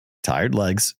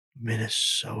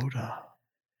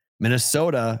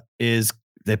 Minnesota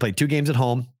they played 2 games at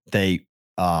home. They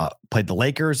played the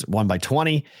Lakers, won by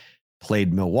 20,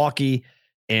 played Milwaukee,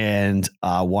 and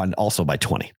won also by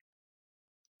 20.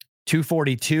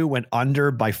 242 went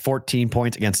under by 14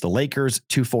 points against the Lakers.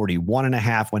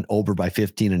 241.5 went over by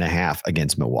 15.5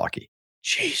 against Milwaukee.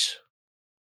 Jeez.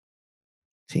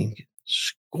 Team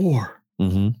score.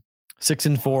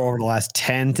 6-4 over the last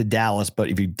 10 to Dallas. But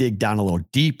if you dig down a little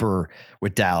deeper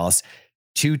with Dallas,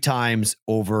 2 times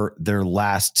over their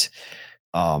last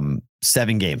 7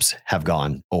 games have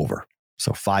gone over.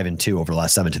 So 5-2 over the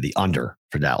last 7 to the under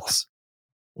for Dallas.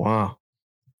 Wow.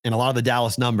 And a lot of the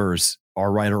Dallas numbers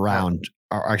are right around,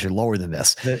 are actually lower than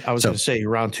this. I was going to say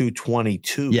around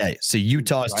 222. Yeah. So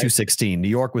Utah is 216. New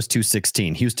York was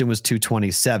 216. Houston was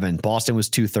 227. Boston was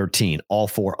 213. All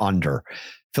 4 under.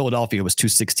 Philadelphia was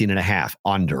 216.5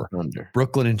 under.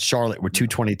 Brooklyn and Charlotte were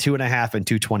 222.5 and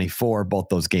 224. Both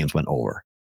those games went over.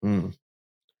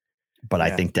 But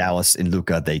I think Dallas and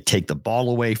Luka, they take the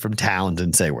ball away from Towns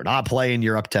and say, we're not playing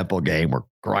your up-tempo game. We're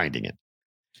grinding it.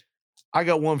 I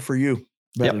got one for you.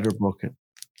 Better book it.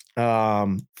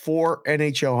 4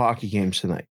 NHL hockey games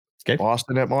tonight. Okay.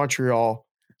 Boston at Montreal,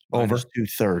 over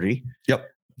 230. Yep.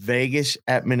 Vegas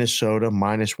at Minnesota,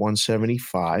 minus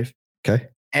 175. Okay.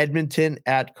 Edmonton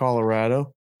at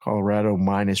Colorado,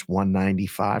 minus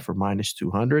 195 or minus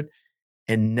 200.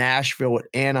 And Nashville at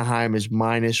Anaheim is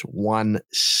minus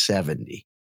 170.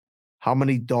 How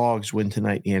many dogs win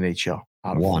tonight in the NHL?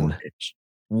 Out of 1. 4 games?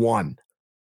 1.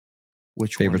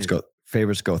 Which favorites go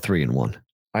 3-1.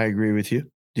 I agree with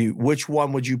you. Which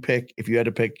one would you pick if you had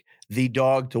to pick the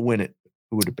dog to win it?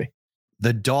 Who would it be?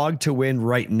 The dog to win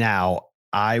right now,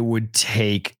 I would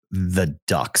take the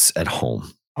Ducks at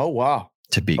home. Oh, wow.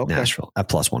 To beat Nashville at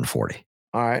plus 140.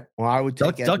 All right. Well, I would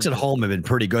take Ducks at home have been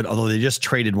pretty good, although they just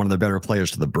traded one of the better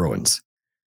players to the Bruins.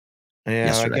 Yeah,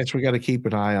 yesterday. I guess we got to keep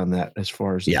an eye on that as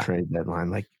far as the trade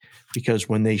deadline. Because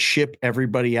when they ship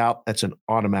everybody out, that's an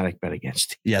automatic bet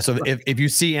against. Yeah. So if you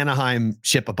see Anaheim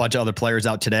ship a bunch of other players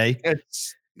out today,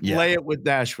 lay it with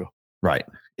Nashville. Right.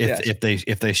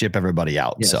 If they ship everybody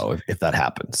out. Yes. So if that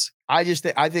happens. I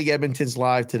think Edmonton's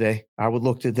live today. I would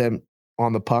look at them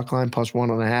on the puck line plus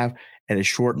 1.5 and a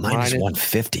short minus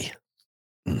 150.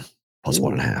 Plus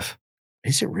 1.5.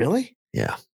 Is it really?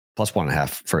 Yeah. Plus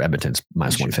 1.5 for Edmonton's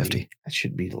minus 150. That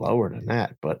should be lower than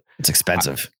that, but it's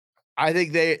expensive. I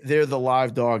think they're the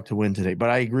live dog to win today, but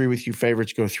I agree with you.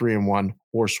 Favorites go 3-1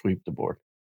 or sweep the board.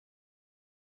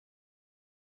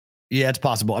 Yeah, it's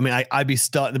possible. I mean, I'd be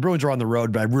stuck. The Bruins are on the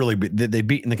road, but they've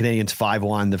beaten the Canadiens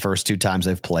 5-1 the first 2 times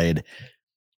they've played.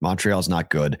 Montreal's not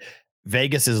good.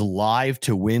 Vegas is live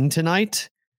to win tonight,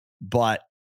 but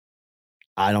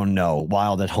I don't know.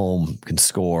 Wild at home can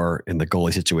score in the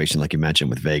goalie situation, like you mentioned,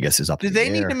 with Vegas is up. Do they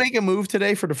need to make a move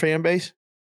today for the fan base?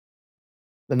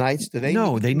 The Knights? Do they?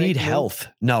 No, they need health.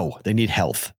 No, they need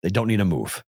health. They don't need a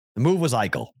move. The move was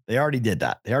Eichel. They already did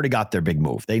that. They already got their big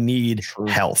move. They need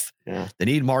health. Yeah. They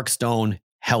need Mark Stone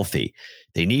healthy.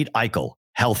 They need Eichel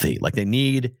healthy. Like they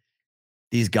need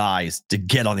these guys to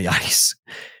get on the ice.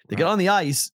 They get on the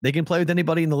ice, they can play with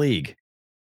anybody in the league.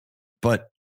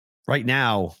 But right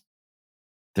now,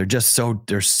 they're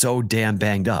so damn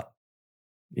banged up.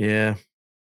 Yeah.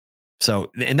 So,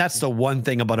 and that's the one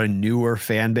thing about a newer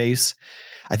fan base.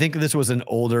 I think this was an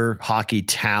older hockey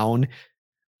town.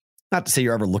 Not to say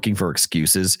you're ever looking for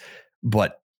excuses,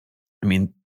 but I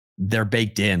mean, they're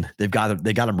baked in. They got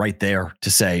them right there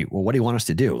to say, well, what do you want us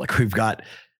to do? Like we've got,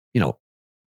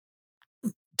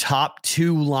 top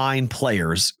 2 line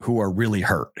players who are really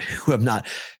hurt, who have not.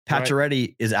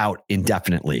 Pacioretty is out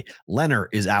indefinitely. Leonard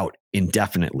is out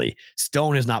indefinitely.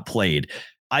 Stone has not played.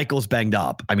 Eichel's banged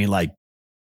up. I mean, like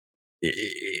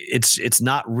it's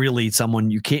not really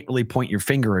someone you can't really point your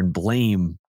finger and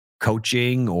blame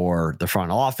coaching or the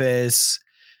front office.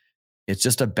 It's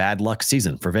just a bad luck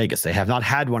season for Vegas. They have not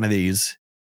had one of these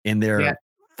in their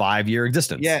 5-year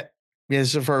existence. Yeah,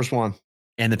 it's the first one.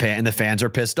 And the fans are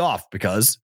pissed off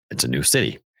because it's a new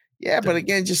city. Yeah, but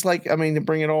again, just to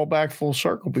bring it all back full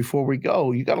circle before we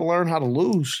go, you got to learn how to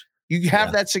lose. You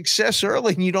have that success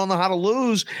early and you don't know how to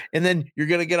lose, and then you're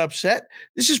going to get upset.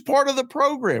 This is part of the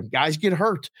program. Guys get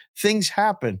hurt. Things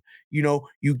happen. You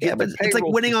get but it's like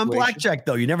winning on blackjack,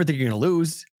 though. You never think you're going to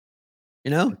lose.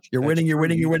 You're winning.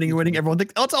 Everyone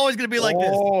thinks, it's always going to be like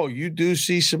this. Oh, you do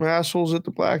see some assholes at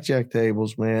the blackjack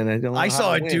tables, man. I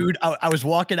saw a dude. I was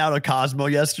walking out of Cosmo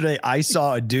yesterday. I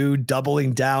saw a dude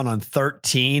doubling down on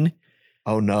 13.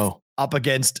 Oh no! Up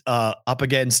against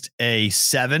a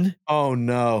 7. Oh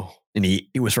no! And he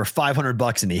was for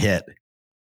 $500 and he hit.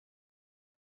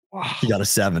 Wow. He got a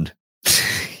 7.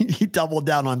 He doubled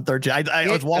down on 13. I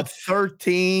was walking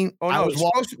 13.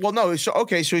 Oh no! So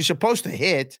he's supposed to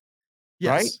hit.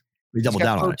 Yes. Right? He doubled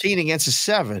down on 13 against a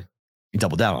 7. He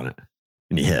doubled down on it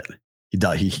and he hit. He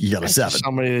got a 7.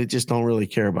 Somebody that just don't really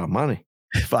care about money.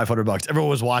 $500.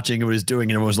 Everyone was watching what he was doing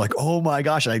and everyone was like, oh my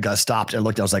gosh. And I got stopped and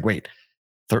looked. I was like, wait,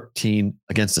 13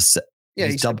 against a 7. Yeah,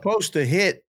 he's supposed to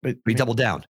hit, but he doubled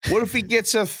down. What if he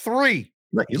gets a 3?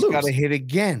 Right, he's got to hit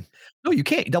again. No, you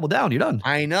can't. You double down. You're done.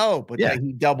 I know, but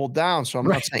he doubled down. So I'm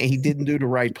not saying he didn't do the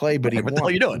right play, but what the hell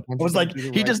are you doing? It was like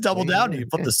he just doubled down and he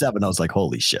flipped the 7. I was like,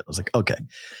 holy shit. I was like, okay,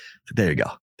 there you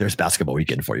go. There's basketball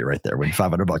weekend for you right there. Win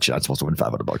 $500. You're not supposed to win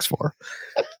 $500 for.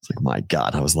 It's like, my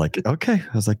God. I was like, okay.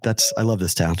 I was like, I love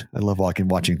this town. I love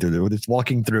watching through. It's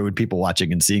walking through and people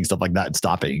watching and seeing stuff like that and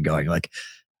stopping and going like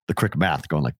the quick math,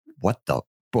 going like, what the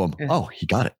boom? Yeah. Oh, he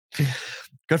got it.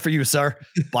 Good for you, sir.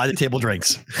 Buy the table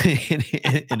drinks.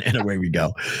 and away we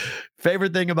go.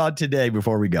 Favorite thing about today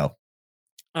before we go?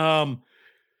 Favorite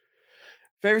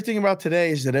thing about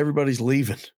today is that everybody's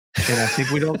leaving. And I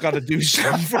think we don't got to do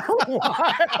something for a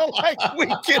while. Like we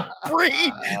can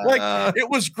breathe. Like it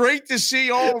was great to see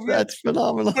all of you. That's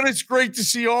phenomenal. But it's great to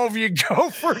see all of you go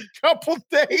for a couple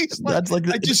days. That's like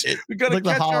we got like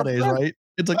the holidays, right?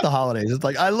 It's like the holidays. It's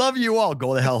like, I love you all.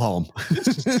 Go the hell home.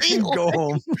 Go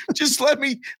home. Just let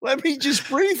me just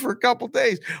breathe for a couple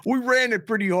days. We ran it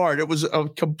pretty hard. It was a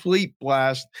complete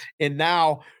blast. And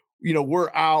now,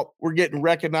 we're out. We're getting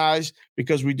recognized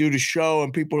because we do the show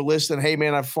and people are listening. Hey,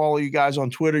 man, I follow you guys on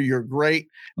Twitter. You're great.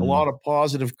 A lot of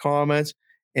positive comments.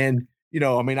 And,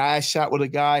 I sat with a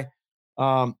guy,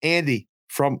 Andy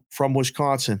from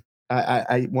Wisconsin.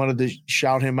 I wanted to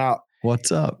shout him out.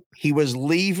 What's up? He was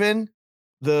leaving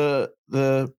the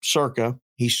Circa.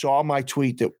 He saw my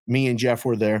tweet that me and Jeff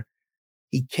were there.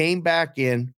 He came back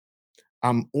in.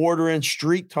 I'm ordering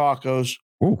street tacos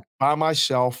by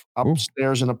myself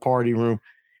upstairs in a party room.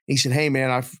 He said, "Hey man,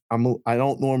 I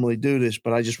don't normally do this,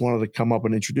 but I just wanted to come up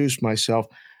and introduce myself.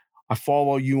 I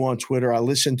follow you on Twitter. I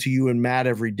listen to you and Matt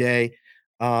every day.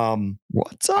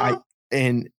 What's up?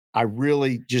 I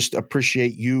really just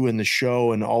appreciate you and the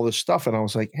show and all this stuff." And I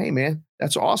was like, "Hey man,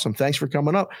 that's awesome. Thanks for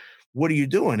coming up. What are you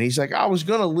doing?" He's like, "I was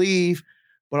gonna leave,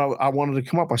 but I wanted to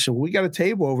come up." I said, "Well, we got a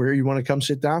table over here. You want to come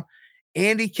sit down?"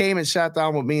 Andy came and sat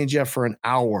down with me and Jeff for an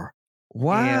hour.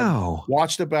 Wow.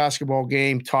 Watched the basketball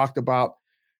game, talked about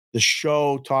the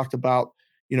show, talked about,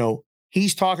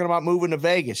 he's talking about moving to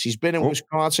Vegas. He's been in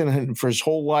Wisconsin for his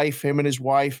whole life, him and his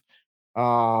wife.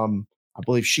 I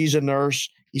believe she's a nurse.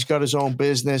 He's got his own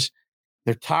business.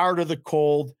 They're tired of the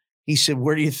cold. He said,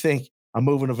 "Where do you think I'm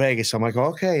moving to Vegas?" I'm like,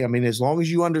 "Okay. I mean, as long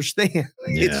as you understand,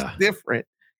 it's different.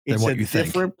 It's a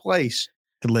different place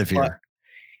to live here." But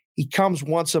he comes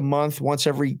once a month, once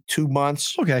every 2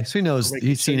 months. Okay. So he knows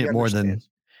he's seen it more than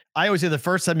I always say. The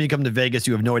first time you come to Vegas,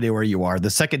 you have no idea where you are. The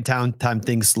second time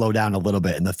things slow down a little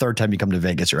bit. And the third time you come to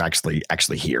Vegas, you're actually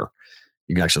here.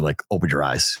 You can actually open your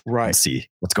eyes and see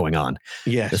what's going on.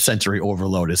 Yes. The sensory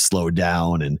overload is slowed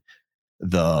down, and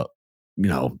the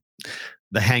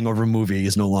Hangover movie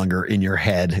is no longer in your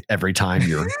head every time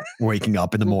you're waking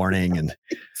up in the morning, and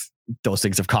those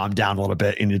things have calmed down a little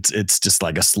bit, and it's just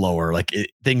like a slower,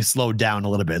 things slowed down a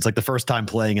little bit. It's like the first time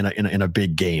playing in a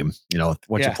big game.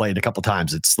 Once you play it a couple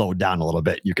times, it's slowed down a little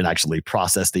bit. You can actually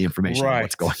process the information of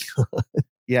what's going on.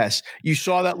 Yes. You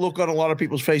saw that look on a lot of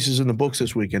people's faces in the books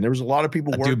this weekend. There was a lot of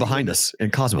people working. Dude behind us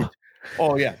in Cosmo.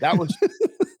 Oh yeah. That was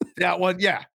that one.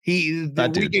 Yeah.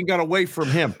 The weekend got away from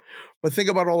him. But think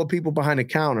about all the people behind the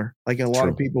counter, a lot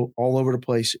of people all over the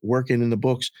place working in the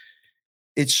books.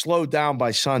 It slowed down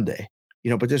by Sunday,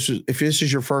 but if this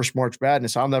is your first March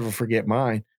Madness, I'll never forget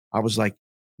mine. I was like,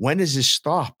 when does this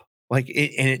stop? And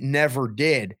it never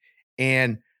did.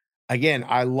 And again,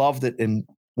 I loved it. And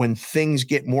when things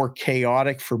get more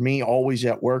chaotic for me, always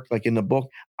at work, like in the book,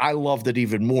 I loved it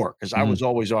even more because I was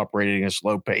always operating at a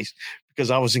slow pace because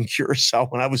I was in Curacao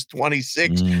when I was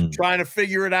 26, trying to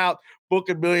figure it out,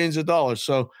 booking millions of dollars.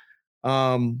 So,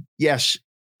 yes,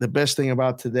 the best thing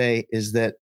about today is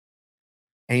that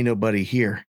ain't nobody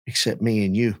here except me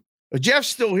and you. But Jeff's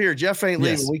still here. Jeff ain't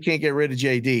leaving. We can't get rid of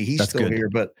JD. He's still here,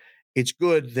 but it's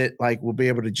good that we'll be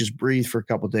able to just breathe for a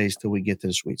couple of days till we get to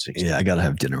the Sweet 16. Yeah, I got to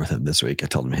have dinner with him this week. I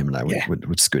told him and I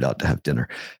would scoot out to have dinner.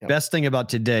 Yep. Best thing about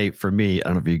today for me,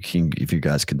 I don't know if you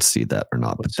guys can see that or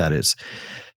not, but that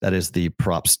is the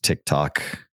props TikTok.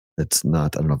 It's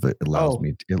not, I don't know if it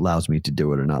allows me to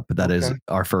do it or not, but that is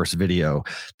our first video.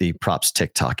 The props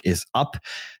TikTok is up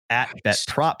at Bet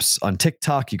Props on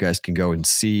TikTok. You guys can go and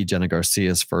see Jenna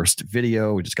Garcia's first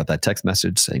video. We just got that text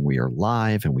message saying we are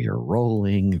live and we are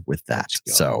rolling with that.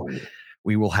 So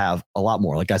we will have a lot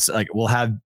more. Like I said, we'll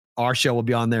have our show will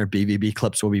be on there. BVB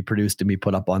clips will be produced and be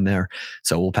put up on there.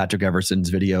 So will Patrick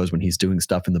Everson's videos when he's doing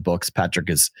stuff in the books. Patrick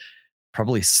is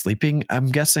probably sleeping, I'm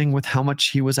guessing, with how much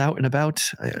he was out and about.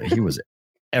 He was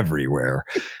everywhere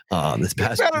this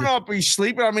past. He better not be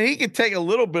sleeping. I mean, he could take a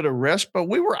little bit of rest, but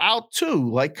we were out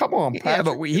too. Come on, Patrick. Yeah,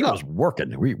 but he was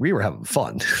working. We were having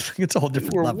fun. It's a whole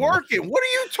different level. We're working. What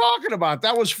are you talking about?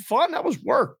 That was fun. That was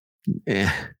work.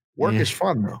 Yeah. Work is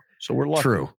fun though. So we're lucky.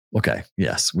 True. Okay.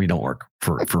 Yes, we don't work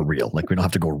for real. We don't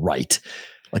have to go write.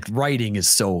 Writing is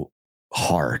so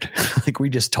hard. We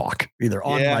just talk either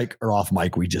on mic or off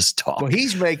mic. We just talk. Well,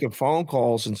 he's making phone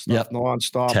calls and stuff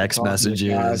nonstop, text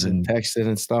messages and texting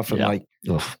and stuff. And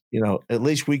at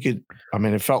least we could,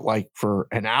 it felt like for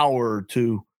an hour or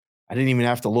two, I didn't even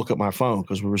have to look at my phone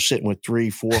because we were sitting with 3,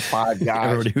 4, 5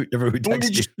 guys. everybody we were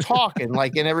just talking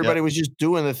and everybody was just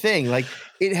doing the thing.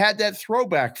 It had that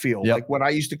throwback feel. Like when I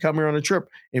used to come here on a trip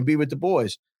and be with the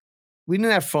boys. We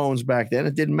didn't have phones back then.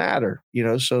 It didn't matter,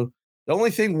 so the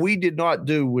only thing we did not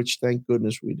do, which thank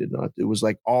goodness we did not do, was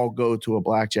all go to a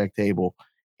blackjack table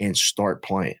and start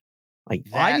playing.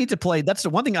 I need to play. That's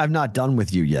the one thing I've not done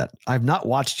with you yet. I've not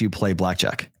watched you play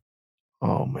blackjack.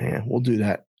 Oh man, we'll do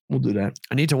that.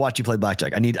 I need to watch you play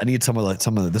blackjack. I need some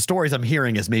of the stories I'm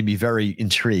hearing has made me very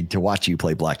intrigued to watch you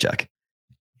play blackjack.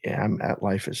 Yeah, that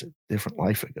life is a different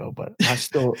life ago, but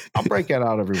I'll break that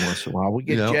out every once in a while. We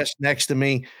get Jess next to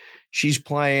me. She's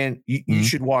playing. You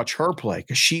should watch her play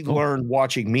because she learned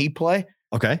watching me play.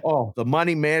 Okay. Oh, the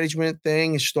money management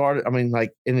thing started. I mean,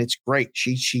 like, and it's great.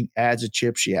 She adds a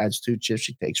chip. She adds 2 chips.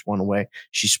 She takes one away.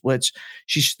 She splits.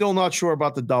 She's still not sure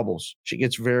about the doubles. She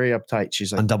gets very uptight.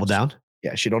 She's like, on double down?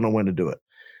 Yeah, she don't know when to do it.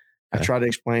 Okay. I try to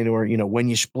explain to her, when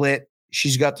you split,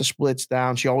 she's got the splits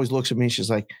down. She always looks at me. She's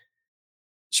like,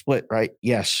 split, right?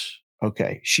 Yes.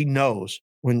 Okay. She knows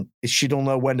when she don't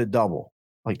know when to double.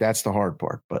 Like, that's the hard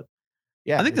part. But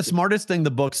yeah, I think the smartest thing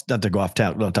the books, not to go off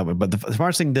topic, but the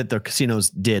smartest thing that the casinos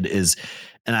did is,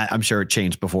 and I'm sure it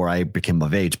changed before I became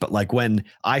of age, but like when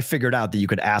I figured out that you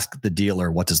could ask the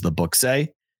dealer, what does the book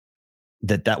say?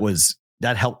 That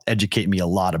helped educate me a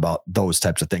lot about those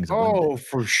types of things. Oh,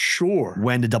 for sure.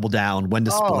 When to double down, when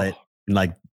to split,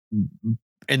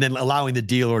 and then allowing the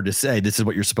dealer to say, this is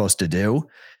what you're supposed to do.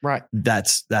 Right.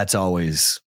 That's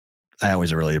always, I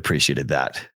always really appreciated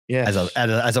that. Yeah.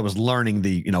 As I was learning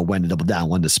the, when to double down,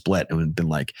 when to split, and been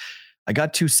like, I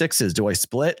got 2 6s. Do I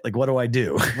split? Like, what do I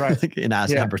do? Right. And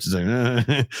ask that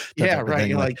person. Yeah. Right.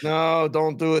 You're like, no,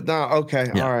 don't do it now. Okay.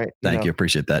 Yeah, all right. Thank you.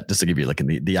 Appreciate that. Just to give you like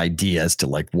the idea as to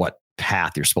like what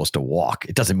path you're supposed to walk.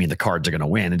 It doesn't mean the cards are going to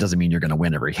win. It doesn't mean you're going to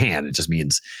win every hand. It just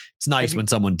means it's nice when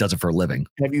someone does it for a living.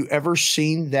 Have you ever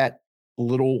seen that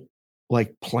little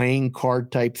like playing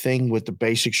card type thing with the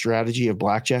basic strategy of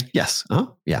blackjack? Yes.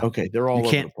 Yeah. Okay. They're all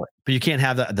over the place. But you can't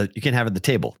have that. You can't have it at the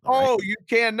table. Oh, right? you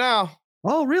can now.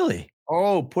 Oh, really?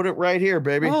 Oh, put it right here,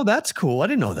 baby. Oh, that's cool. I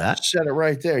didn't know that. Set it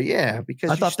right there. Yeah, because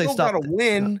I thought they got to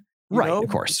win, right? Of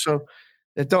course. So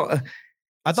it don't.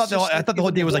 I thought the whole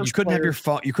idea was like you couldn't have your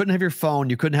phone. You couldn't have your phone.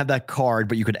 You couldn't have that card,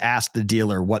 but you could ask the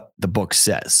dealer what the book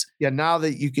says. Yeah. Now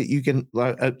that you can.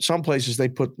 Some places they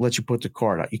let you put the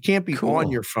card out. You can't be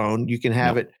on your phone. You can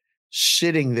have it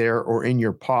sitting there or in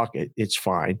your pocket. It's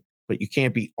fine, but you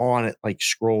can't be on it like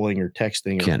scrolling or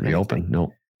texting. Can't be open.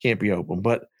 No, can't be open.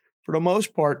 But for the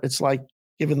most part, it's like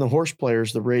giving the horse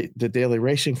players the daily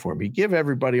racing form. You give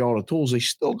everybody all the tools, they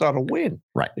still got to win.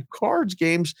 Right. The cards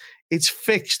games, it's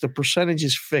fixed. The percentage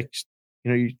is fixed.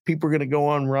 People are going to go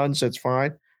on runs. That's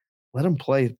fine. Let them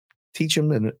play. Teach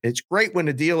them. And it's great when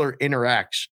the dealer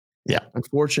interacts. Yeah.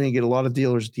 Unfortunately, you get a lot of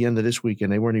dealers at the end of this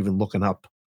weekend. They weren't even looking up.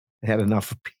 They had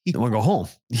enough of people. They want to go home.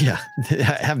 Yeah.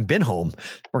 I haven't been home.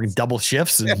 Working double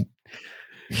shifts and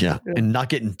and not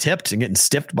getting tipped and getting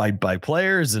stiffed by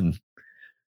players. And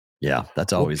yeah,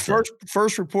 that's always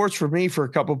first reports for me for a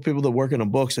couple of people that work in the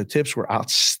books. The tips were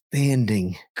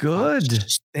outstanding. Good.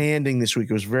 Outstanding this week.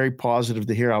 It was very positive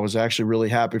to hear. I was actually really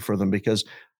happy for them because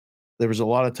there was a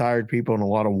lot of tired people and a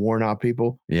lot of worn out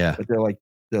people. Yeah. But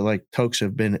they're like Tokes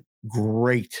have been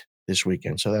great this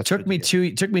weekend. So that took me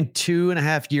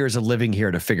 2.5 years of living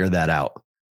here to figure that out,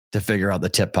 to figure out the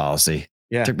tip policy.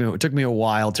 Yeah. It took me a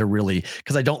while to really,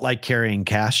 because I don't like carrying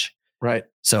cash. Right.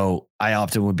 So I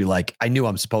often would be like, I knew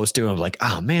I'm supposed to. And I was like,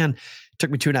 oh man, it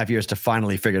took me 2.5 years to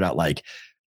finally figure it out. Like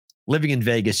living in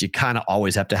Vegas, you kind of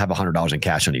always have to have $100 in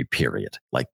cash on you, period.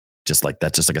 Like, just like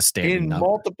that's just like a standing number.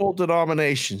 Multiple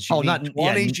denominations. You need not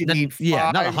 20s, you need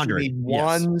 5s, not 100. you need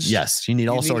ones. Yes. You need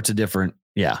all sorts of different.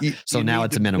 Yeah. So now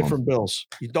it's a minimum. Different bills.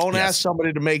 You don't ask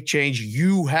somebody to make change.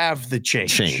 You have the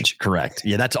change. Correct.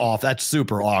 Yeah. That's off. That's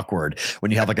super awkward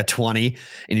when you have like a 20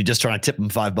 and you're just trying to tip them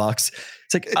 $5.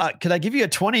 It's like, can I give you a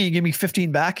 20? You give me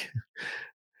 15 back?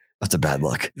 That's a bad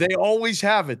look. They always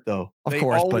have it though. Of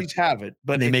course, always have it.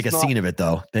 But they make a scene of it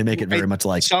though. They make it very much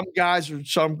like some guys or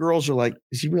some girls are like,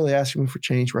 is he really asking me for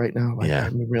change right now? Like, I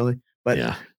mean, really?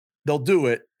 But they'll do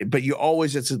it. But you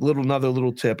always, it's another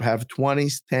little tip. Have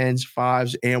 20s, 10s,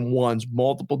 5s, and 1s,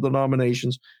 multiple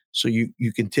denominations. So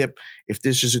you can tip. If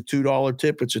this is a $2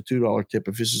 tip, it's a $2 tip.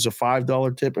 If this is a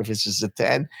 $5 tip, if this is a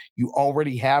 10, you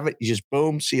already have it. You just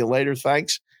boom, see you later.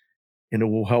 Thanks. And it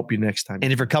will help you next time.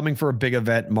 And if you're coming for a big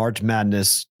event, March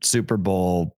Madness, Super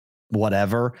Bowl,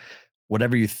 whatever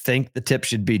you think the tip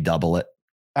should be, double it.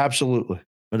 Absolutely.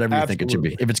 Whatever you think it should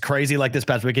be. If it's crazy like this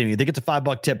past weekend, you think it's a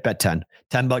 $5 tip, bet 10.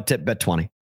 $10 tip, bet 20.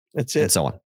 That's it. And so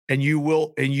on. And you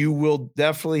will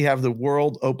definitely have the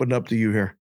world opened up to you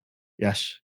here.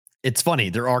 Yes. It's funny.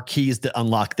 There are keys to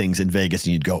unlock things in Vegas,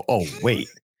 and you'd go, oh, wait.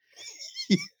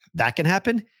 That can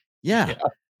happen? Yeah.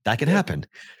 That can happen.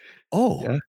 Oh.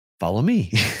 Yeah. Follow me.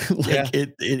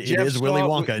 It is Willy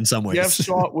Wonka in some ways. Jeff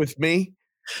saw it with me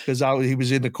because he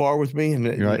was in the car with me,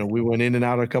 and we went in and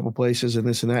out of a couple places and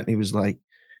this and that, and he was like,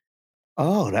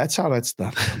 "Oh, that's how that's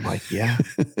done." I'm like, "Yeah,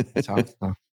 that's how it's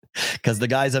done." Because the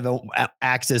guys have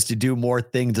access to do more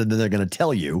things than they're going to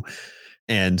tell you,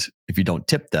 and if you don't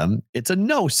tip them, it's a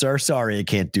no, sir. Sorry, I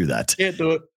can't do that. Can't do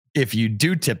it. If you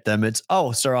do tip them, it's,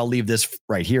 oh, sir, I'll leave this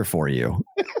right here for you.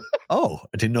 Oh,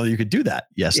 I didn't know you could do that.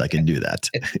 Yes, I can do that.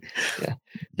 Yeah.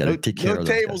 No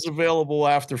tables available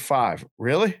after 5.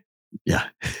 Really? Yeah.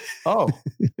 Oh,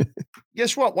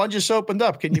 guess what? One just opened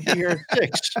up. Can you be here at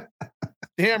 6?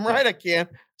 Damn right I can.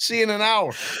 See you in an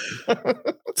hour.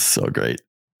 So great.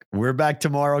 We're back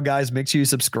tomorrow, guys. Make sure you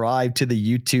subscribe to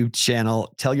the YouTube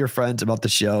channel. Tell your friends about the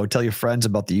show. Tell your friends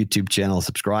about the YouTube channel.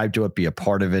 Subscribe to it. Be a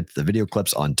part of it. The video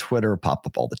clips on Twitter pop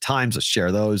up all the time, so share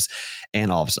those.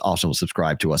 And also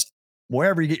subscribe to us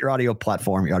wherever you get your audio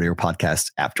platform, your audio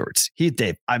podcast afterwards. He's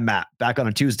Dave. I'm Matt. Back on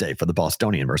a Tuesday for the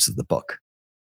Bostonian versus the Book.